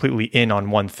like completely in on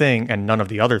one thing and none of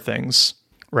the other things,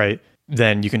 right,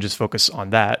 then you can just focus on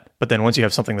that. But then once you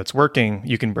have something that's working,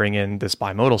 you can bring in this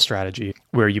bimodal strategy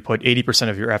where you put 80%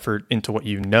 of your effort into what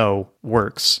you know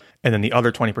works, and then the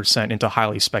other 20% into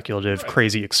highly speculative,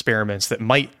 crazy experiments that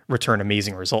might return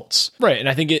amazing results. Right. And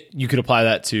I think you could apply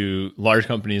that to large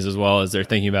companies as well as they're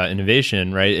thinking about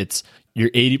innovation, right? It's your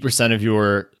 80% of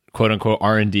your quote unquote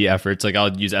R&D efforts, like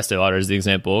I'll use Estee Lauder as the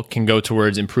example, can go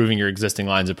towards improving your existing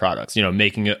lines of products,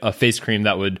 making a face cream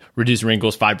that would reduce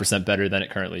wrinkles 5% better than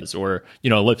it currently is, or, a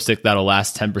lipstick that'll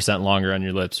last 10% longer on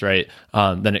your lips, right?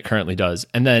 Than it currently does.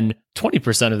 And then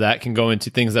 20% of that can go into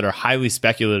things that are highly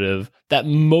speculative that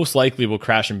most likely will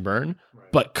crash and burn,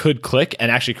 but could click and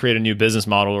actually create a new business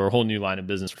model or a whole new line of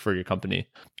business for your company.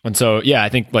 And so, yeah, I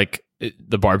think like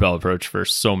the barbell approach for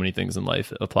so many things in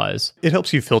life applies. It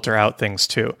helps you filter out things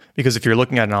too, because if you're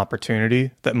looking at an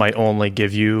opportunity that might only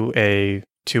give you a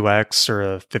 2x or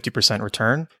a 50%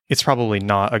 return, it's probably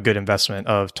not a good investment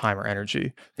of time or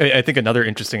energy. I think another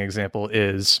interesting example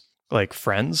is like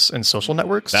friends and social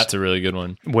networks. That's a really good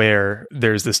one. Where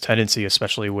there's this tendency,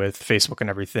 especially with Facebook and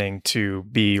everything, to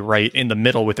be right in the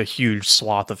middle with a huge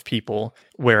swath of people.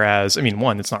 Whereas, I mean,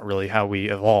 one, it's not really how we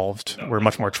evolved. No. We're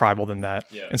much more tribal than that.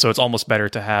 Yeah. And so it's almost better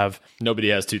to have... Nobody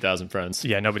has 2,000 friends.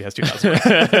 Yeah, nobody has 2,000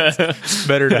 friends. It's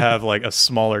better to have like a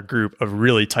smaller group of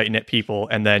really tight-knit people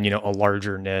and then, a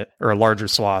larger knit or a larger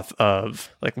swath of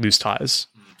like loose ties.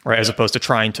 Right, as opposed to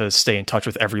trying to stay in touch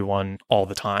with everyone all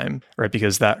the time, right?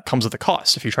 Because that comes with a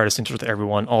cost. If you try to stay in touch with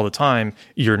everyone all the time,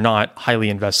 you're not highly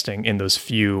investing in those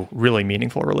few really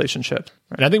meaningful relationships.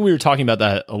 Right? And I think we were talking about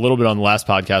that a little bit on the last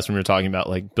podcast when we were talking about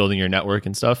like building your network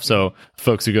and stuff. So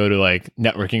folks who go to like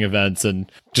networking events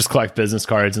and just collect business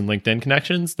cards and LinkedIn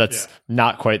connections, that's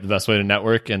not quite the best way to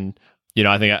network. And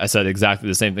I think I said exactly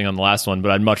the same thing on the last one,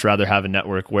 but I'd much rather have a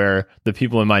network where the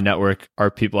people in my network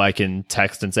are people I can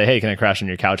text and say, hey, can I crash on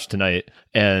your couch tonight?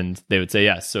 And they would say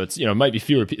yes. So it's, it might be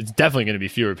fewer. It's definitely going to be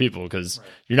fewer people because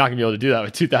you're not going to be able to do that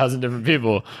with 2,000 different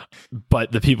people.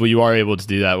 But the people you are able to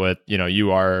do that with,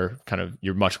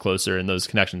 you're much closer and those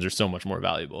connections are so much more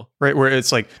valuable. Right. Where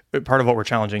it's like part of what we're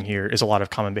challenging here is a lot of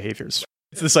common behaviors.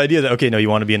 It's this idea that, okay, no, you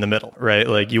want to be in the middle, right?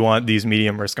 Like you want these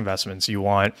medium risk investments. You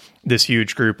want this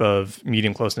huge group of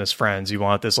medium closeness friends. You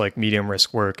want this like medium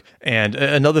risk work. And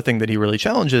another thing that he really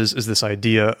challenges is this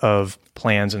idea of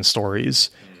plans and stories.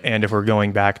 And if we're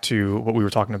going back to what we were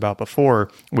talking about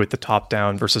before with the top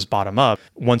down versus bottom up,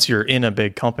 once you're in a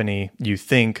big company, you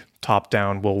think top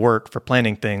down will work for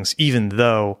planning things, even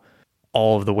though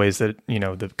all of the ways that,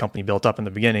 the company built up in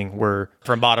the beginning were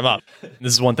from bottom up.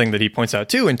 This is one thing that he points out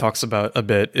too and talks about a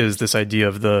bit is this idea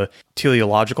of the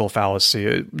teleological fallacy.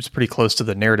 It's pretty close to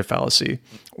the narrative fallacy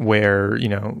where,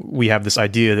 we have this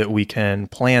idea that we can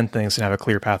plan things and have a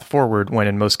clear path forward when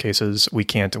in most cases we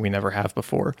can't and we never have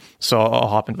before. So I'll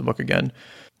hop into the book again.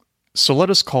 So let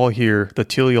us call here the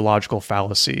teleological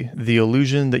fallacy, the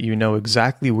illusion that you know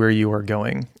exactly where you are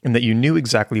going, and that you knew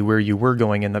exactly where you were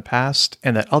going in the past,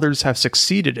 and that others have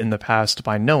succeeded in the past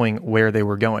by knowing where they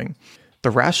were going. The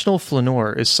rational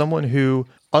flaneur is someone who,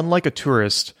 unlike a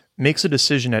tourist, makes a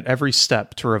decision at every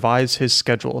step to revise his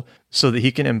schedule so that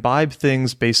he can imbibe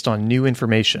things based on new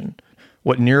information,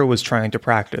 what Nero was trying to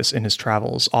practice in his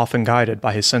travels, often guided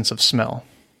by his sense of smell.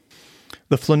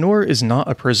 The flaneur is not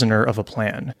a prisoner of a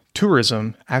plan.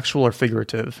 Tourism, actual or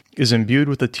figurative, is imbued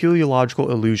with a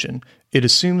teleological illusion. It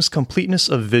assumes completeness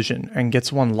of vision and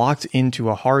gets one locked into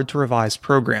a hard-to-revise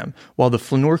program, while the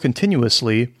flaneur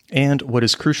continuously, and, what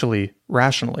is crucially,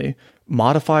 rationally,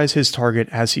 modifies his target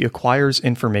as he acquires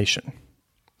information.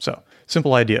 So,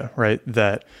 simple idea, right?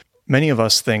 That many of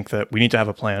us think that we need to have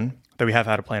a plan, that we have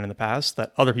had a plan in the past,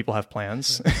 that other people have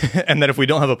plans, and that if we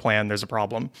don't have a plan, there's a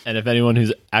problem. And if anyone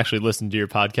who's actually listened to your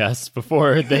podcasts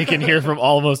before, they can hear from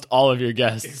almost all of your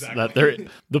guests that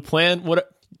the plan,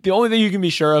 the only thing you can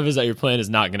be sure of is that your plan is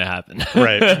not going to happen.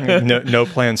 Right. No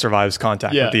plan survives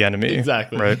contact with the enemy.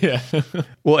 Exactly. Right. Yeah.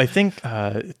 Well, I think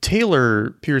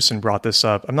Taylor Pearson brought this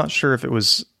up. I'm not sure if it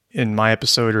was in my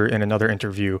episode or in another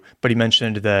interview, but he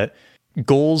mentioned that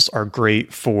goals are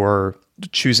great for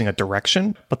choosing a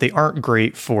direction, but they aren't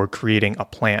great for creating a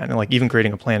plan. And like even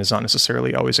creating a plan is not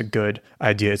necessarily always a good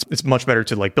idea. It's much better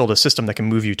to like build a system that can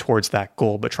move you towards that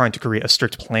goal, but trying to create a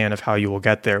strict plan of how you will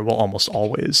get there will almost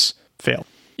always fail.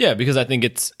 Yeah, because I think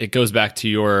it goes back to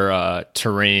your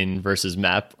terrain versus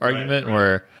map argument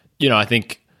where, I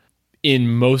think in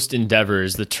most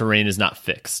endeavors, the terrain is not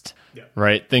fixed. Yeah.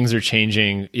 Right. Things are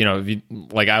changing,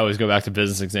 like I always go back to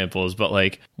business examples, but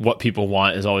like what people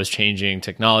want is always changing.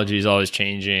 Technology is always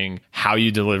changing. How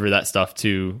you deliver that stuff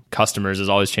to customers is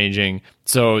always changing.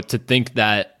 So to think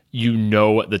that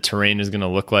what the terrain is going to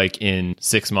look like in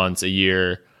 6 months, a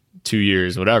year, 2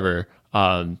 years, whatever,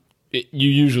 you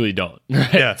usually don't.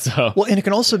 Right? Yeah. So, well, and it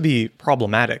can also be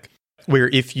problematic where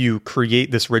if you create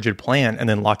this rigid plan and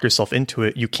then lock yourself into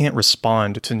it, you can't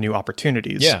respond to new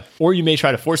opportunities. Yeah. Or you may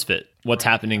try to force fit what's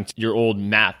happening to your old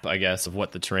map, I guess, of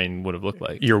what the terrain would have looked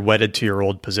like. You're wedded to your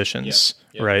old positions,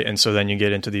 right? And so then you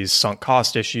get into these sunk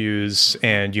cost issues,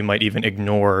 and you might even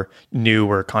ignore new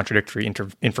or contradictory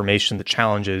information that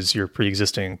challenges your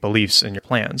pre-existing beliefs and your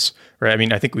plans, right? I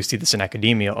mean, I think we see this in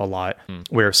academia a lot,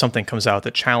 where if something comes out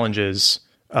that challenges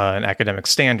an academic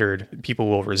standard, people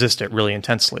will resist it really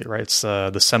intensely, right? It's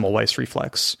the Semmelweis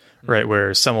reflex, right?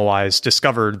 Where Semmelweis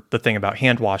discovered the thing about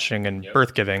hand washing and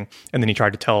birth giving, and then he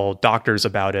tried to tell doctors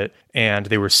about it, and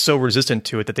they were so resistant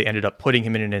to it that they ended up putting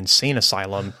him in an insane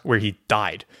asylum where he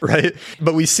died, right?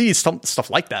 But we see some stuff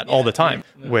like that all the time,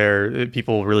 where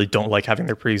people really don't like having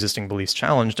their pre-existing beliefs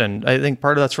challenged, and I think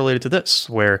part of that's related to this,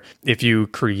 where if you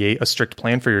create a strict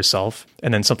plan for yourself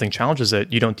and then something challenges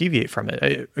it, you don't deviate from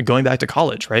it. Going back to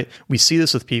college, right? We see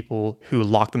this with people who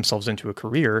lock themselves into a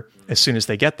career as soon as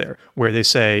they get there, where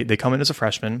they come in as a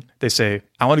freshman, they say,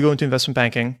 I want to go into investment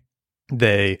banking.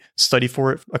 They study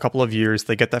for it a couple of years,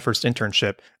 they get that first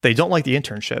internship. They don't like the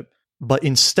internship, but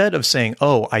instead of saying,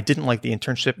 oh, I didn't like the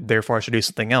internship, therefore I should do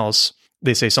something else,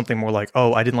 they say something more like,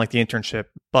 oh, I didn't like the internship,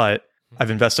 but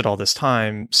I've invested all this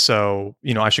time, so,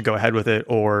 I should go ahead with it,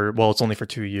 or, well, it's only for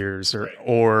 2 years,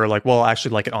 or like, well, I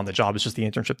actually like it on the job. It's just the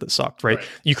internship that sucked, right?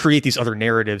 You create these other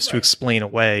narratives to explain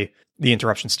away the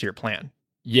interruptions to your plan.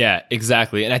 Yeah,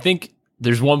 exactly. And I think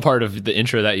there's one part of the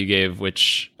intro that you gave,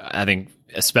 which I think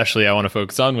especially I want to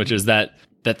focus on, which is that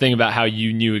thing about how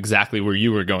you knew exactly where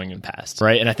you were going in the past,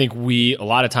 right? And I think we a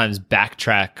lot of times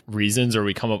backtrack reasons, or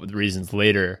we come up with reasons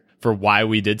later for why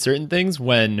we did certain things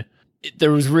when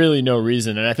there was really no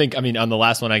reason. And I think, on the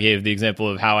last one I gave the example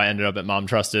of how I ended up at Mom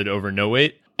Trusted over No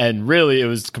Wait. And really, it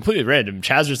was completely random.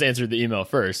 Chaz just answered the email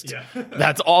first. Yeah.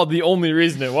 That's the only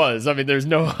reason it was. There's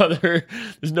no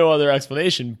other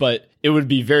explanation, but it would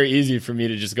be very easy for me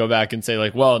to just go back and say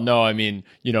like, well, no,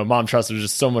 Mom Trusted was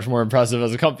just so much more impressive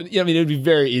as a company. It would be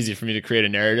very easy for me to create a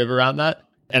narrative around that.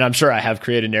 And I'm sure I have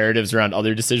created narratives around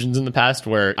other decisions in the past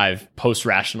where I've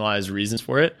post-rationalized reasons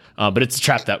for it. But it's a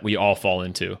trap that we all fall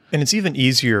into. And it's even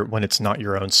easier when it's not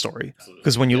your own story.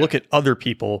 Because when you look at other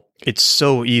people, it's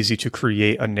so easy to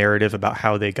create a narrative about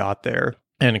how they got there.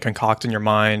 and concoct in your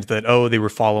mind that, oh, they were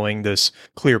following this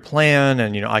clear plan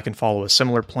and, I can follow a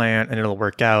similar plan and it'll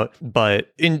work out.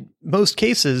 But in most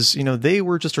cases, they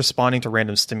were just responding to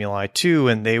random stimuli too,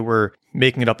 and they were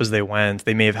making it up as they went.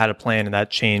 They may have had a plan and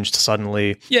that changed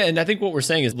suddenly. Yeah. And I think what we're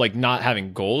saying is like not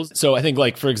having goals. So I think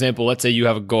like, for example, let's say you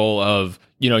have a goal of,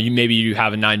 you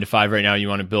have a 9 to 5 right now. You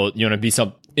want to be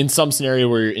in some scenario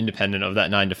where you're independent of that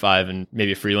 9 to 5 and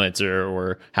maybe a freelancer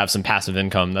or have some passive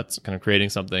income that's kind of creating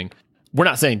something. We're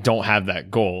not saying don't have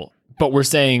that goal, but we're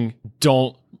saying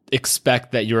don't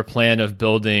expect that your plan of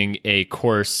building a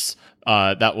course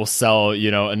that will sell,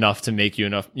 enough to make you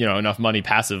enough money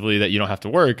passively that you don't have to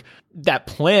work. That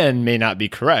plan may not be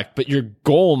correct, but your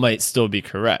goal might still be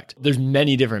correct. There's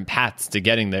many different paths to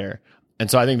getting there. And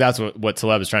so I think that's what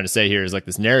Taleb is trying to say here is like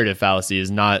this narrative fallacy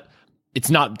is it's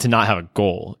not to not have a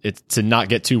goal. It's to not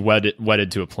get too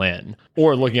wedded to a plan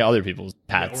or looking at other people's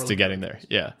paths to getting there.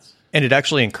 Yeah. And it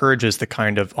actually encourages the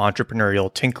kind of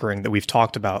entrepreneurial tinkering that we've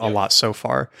talked about a lot so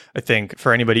far. I think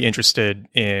for anybody interested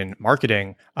in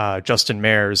marketing, Justin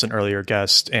Mayers, an earlier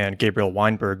guest, and Gabriel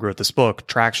Weinberg wrote this book,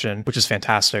 Traction, which is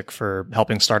fantastic for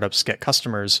helping startups get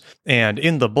customers. And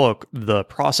in the book, the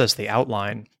process they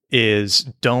outline is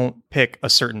don't pick a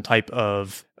certain type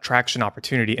of traction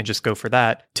opportunity and just go for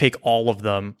that. Take all of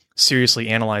them, seriously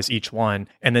analyze each one,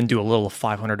 and then do a little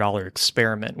 $500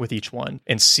 experiment with each one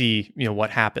and see,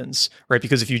 what happens, right?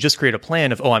 Because if you just create a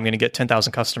plan of, I'm going to get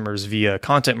 10,000 customers via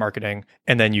content marketing,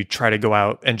 and then you try to go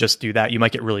out and just do that, you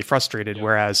might get really frustrated. Yeah.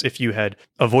 Whereas if you had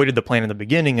avoided the plan in the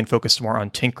beginning and focused more on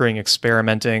tinkering,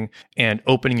 experimenting, and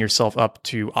opening yourself up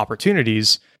to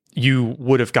opportunities, you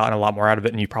would have gotten a lot more out of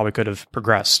it and you probably could have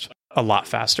progressed a lot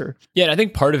faster. Yeah, and I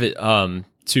think part of it,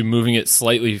 to moving it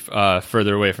slightly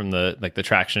further away from the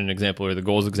traction example or the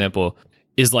goals example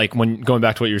is like when going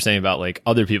back to what you were saying about like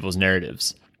other people's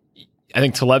narratives. I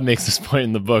think Taleb makes this point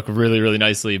in the book really, really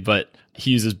nicely, but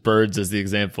he uses birds as the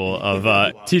example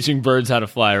of teaching birds how to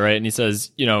fly, right? And he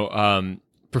says,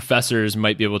 professors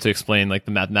might be able to explain like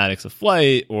the mathematics of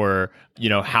flight or,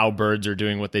 how birds are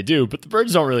doing what they do, but the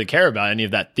birds don't really care about any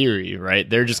of that theory, right?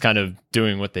 They're just kind of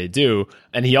doing what they do.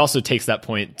 And he also takes that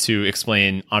point to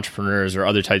explain entrepreneurs or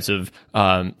other types of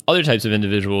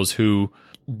individuals who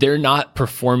they're not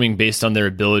performing based on their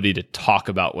ability to talk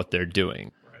about what they're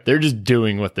doing. They're just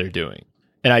doing what they're doing.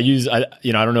 And I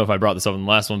don't know if I brought this up in the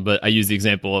last one, but I use the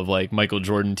example of like Michael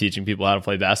Jordan teaching people how to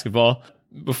play basketball.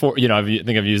 Before, I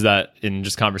think I've used that in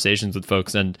just conversations with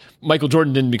folks. And Michael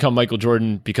Jordan didn't become Michael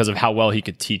Jordan because of how well he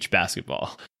could teach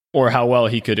basketball or how well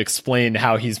he could explain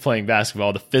how he's playing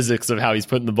basketball, the physics of how he's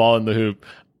putting the ball in the hoop.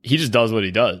 He just does what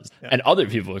he does. Yeah. And other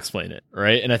people explain it,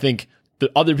 right? And I think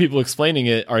the other people explaining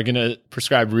it are going to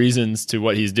prescribe reasons to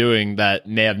what he's doing that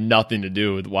may have nothing to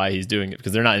do with why he's doing it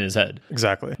because they're not in his head.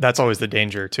 Exactly. That's always the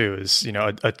danger too is,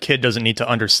 a kid doesn't need to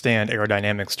understand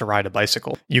aerodynamics to ride a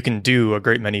bicycle. You can do a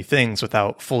great many things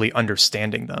without fully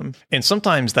understanding them. And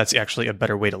sometimes that's actually a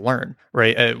better way to learn,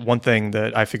 right? One thing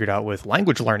that I figured out with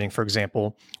language learning, for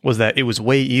example, was that it was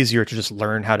way easier to just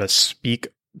learn how to speak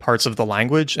parts of the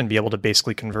language and be able to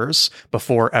basically converse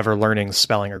before ever learning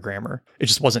spelling or grammar. It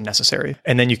just wasn't necessary.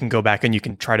 And then you can go back and you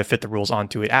can try to fit the rules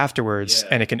onto it afterwards,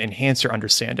 and it can enhance your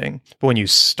understanding. But when you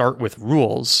start with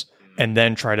rules and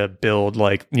then try to build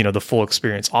the full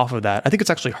experience off of that, I think it's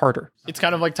actually harder. It's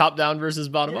kind of like top down versus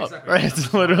bottom up, right?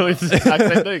 It's literally the exact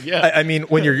same thing. Yeah. I mean,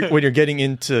 when you're getting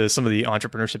into some of the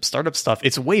entrepreneurship startup stuff,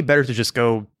 it's way better to just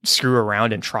go screw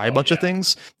around and try a bunch of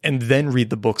things and then read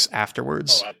the books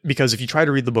afterwards. Because if you try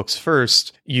to read the books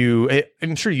first,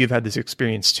 I'm sure you've had this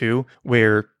experience too,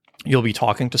 where you'll be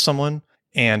talking to someone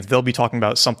and they'll be talking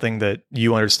about something that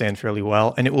you understand fairly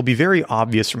well. And it will be very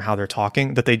obvious from how they're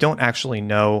talking that they don't actually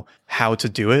know how to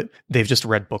do it. They've just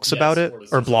read books about it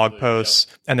or blog posts,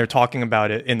 and they're talking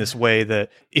about it in this way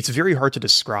that it's very hard to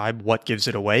describe what gives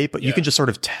it away, but you can just sort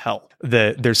of tell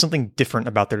that there's something different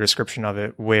about their description of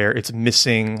it where it's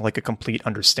missing like a complete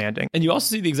understanding. And you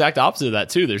also see the exact opposite of that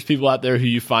too. There's people out there who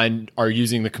you find are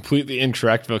using the completely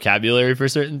incorrect vocabulary for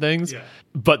certain things,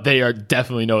 but they are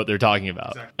definitely know what they're talking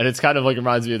about. Exactly. And it's kind of like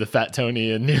reminds me of the Fat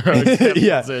Tony and Nero.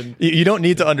 You don't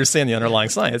need to understand the underlying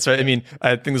science, right? I mean,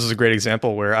 I think this is a great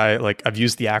example where I've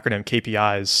used the acronym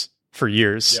KPIs for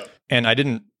years, and I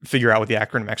didn't figure out what the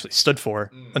acronym actually stood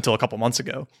for until a couple months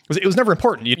ago. It was never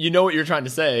important. You know what you're trying to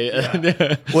say.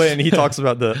 Well, and he talks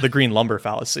about the green lumber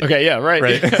fallacy. Okay, yeah, right.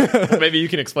 Maybe you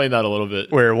can explain that a little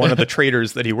bit. Where one of the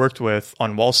traders that he worked with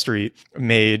on Wall Street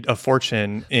made a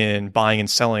fortune in buying and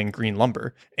selling green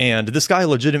lumber. And this guy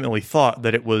legitimately thought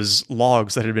that it was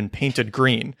logs that had been painted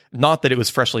green, not that it was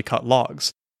freshly cut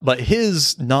logs. But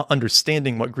his not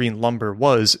understanding what green lumber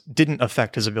was didn't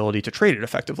affect his ability to trade it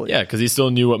effectively. Yeah, because he still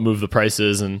knew what moved the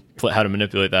prices and how to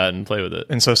manipulate that and play with it.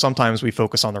 And so sometimes we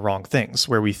focus on the wrong things,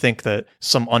 where we think that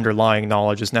some underlying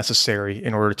knowledge is necessary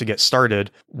in order to get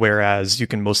started, whereas you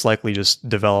can most likely just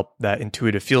develop that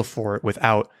intuitive feel for it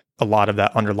without a lot of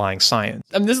that underlying science.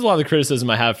 I mean, this is a lot of the criticism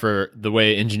I have for the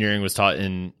way engineering was taught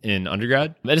in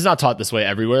undergrad. It is not taught this way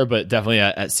everywhere, but definitely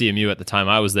at CMU at the time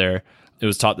I was there, it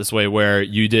was taught this way where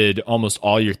you did almost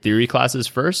all your theory classes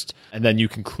first, and then you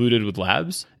concluded with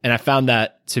labs. And I found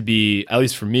that to be, at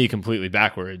least for me, completely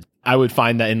backwards. I would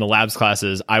find that in the labs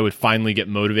classes, I would finally get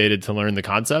motivated to learn the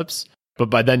concepts. But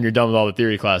by then you're done with all the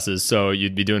theory classes, so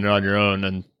you'd be doing it on your own,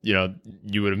 and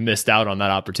you would have missed out on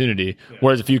that opportunity. Yeah.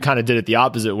 Whereas if you kind of did it the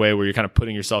opposite way, where you're kind of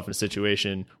putting yourself in a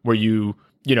situation where you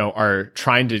are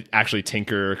trying to actually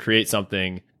tinker or create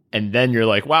something, and then you're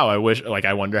like, wow, I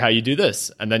wonder how you do this,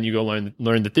 and then you go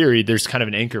learn the theory. There's kind of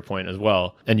an anchor point as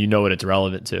well, and you know what it's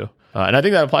relevant to. And I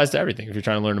think that applies to everything. If you're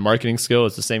trying to learn a marketing skill,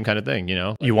 it's the same kind of thing,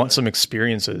 You want some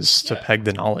experiences to peg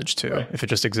the knowledge to. Right. If it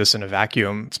just exists in a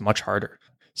vacuum, it's much harder.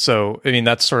 So, I mean,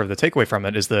 that's sort of the takeaway from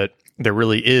it, is that there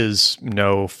really is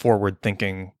no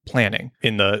forward-thinking planning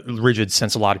in the rigid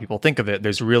sense a lot of people think of it.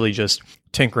 There's really just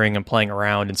tinkering and playing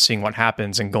around and seeing what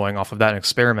happens and going off of that and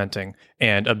experimenting.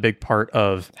 And a big part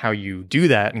of how you do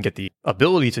that and get the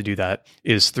ability to do that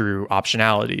is through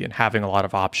optionality and having a lot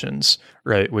of options,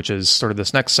 right? Which is sort of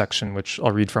this next section, which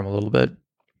I'll read from a little bit.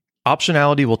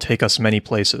 Optionality will take us many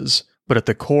places. But at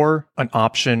the core, an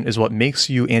option is what makes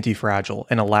you anti-fragile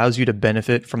and allows you to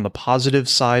benefit from the positive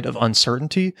side of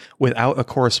uncertainty without a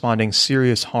corresponding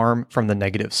serious harm from the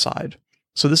negative side.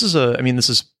 So this is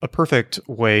a perfect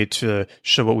way to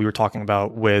show what we were talking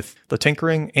about with the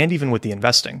tinkering and even with the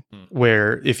investing,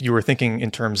 where if you were thinking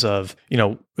in terms of,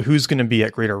 who's going to be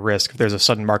at greater risk if there's a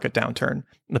sudden market downturn,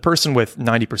 the person with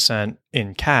 90%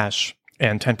 in cash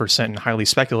and 10% in highly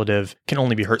speculative can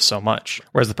only be hurt so much.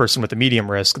 Whereas the person with the medium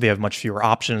risk, they have much fewer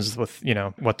options with,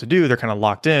 what to do. They're kind of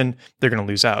locked in. They're going to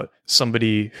lose out.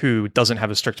 Somebody who doesn't have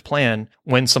a strict plan,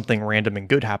 when something random and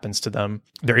good happens to them,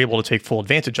 they're able to take full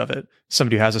advantage of it.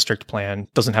 Somebody who has a strict plan,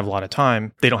 doesn't have a lot of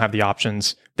time, they don't have the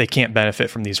options. They can't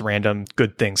benefit from these random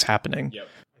good things happening. Yep.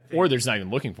 Or they're just not even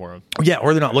looking for them. Yeah,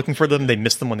 or they're not looking for them. They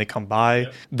miss them when they come by.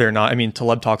 Yep. They're not,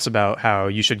 Taleb talks about how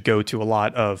you should go to a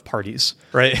lot of parties,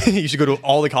 right? You should go to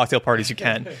all the cocktail parties you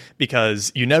can, because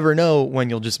you never know when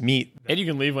you'll just meet. And you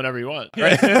can leave whenever you want.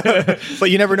 Right? But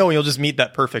you never know when you'll just meet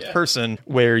that perfect person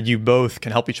where you both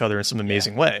can help each other in some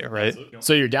amazing way, right? Absolutely.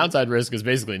 So your downside risk is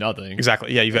basically nothing.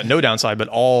 Exactly. Yeah, you've got no downside, but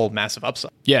all massive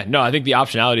upside. Yeah, no, I think the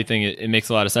optionality thing, it makes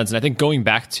a lot of sense. And I think going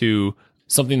back to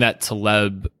something that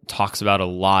Taleb talks about a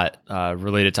lot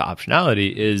related to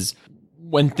optionality is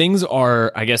when things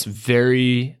are, I guess,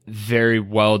 very, very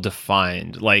well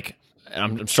defined. Like,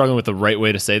 I'm struggling with the right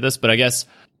way to say this, but I guess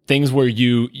things where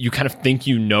you kind of think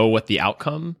what the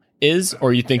outcome is,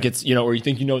 or you think it's, or you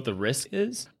think what the risk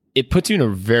is, it puts you in a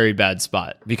very bad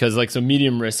spot. Because so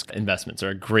medium risk investments are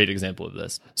a great example of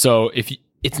this. So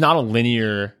it's not a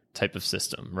linear type of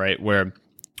system, right? Where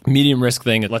medium risk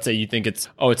thing, let's say you think it's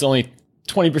only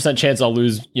 20% chance I'll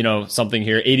lose, something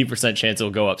here, 80% chance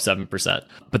it'll go up 7%.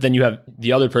 But then you have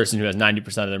the other person who has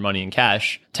 90% of their money in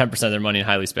cash, 10% of their money in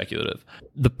highly speculative.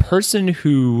 The person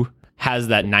who has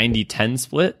that 90-10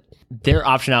 split, their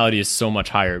optionality is so much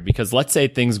higher, because let's say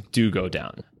things do go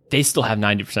down. They still have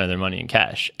 90% of their money in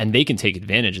cash, and they can take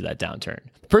advantage of that downturn.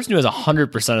 The person who has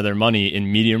 100% of their money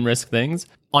in medium risk things,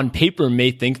 on paper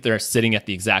may think they're sitting at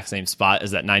the exact same spot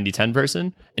as that 90-10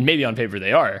 person. And maybe on paper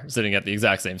they are sitting at the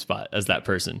exact same spot as that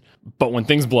person. But when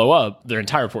things blow up, their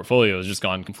entire portfolio has just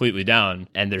gone completely down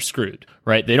and they're screwed,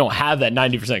 right? They don't have that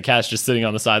 90% cash just sitting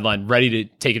on the sideline ready to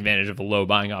take advantage of a low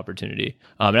buying opportunity.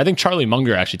 And I think Charlie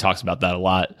Munger actually talks about that a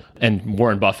lot, and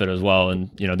Warren Buffett as well.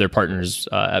 And, they're partners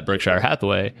at Berkshire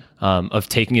Hathaway, of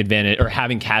taking advantage or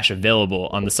having cash available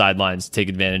on the sidelines to take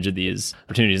advantage of these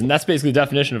opportunities. And that's basically the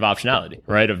definition of optionality,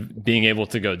 right? Of being able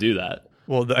to go do that.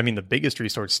 Well, the biggest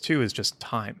resource too is just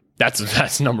time.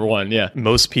 That's number one. Yeah.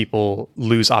 Most people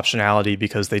lose optionality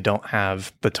because they don't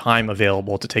have the time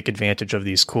available to take advantage of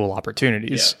these cool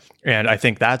opportunities. Yeah. And I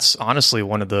think that's honestly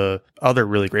one of the other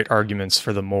really great arguments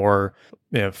for the more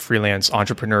freelance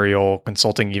entrepreneurial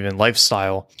consulting, even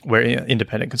lifestyle, where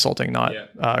independent consulting, not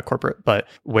corporate, but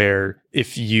where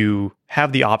if you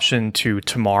have the option to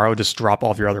tomorrow just drop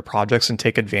all of your other projects and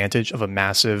take advantage of a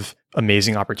massive,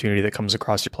 amazing opportunity that comes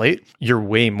across your plate, you're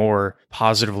way more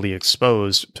positively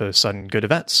exposed to sudden good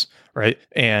events, right?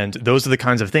 And those are the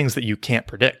kinds of things that you can't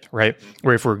predict, right?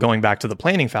 Where if we're going back to the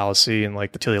planning fallacy and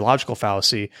like the teleological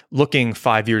fallacy, looking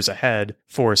 5 years ahead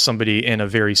for somebody in a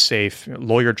very safe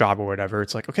lawyer job or whatever,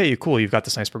 it's like, okay, cool, you've got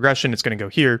this nice progression, it's going to go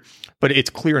here, but it's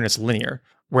clear and it's linear.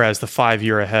 Whereas the 5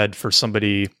 year ahead for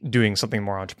somebody doing something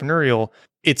more entrepreneurial,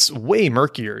 it's way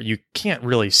murkier. You can't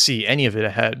really see any of it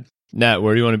ahead. Nat,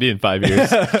 where do you want to be in 5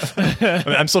 years? I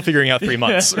mean, I'm still figuring out 3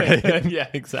 months, right? Yeah,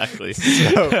 exactly.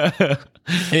 So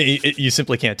you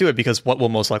simply can't do it, because what will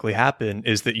most likely happen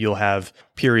is that you'll have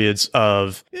periods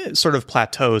of sort of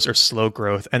plateaus or slow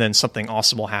growth, and then something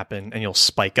awesome will happen and you'll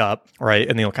spike up, right?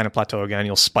 And then you'll kind of plateau again,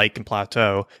 you'll spike and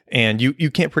plateau, and you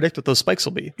can't predict what those spikes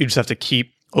will be. You just have to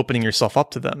keep opening yourself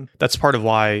up to them. That's part of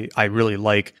why I really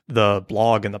like the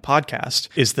blog and the podcast,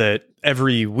 is that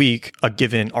every week a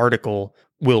given article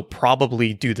will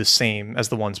probably do the same as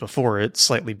the ones before it,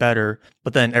 slightly better.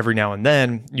 But then every now and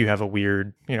then you have a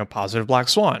weird, positive black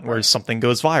swan where something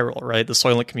goes viral, right? The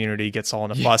Soylent community gets all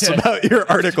in a fuss about your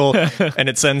article and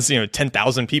it sends,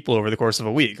 10,000 people over the course of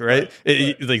a week, right?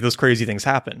 Like those crazy things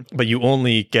happen, but you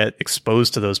only get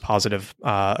exposed to those positive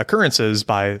occurrences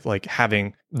by like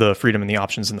having the freedom and the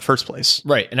options in the first place.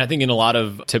 Right. And I think in a lot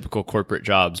of typical corporate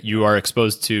jobs, you are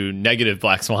exposed to negative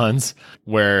black swans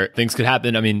where things could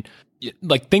happen. I mean,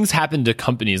 like things happen to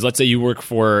companies. Let's say you work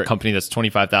for a company that's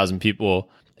 25,000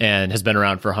 people and has been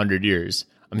around for 100 years.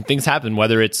 I mean, things happen,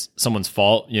 whether it's someone's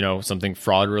fault, something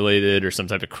fraud related or some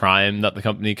type of crime that the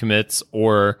company commits,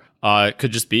 or it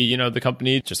could just be, the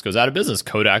company just goes out of business.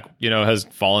 Kodak, has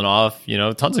fallen off.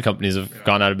 Tons of companies have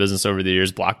gone out of business over the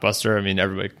years. Blockbuster. I mean,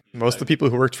 everybody. Most of the people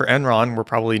who worked for Enron were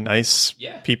probably nice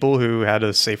people who had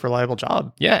a safe, reliable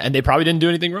job. Yeah, and they probably didn't do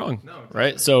anything wrong,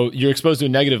 right? So you're exposed to a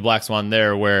negative black swan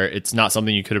there where it's not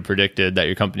something you could have predicted that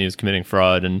your company was committing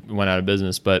fraud and went out of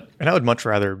business. And I would much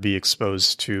rather be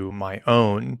exposed to my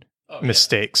own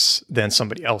mistakes than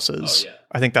somebody else's.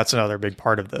 I think that's another big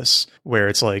part of this, where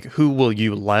it's like, who will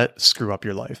you let screw up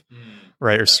your life?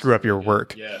 Right? Or screw up your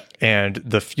work. And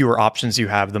the fewer options you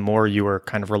have, the more you are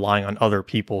kind of relying on other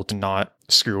people to not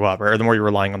screw up, or the more you're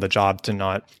relying on the job to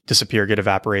not disappear, get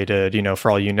evaporated.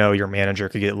 For all you know, your manager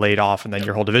could get laid off and then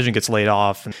your whole division gets laid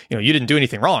off. And, you didn't do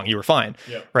anything wrong. You were fine.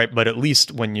 Right? But at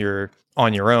least when you're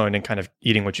on your own and kind of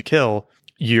eating what you kill,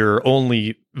 you're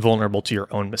only vulnerable to your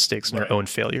own mistakes and your own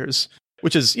failures.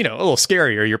 Which is, a little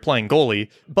scarier. You're playing goalie,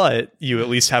 but you at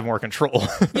least have more control.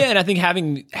 Yeah, and I think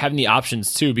having the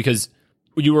options too, because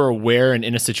you were aware and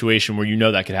in a situation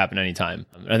where that could happen anytime.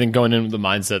 I think going in with the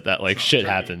mindset that like shit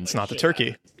happens. It's not the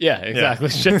turkey. Yeah, exactly.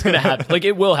 Shit's gonna happen. Like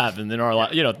it will happen in our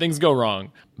life. Things go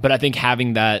wrong. But I think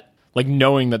having that, like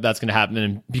knowing that that's gonna happen,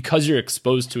 and because you're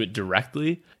exposed to it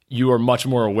directly, you are much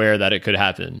more aware that it could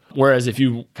happen. Whereas if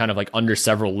you kind of like under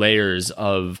several layers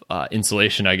of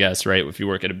insulation, I guess, right? If you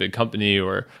work at a big company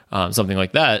or something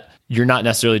like that, you're not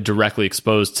necessarily directly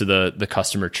exposed to the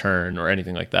customer churn or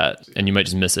anything like that. And you might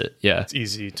just miss it. Yeah. It's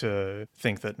easy to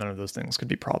think that none of those things could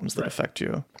be problems that affect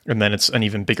you. And then it's an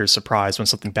even bigger surprise when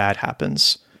something bad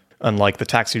happens. Unlike the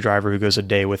taxi driver who goes a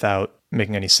day without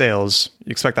making any sales,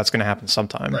 you expect that's going to happen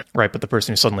sometime, right? But the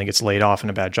person who suddenly gets laid off in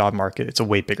a bad job market, it's a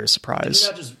way bigger surprise.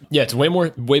 It's a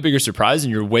way bigger surprise,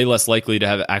 and you're way less likely to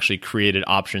have actually created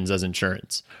options as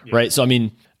insurance, right? So, I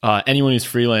mean, anyone who's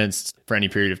freelanced for any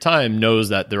period of time knows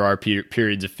that there are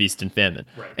periods of feast and famine.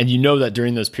 And that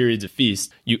during those periods of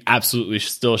feast, you absolutely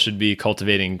still should be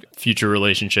cultivating future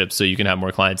relationships so you can have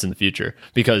more clients in the future,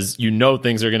 because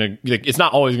things are going to, like, it's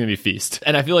not always going to be feast.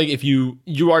 And I feel like if you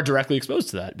are directly exposed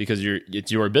to that because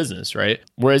it's your business, right?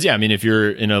 Whereas, if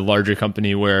you're in a larger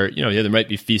company where, there might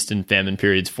be feast and famine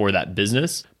periods for that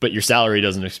business, but your salary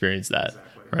doesn't experience that.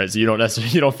 Right, so you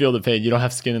don't feel the pain. You don't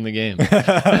have skin in the game.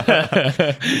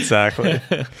 Exactly.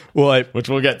 Well, which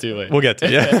we'll get to later. We'll get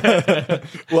to, yeah.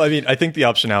 Well, I think the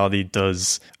optionality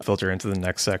does filter into the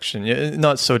next section.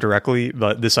 Not so directly,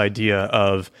 but this idea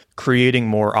of creating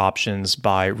more options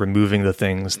by removing the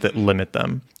things that limit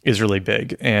them is really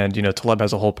big. And, Taleb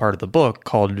has a whole part of the book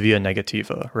called Via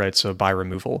Negativa, right? So by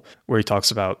removal, where he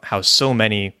talks about how so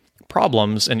many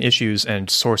problems and issues and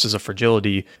sources of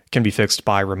fragility can be fixed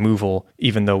by removal,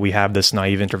 even though we have this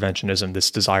naive interventionism,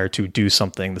 this desire to do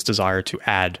something, this desire to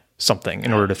add something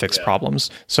in order to fix problems.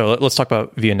 So let's talk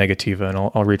about Via Negativa, and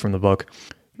I'll read from the book.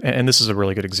 And this is a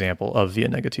really good example of Via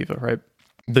Negativa, right?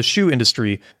 The shoe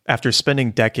industry, after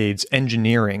spending decades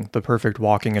engineering the perfect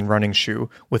walking and running shoe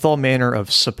with all manner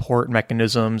of support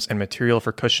mechanisms and material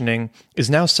for cushioning, is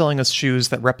now selling us shoes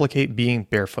that replicate being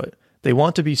barefoot. They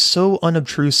want to be so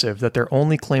unobtrusive that their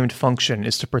only claimed function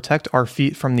is to protect our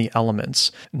feet from the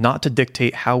elements, not to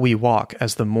dictate how we walk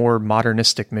as the more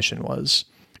modernistic mission was.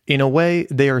 In a way,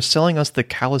 they are selling us the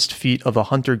calloused feet of a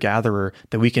hunter-gatherer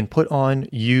that we can put on,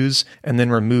 use, and then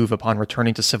remove upon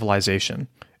returning to civilization.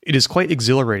 It is quite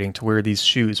exhilarating to wear these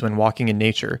shoes when walking in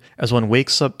nature, as one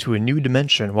wakes up to a new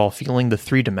dimension while feeling the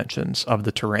 3 dimensions of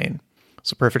the terrain.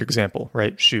 It's a perfect example,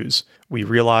 right? Shoes. We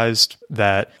realized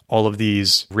that all of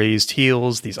these raised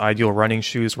heels, these ideal running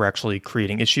shoes, were actually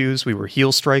creating issues. We were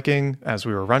heel striking as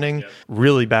we were running,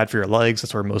 really bad for your legs.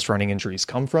 That's where most running injuries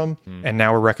come from. And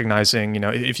now we're recognizing,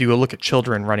 if you go look at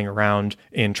children running around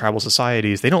in tribal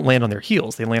societies, they don't land on their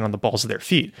heels. They land on the balls of their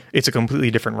feet. It's a completely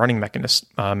different running mechanism.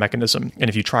 And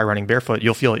if you try running barefoot,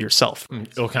 you'll feel it yourself.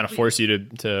 It'll kind of force you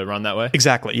to run that way.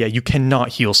 Exactly. Yeah. You cannot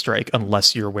heel strike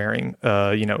unless you're wearing,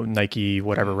 Nike,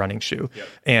 whatever running shoe.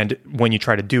 And when you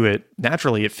try to do it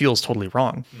naturally, it feels totally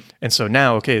wrong. And so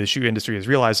now, the shoe industry is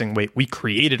realizing, wait, we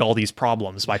created all these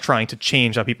problems by trying to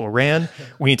change how people ran.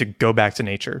 We need to go back to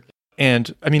nature.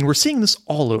 And I mean, we're seeing this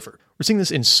all over. We're seeing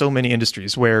this in so many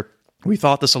industries where we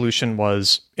thought the solution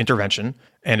was intervention,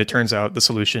 and it turns out the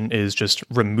solution is just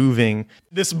removing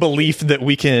this belief that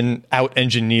we can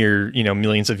out-engineer,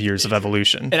 millions of years of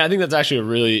evolution. And I think that's actually a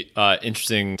really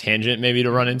interesting tangent maybe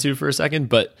to run into for a second.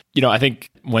 But, I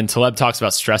think when Taleb talks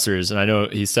about stressors, and I know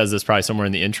he says this probably somewhere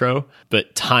in the intro,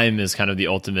 but time is kind of the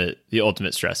ultimate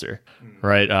stressor,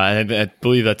 right? I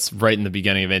believe that's right in the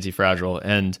beginning of Anti-Fragile.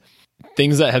 And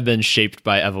things that have been shaped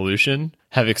by evolution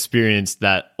have experienced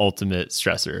that ultimate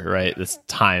stressor, right? This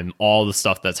time, all the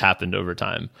stuff that's happened over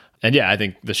time. And yeah, I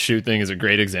think the shoe thing is a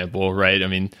great example, right? I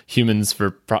mean, humans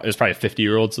it's probably a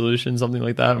 50-year-old solution, something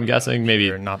like that, I'm guessing. Maybe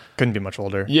couldn't be much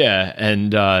older. Yeah,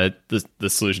 and the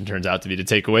solution turns out to be to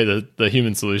take away the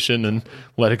human solution and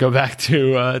let it go back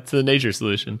to the nature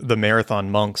solution. The marathon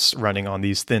monks running on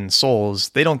these thin soles,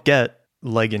 they don't get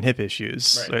leg and hip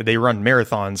issues. Right. They run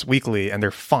marathons weekly and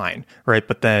they're fine, right?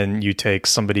 But then you take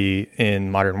somebody in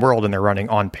modern world and they're running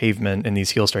on pavement in these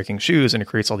heel striking shoes and it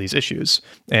creates all these issues.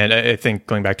 And I think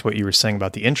going back to what you were saying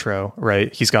about the intro,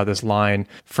 right? He's got this line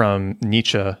from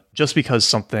Nietzsche, just because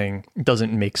something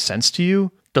doesn't make sense to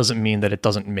you doesn't mean that it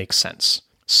doesn't make sense.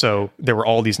 So there were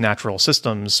all these natural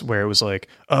systems where it was like,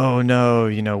 oh no,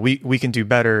 we can do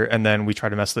better. And then we try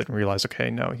to mess with it and realize, okay,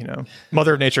 no,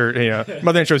 Mother Nature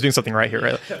was doing something right here,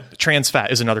 right? Trans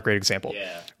fat is another great example.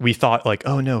 Yeah. We thought like,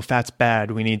 oh no, fat's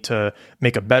bad. We need to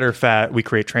make a better fat. We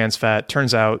create trans fat.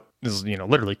 Turns out this is,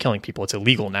 literally killing people. It's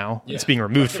illegal now. Yeah. It's being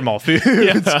removed from all foods.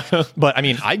 Yeah. But I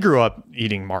mean, I grew up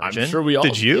eating margarine. I'm sure we all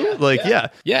did. You? Yeah.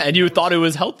 Yeah, and you thought it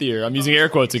was healthier. I'm using air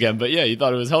quotes again, but yeah, you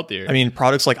thought it was healthier. I mean,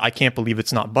 products like I Can't Believe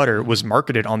It's Not Butter was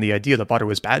marketed on the idea that butter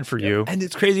was bad for you. And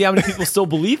it's crazy how many people still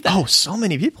believe that. Oh, so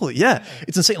many people. Yeah.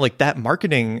 It's insane. Like that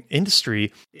marketing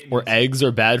industry. Or eggs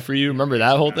are bad for you. Remember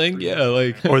that whole thing?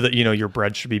 Yeah. Or that, your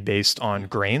bread should be based on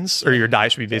grains or your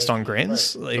diet should be based on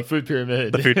grains. Right. The food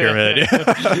pyramid. The food pyramid.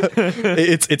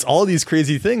 It's all these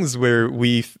crazy things where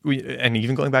we and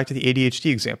even going back to the ADHD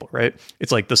example, right?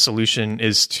 It's like the solution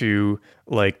is to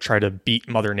try to beat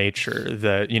Mother Nature,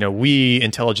 that, we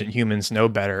intelligent humans know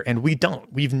better, and we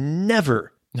don't. We've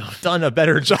never done a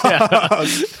better job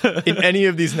in any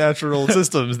of these natural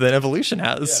systems than evolution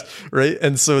has, right?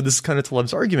 And so this is kind of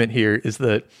Taleb's argument here, is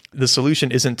that the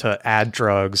solution isn't to add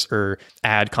drugs or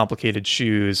add complicated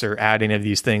shoes or add any of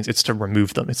these things. It's to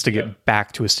remove them. It's to get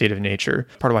back to a state of nature.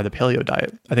 Part of why the paleo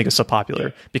diet, I think, is so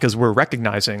popular, because we're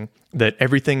recognizing that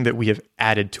everything that we have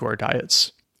added to our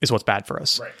diets is what's bad for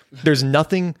us. Right. There's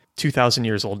nothing 2,000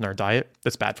 years old in our diet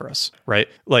that's bad for us, right?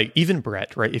 Like even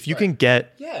bread, right? If you can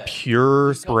get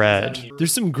pure bread.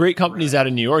 There's some great companies out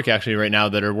in New York actually right now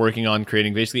that are working on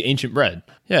creating basically ancient bread.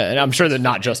 Yeah, and I'm sure they're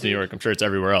not just New York. I'm sure it's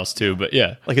everywhere else too, but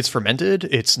yeah. Like it's fermented.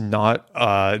 It's not,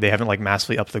 they haven't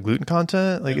massively upped the gluten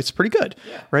content. It's pretty good,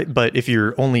 right? But if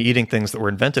you're only eating things that were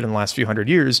invented in the last few hundred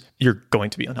years, you're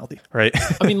going to be unhealthy, right?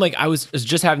 I mean, I was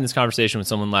just having this conversation with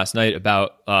someone last night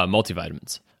about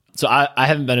multivitamins. So I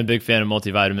haven't been a big fan of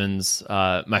multivitamins.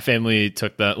 My family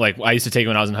took them. I used to take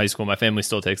them when I was in high school. My family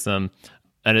still takes them.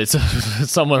 And it's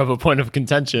somewhat of a point of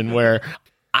contention where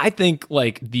I think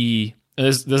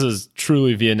this is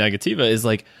truly via negativa, is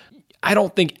I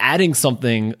don't think adding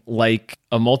something like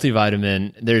a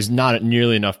multivitamin, there's not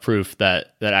nearly enough proof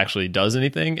that actually does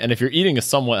anything. And if you're eating a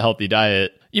somewhat healthy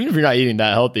diet, even if you're not eating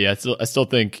that healthy, I still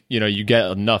think, you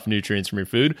get enough nutrients from your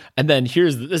food. And then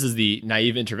this is the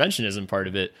naive interventionism part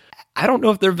of it. I don't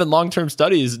know if there have been long-term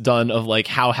studies done of like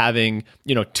how having,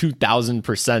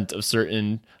 2000% of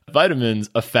certain vitamins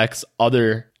affects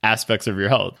other aspects of your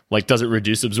health. Like, does it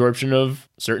reduce absorption of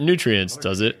certain nutrients?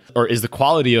 Does it? Or is the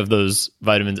quality of those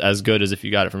vitamins as good as if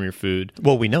you got it from your food?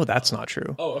 Well, we know that's not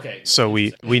true. Oh, okay. So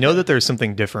we know that there's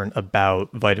something different about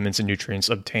vitamins and nutrients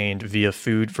obtained via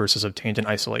food versus obtained in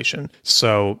isolation.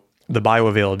 So the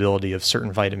bioavailability of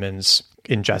certain vitamins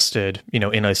ingested,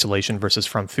 in isolation versus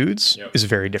from foods is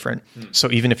very different.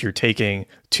 So even if you're taking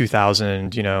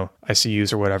 2000,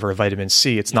 ICUs or whatever, vitamin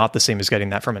C, it's not the same as getting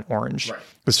that from an orange. Right.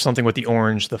 Because something with the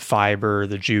orange, the fiber,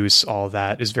 the juice, all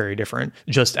that is very different.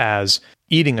 Just as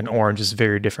eating an orange is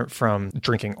very different from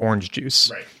drinking orange juice.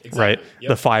 Right. Exactly. Right. Yep.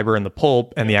 The fiber and the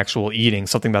pulp and the actual eating,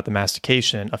 something about the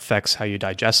mastication affects how you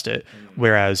digest it.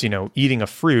 Whereas, eating a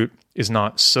fruit is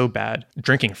not so bad.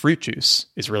 Drinking fruit juice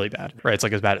is really bad, right? It's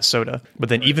like as bad as soda. But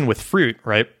then even with fruit,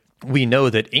 right, we know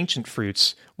that ancient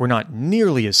fruits were not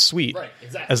nearly as sweet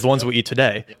as the ones we eat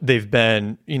today. They've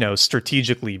been,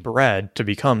 strategically bred to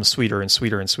become sweeter and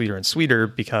sweeter and sweeter and sweeter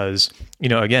because,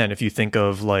 again, if you think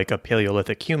of like a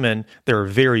Paleolithic human, there are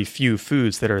very few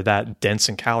foods that are that dense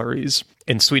in calories.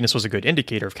 And sweetness was a good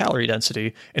indicator of calorie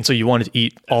density. And so you wanted to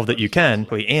eat all that you can.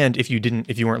 And if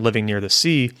you weren't living near the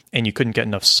sea and you couldn't get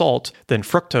enough salt, then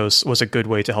fructose was a good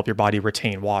way to help your body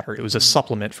retain water. It was a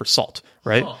supplement for salt,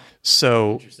 right?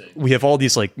 So we have all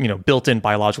these built-in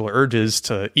biological urges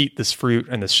to eat this fruit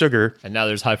and this sugar. And now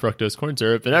there's high fructose corn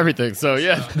syrup and everything. So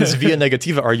yeah. This via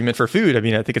negativa argument for food. I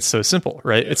mean, I think it's so simple,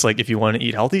 right? It's like if you want to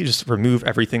eat healthy, just remove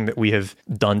everything that we have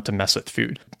done to mess with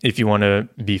food. If you want to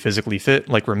be physically fit,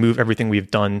 remove everything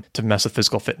we've done to mess with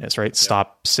physical fitness, right?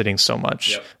 Stop sitting so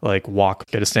much. Walk,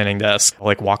 get a standing desk,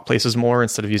 walk places more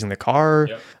instead of using the car.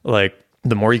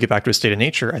 The more you get back to a state of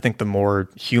nature, I think the more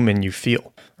human you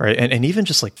feel, right? And even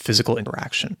just physical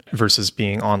interaction versus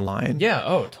being online. Yeah,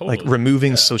 oh, totally.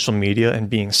 Removing social media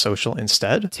and being social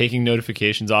instead. Taking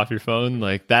notifications off your phone,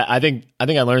 like that. I think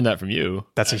I learned that from you.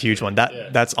 That's a huge one.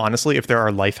 That's honestly, if there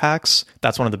are life hacks,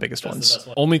 that's one of the biggest ones.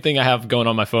 Only thing I have going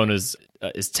on my phone is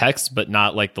text, but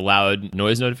not the loud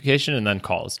noise notification, and then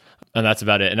calls. And that's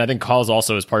about it. And I think calls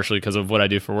also is partially because of what I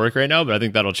do for work right now, but I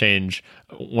think that'll change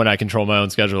when I control my own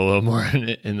schedule a little more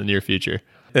in the near future.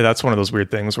 Yeah, that's one of those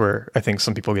weird things where I think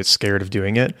some people get scared of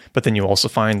doing it, but then you also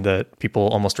find that people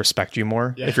almost respect you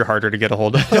more if you're harder to get a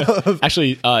hold of.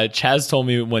 Actually, Chaz told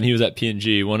me when he was at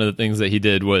P&G, one of the things that he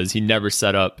did was he never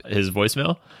set up his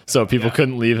voicemail. So people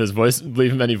couldn't leave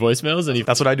him any voicemails. And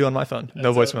that's what I do on my phone.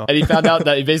 No voicemail. And he found out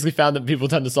that people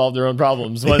tend to solve their own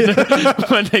problems when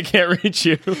they can't reach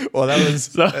you. Well, that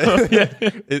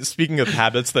was speaking of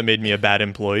habits that made me a bad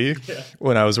employee.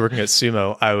 When I was working at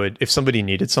Sumo, if somebody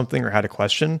needed something or had a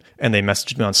question and they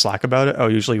messaged me on Slack about it, I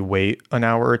would usually wait an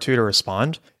hour or two to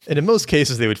respond. And in most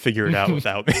cases, they would figure it out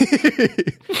without me.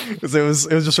 Because it was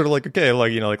just sort of okay,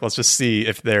 let's just see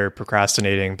if they're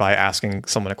procrastinating by asking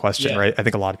someone a question, right? I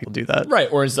think a lot of people do that.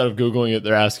 Right. Or instead of Googling it,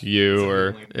 they're asking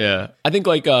you I think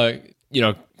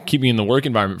keeping in the work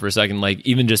environment for a second,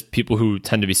 even just people who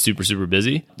tend to be super, super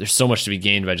busy, there's so much to be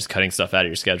gained by just cutting stuff out of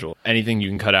your schedule. Anything you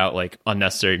can cut out,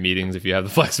 unnecessary meetings, if you have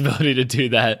the flexibility to do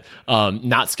that.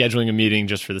 Not scheduling a meeting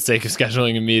just for the sake of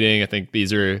scheduling a meeting. I think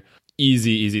these are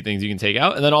easy things you can take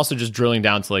out. And then also just drilling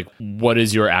down to what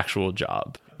is your actual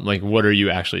job? What are you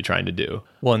actually trying to do?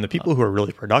 Well, and the people who are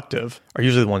really productive are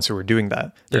usually the ones who are doing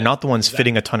that. They're not the ones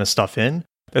fitting a ton of stuff in.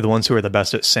 They're the ones who are the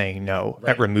best at saying no,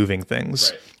 at removing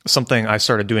things. Something I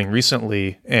started doing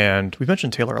recently, and we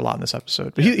mentioned Taylor a lot in this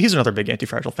episode, but he's another big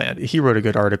Anti-Fragile fan. He wrote a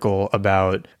good article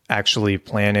about actually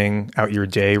planning out your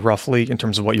day roughly in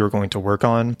terms of what you were going to work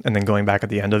on, and then going back at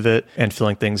the end of it and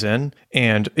filling things in.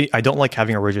 And I don't like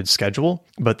having a rigid schedule,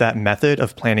 but that method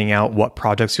of planning out what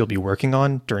projects you'll be working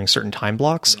on during certain time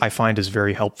blocks, I find is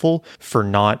very helpful for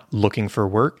not looking for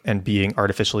work and being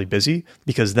artificially busy,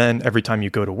 because then every time you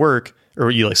go to work, or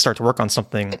you start to work on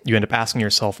something, you end up asking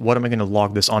yourself, what am I going to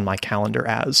log this on my calendar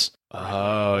as?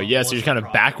 Oh, yeah. So you're kind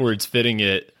of backwards fitting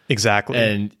it. Exactly.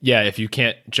 And if you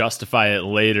can't justify it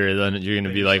later, then you're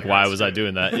going to be why was I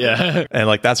doing that? Yeah.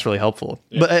 And that's really helpful.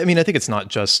 Yeah. But I mean, I think it's not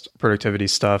just productivity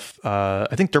stuff.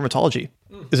 I think dermatology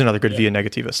is another good via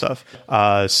negativa stuff.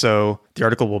 So the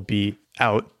article will be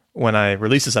out when I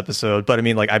release this episode, but I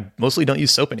mean, I mostly don't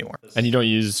use soap anymore. And you don't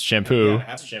use shampoo.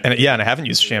 And I haven't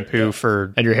used shampoo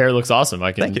for... And your hair looks awesome.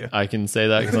 Thank you. I can say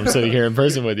that because I'm sitting here in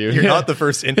person with you. You're not the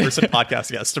first in-person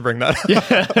podcast guest to bring that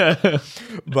up.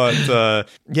 But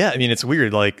I mean, it's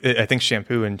weird. I think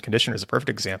shampoo and conditioner is a perfect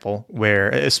example where,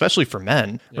 especially for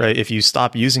men, right? If you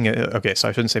stop using it... Okay, so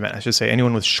I shouldn't say men. I should say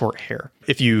anyone with short hair.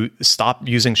 If you stop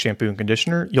using shampoo and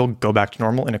conditioner, you'll go back to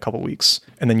normal in a couple weeks,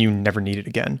 and then you never need it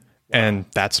again. And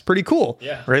that's pretty cool,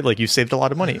 right? Like you saved a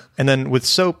lot of money. And then with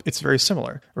soap, it's very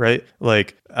similar, right?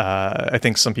 Like I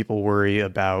think some people worry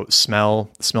about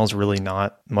smell. Smell's really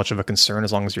not much of a concern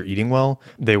as long as you're eating well.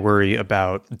 They worry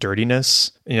about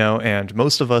dirtiness, and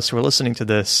most of us who are listening to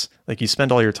this, like you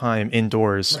spend all your time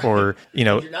indoors or, in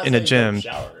a gym,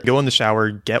 go in the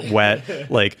shower, get wet,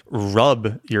 like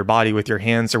rub your body with your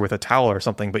hands or with a towel or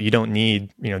something, but you don't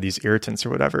need, these irritants or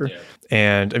whatever. Yeah.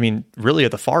 And I mean, really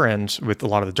at the far end with a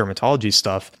lot of the dermatology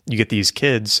stuff, you get these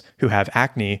kids who have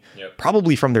acne,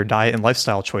 probably from their diet and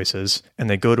lifestyle choices. And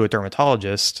they go to a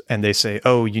dermatologist and they say,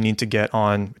 oh, you need to get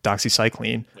on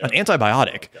doxycycline, an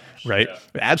antibiotic, right?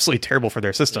 Yeah. Absolutely terrible for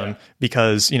their system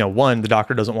because, one, the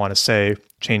doctor doesn't want to say,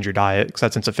 change your diet because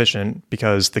that's insufficient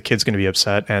because the kid's going to be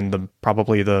upset and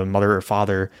probably the mother or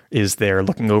father is there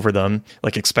looking over them,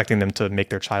 like expecting them to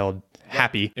make their child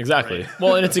happy. Exactly.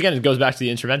 Well, and it goes back to the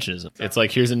interventionism. It's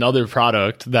like, here's another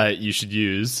product that you should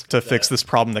use to fix this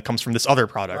problem that comes from this other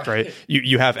product, right?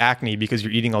 You have acne because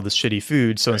you're eating all this shitty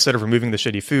food. So instead of removing the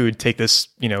shitty food, take this,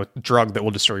 drug that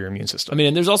will destroy your immune system. I mean,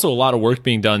 and there's also a lot of work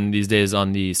being done these days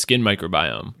on the skin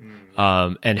microbiome.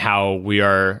 And how we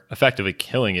are effectively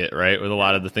killing it, right? With a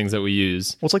lot of the things that we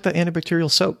use. Well, it's like that antibacterial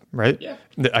soap, right? Yeah.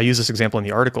 I use this example in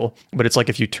the article, but it's like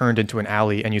if you turned into an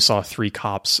alley and you saw 3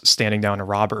 cops standing down a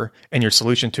robber and your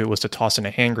solution to it was to toss in a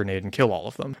hand grenade and kill all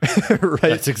of them, right?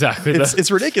 That's exactly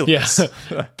it's ridiculous.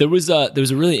 Yeah. There was a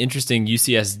really interesting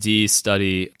UCSD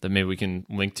study that maybe we can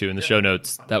link to in the show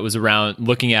notes that was around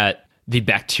looking at the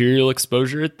bacterial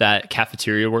exposure that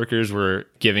cafeteria workers were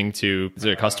giving to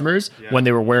their customers when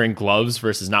they were wearing gloves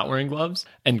versus not wearing gloves.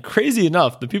 And crazy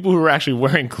enough, the people who were actually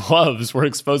wearing gloves were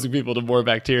exposing people to more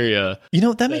bacteria.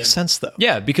 That makes sense though.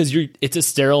 Yeah, because it's a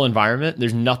sterile environment.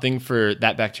 There's nothing for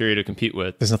that bacteria to compete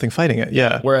with. There's nothing fighting it.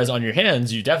 Yeah. Whereas on your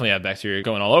hands, you definitely have bacteria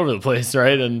going all over the place,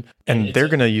 right? And they're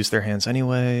going to use their hands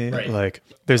anyway. Right. Like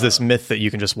there's this myth that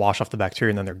you can just wash off the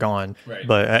bacteria and then they're gone. Right.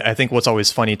 But I think what's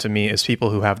always funny to me is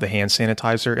people who have the hand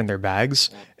sanitizer in their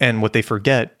bags. And what they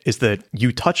forget is that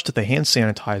you touched the hand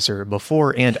sanitizer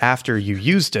before and after you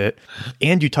used it,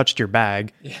 and you touched your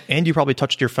bag, and you probably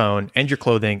touched your phone and your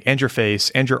clothing and your face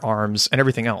and your arms and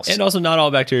everything else. And also not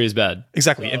all bacteria is bad.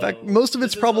 Exactly. So, in fact, most of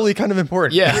it's probably kind of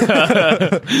important. Yeah.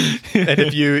 And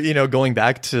if you going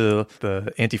back to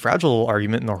the anti-fragile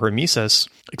argument in the hormesis,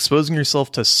 exposing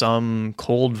yourself to some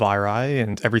cold viri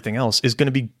and everything else is going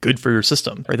to be good for your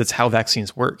system, right? That's how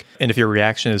vaccines work. And if your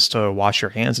reaction is to wash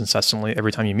your hands incessantly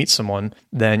every time you meet someone,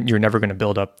 then you're never going to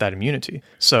build up that immunity.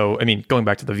 So, I mean, going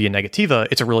back to the via negativa,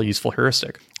 it's a really useful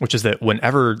heuristic, which is that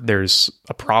whenever there's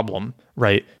a problem,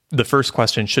 right, the first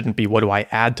question shouldn't be, what do I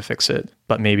add to fix it?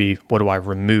 But maybe, what do I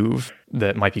remove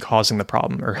that might be causing the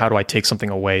problem? Or how do I take something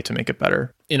away to make it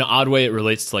better? In an odd way, it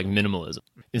relates to like minimalism.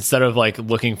 Instead of like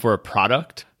looking for a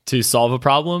product to solve a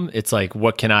problem, it's like,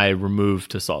 what can I remove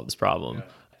to solve this problem? Yeah.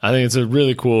 I think it's a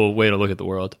really cool way to look at the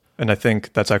world. And I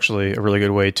think that's actually a really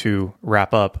good way to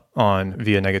wrap up on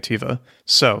via negativa.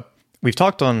 So we've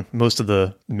talked on most of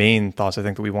the main thoughts I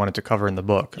think that we wanted to cover in the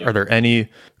book. Yeah. Are there any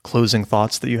closing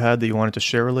thoughts that you had that you wanted to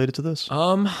share related to this?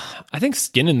 I think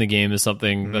skin in the game is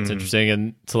something that's interesting.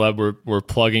 And Taleb, we're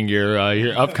plugging your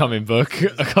upcoming book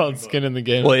called Skin in the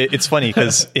Game. Well, it's funny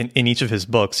because in each of his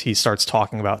books, he starts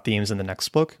talking about themes in the next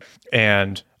book.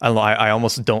 And I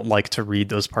almost don't like to read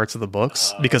those parts of the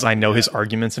books because I know his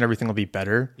arguments and everything will be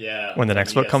better when the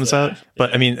next book comes out.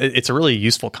 But I mean, it's a really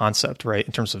useful concept, right?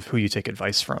 In terms of who you take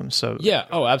advice from. So yeah.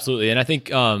 Oh, absolutely. And I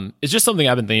think it's just something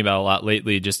I've been thinking about a lot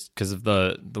lately just because of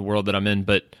the world that I'm in.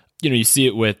 But, you see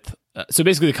it with... so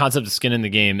basically the concept of skin in the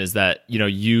game is that,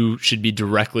 you should be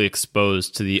directly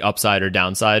exposed to the upside or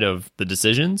downside of the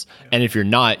decisions. Yeah. And if you're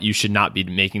not, you should not be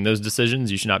making those decisions.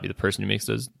 You should not be the person who makes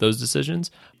those decisions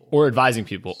or advising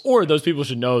people, or those people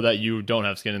should know that you don't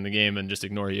have skin in the game and just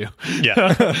ignore you.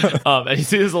 Yeah. And you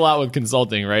see this a lot with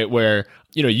consulting, right? Where,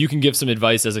 you can give some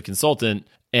advice as a consultant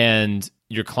and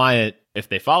your client, if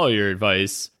they follow your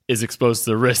advice, is exposed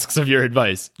to the risks of your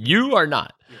advice. You are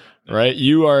not. Right?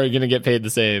 You are going to get paid the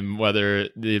same whether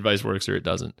the advice works or it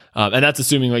doesn't. And that's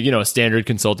assuming like, a standard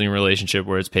consulting relationship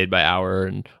where it's paid by hour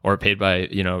or paid by,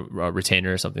 a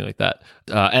retainer or something like that.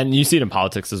 And you see it in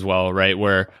politics as well, right?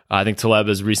 Where I think Taleb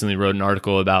has recently wrote an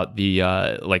article about the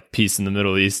like peace in the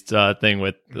Middle East thing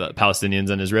with Palestinians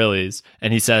and Israelis.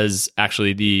 And he says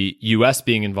actually the US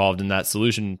being involved in that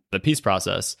solution, the peace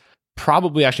process,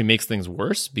 probably actually makes things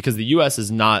worse because the US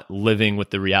is not living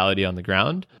with the reality on the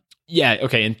ground. Yeah,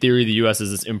 okay, in theory, the U.S.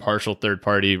 is this impartial third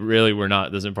party. Really, we're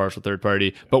not this impartial third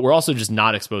party, but we're also just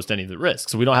not exposed to any of the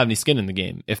risks. So we don't have any skin in the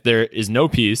game. If there is no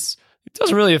peace, it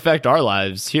doesn't really affect our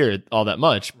lives here all that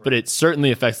much, but it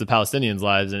certainly affects the Palestinians'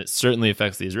 lives, and it certainly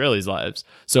affects the Israelis' lives.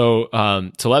 So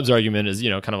Taleb's argument is,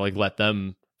 kind of like let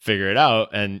them figure it out,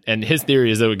 and his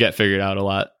theory is it would get figured out a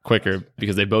lot quicker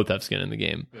because they both have skin in the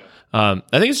game. I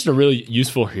think it's just a really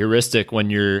useful heuristic when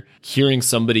you're hearing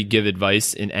somebody give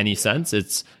advice in any sense.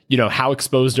 It's, how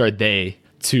exposed are they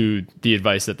to the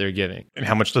advice that they're giving? And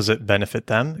how much does it benefit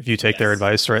them if you take their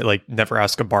advice, right? Like never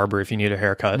ask a barber if you need a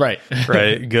haircut. Right.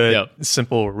 Right. Good, Yep.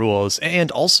 simple rules. And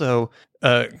also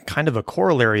kind of a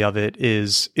corollary of it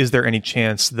is there any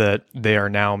chance that they are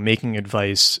now making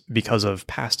advice because of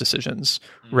past decisions,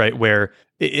 right? Where,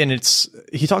 and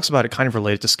he talks about it kind of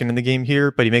related to skin in the game here,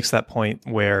 but he makes that point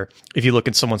where if you look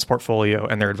at someone's portfolio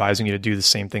and they're advising you to do the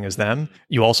same thing as them,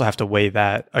 you also have to weigh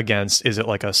that against, is it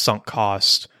like a sunk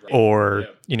cost or,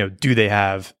 do they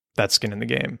have that skin in the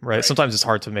game, right? Sometimes it's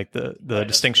hard to make the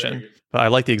distinction. But I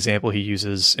like the example he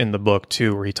uses in the book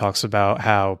too, where he talks about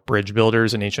how bridge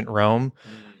builders in ancient Rome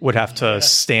would have to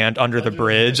stand under the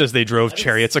bridge as they drove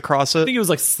chariots across it. I think it was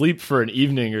like sleep for an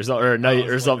evening or a night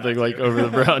or something like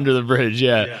over under the bridge.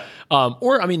 Yeah.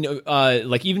 Or, I mean,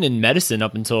 like even in medicine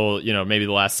up until, maybe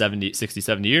the last 60,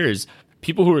 70 years,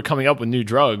 people who were coming up with new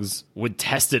drugs would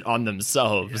test it on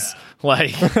themselves.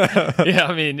 Yeah.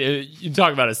 I mean, you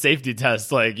talk about a safety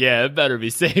test, it better be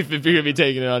safe if you're going to be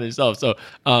taking it on yourself. So,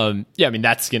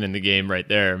 that's skin in the game right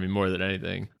there. I mean, more than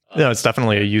anything. No, it's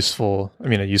definitely a useful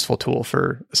tool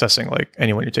for assessing like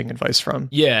anyone you're taking advice from.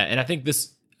 Yeah. And I think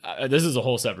this is a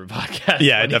whole separate podcast.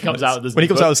 Yeah, when he comes out with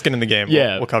skin in the game,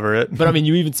 we'll cover it. But I mean,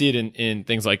 you even see it in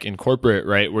things like in corporate,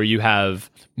 right, where you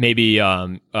have maybe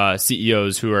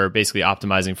CEOs who are basically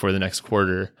optimizing for the next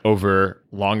quarter over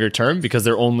longer term because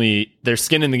their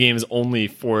skin in the game is only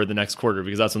for the next quarter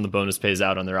because that's when the bonus pays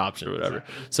out on their option or whatever.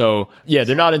 So yeah,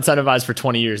 they're not incentivized for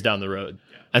 20 years down the road.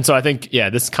 And so I think,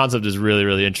 this concept is really,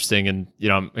 really interesting. And,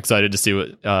 I'm excited to see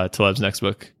what Taleb's next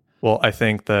book. Well, I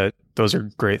think that those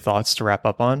are great thoughts to wrap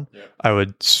up on. Yeah. I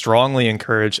would strongly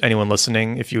encourage anyone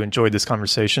listening, if you enjoyed this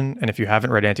conversation, and if you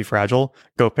haven't read Anti-Fragile,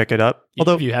 go pick it up.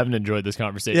 Although if you haven't enjoyed this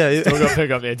conversation, still go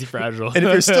pick up Anti-Fragile. And if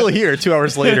you're still here 2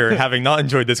 hours later, having not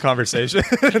enjoyed this conversation,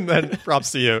 then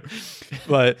props to you.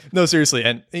 But no, seriously,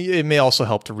 and it may also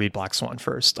help to read Black Swan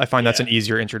first. I find that's an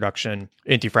easier introduction.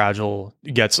 Anti-Fragile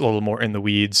gets a little more in the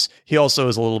weeds. He also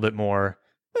is a little bit more,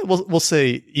 we'll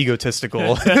say,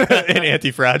 egotistical in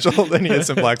Anti-Fragile than he is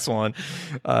in Black Swan,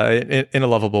 in a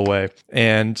lovable way.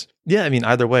 And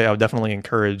either way, I would definitely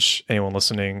encourage anyone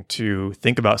listening to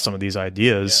think about some of these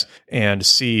ideas and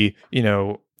see,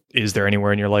 is there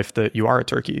anywhere in your life that you are a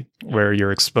turkey where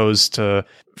you're exposed to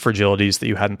fragilities that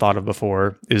you hadn't thought of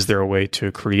before? Is there a way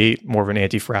to create more of an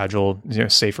anti-fragile,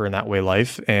 safer in that way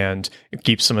life and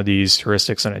keep some of these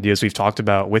heuristics and ideas we've talked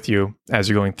about with you as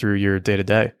you're going through your day to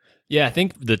day? Yeah, I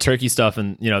think the turkey stuff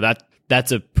and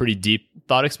that's a pretty deep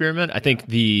thought experiment. I think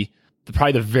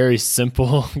probably the very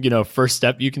simple, first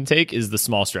step you can take is the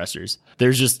small stressors.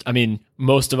 There's just,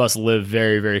 most of us live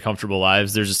very, very comfortable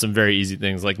lives. There's just some very easy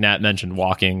things like Nat mentioned,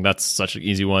 walking. That's such an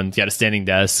easy one. You got a standing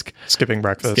desk, skipping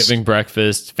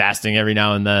breakfast, fasting every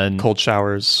now and then, cold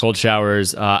showers.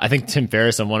 I think Tim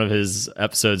Ferriss on one of his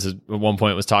episodes at one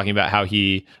point was talking about how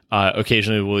he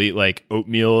occasionally will eat like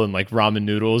oatmeal and like ramen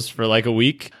noodles for like a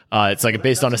week. It's like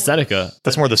based on a Seneca.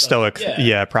 That's more the stoic,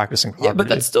 practicing poverty. Yeah, but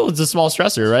that's still, it's a small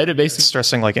stressor, right? It basically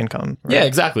stressing like income. Right? Yeah,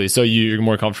 exactly. So you're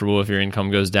more comfortable if your income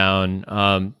goes down.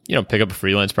 Pick up a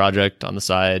freelance project on the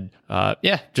side.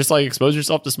 Just like expose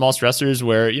yourself to small stressors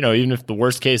where, even if the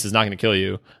worst case is not going to kill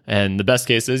you and the best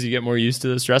case is you get more used to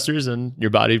the stressors and your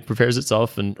body prepares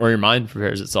itself or your mind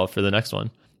prepares itself for the next one.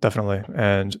 Definitely.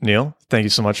 And Neil, thank you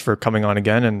so much for coming on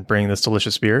again and bringing this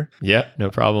delicious beer. Yeah,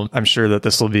 no problem. I'm sure that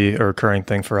this will be a recurring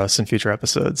thing for us in future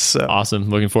episodes. So.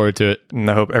 Awesome. Looking forward to it. And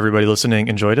I hope everybody listening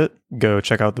enjoyed it. Go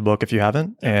check out the book if you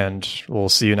haven't, and we'll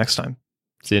see you next time.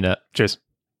 See you, Nat. Cheers.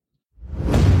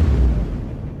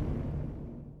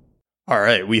 All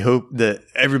right. We hope that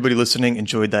everybody listening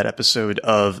enjoyed that episode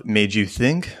of Made You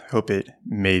Think. Hope it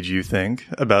made you think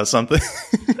about something.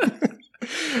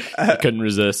 Couldn't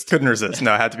resist.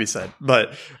 No, it had to be said.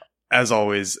 But as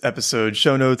always, episode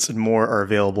show notes and more are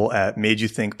available at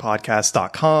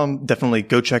madeyouthinkpodcast.com. Definitely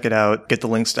go check it out. Get the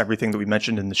links to everything that we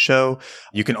mentioned in the show.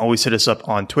 You can always hit us up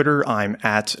on Twitter. I'm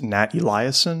at Nat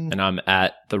Eliason. And I'm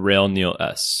at The Rail Neil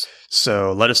S.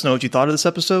 So let us know what you thought of this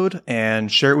episode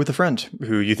and share it with a friend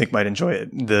who you think might enjoy it.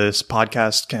 This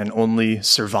podcast can only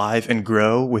survive and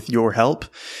grow with your help.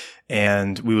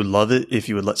 And we would love it if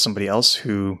you would let somebody else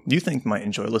who you think might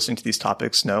enjoy listening to these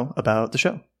topics know about the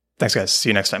show. Thanks, guys. See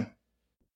you next time.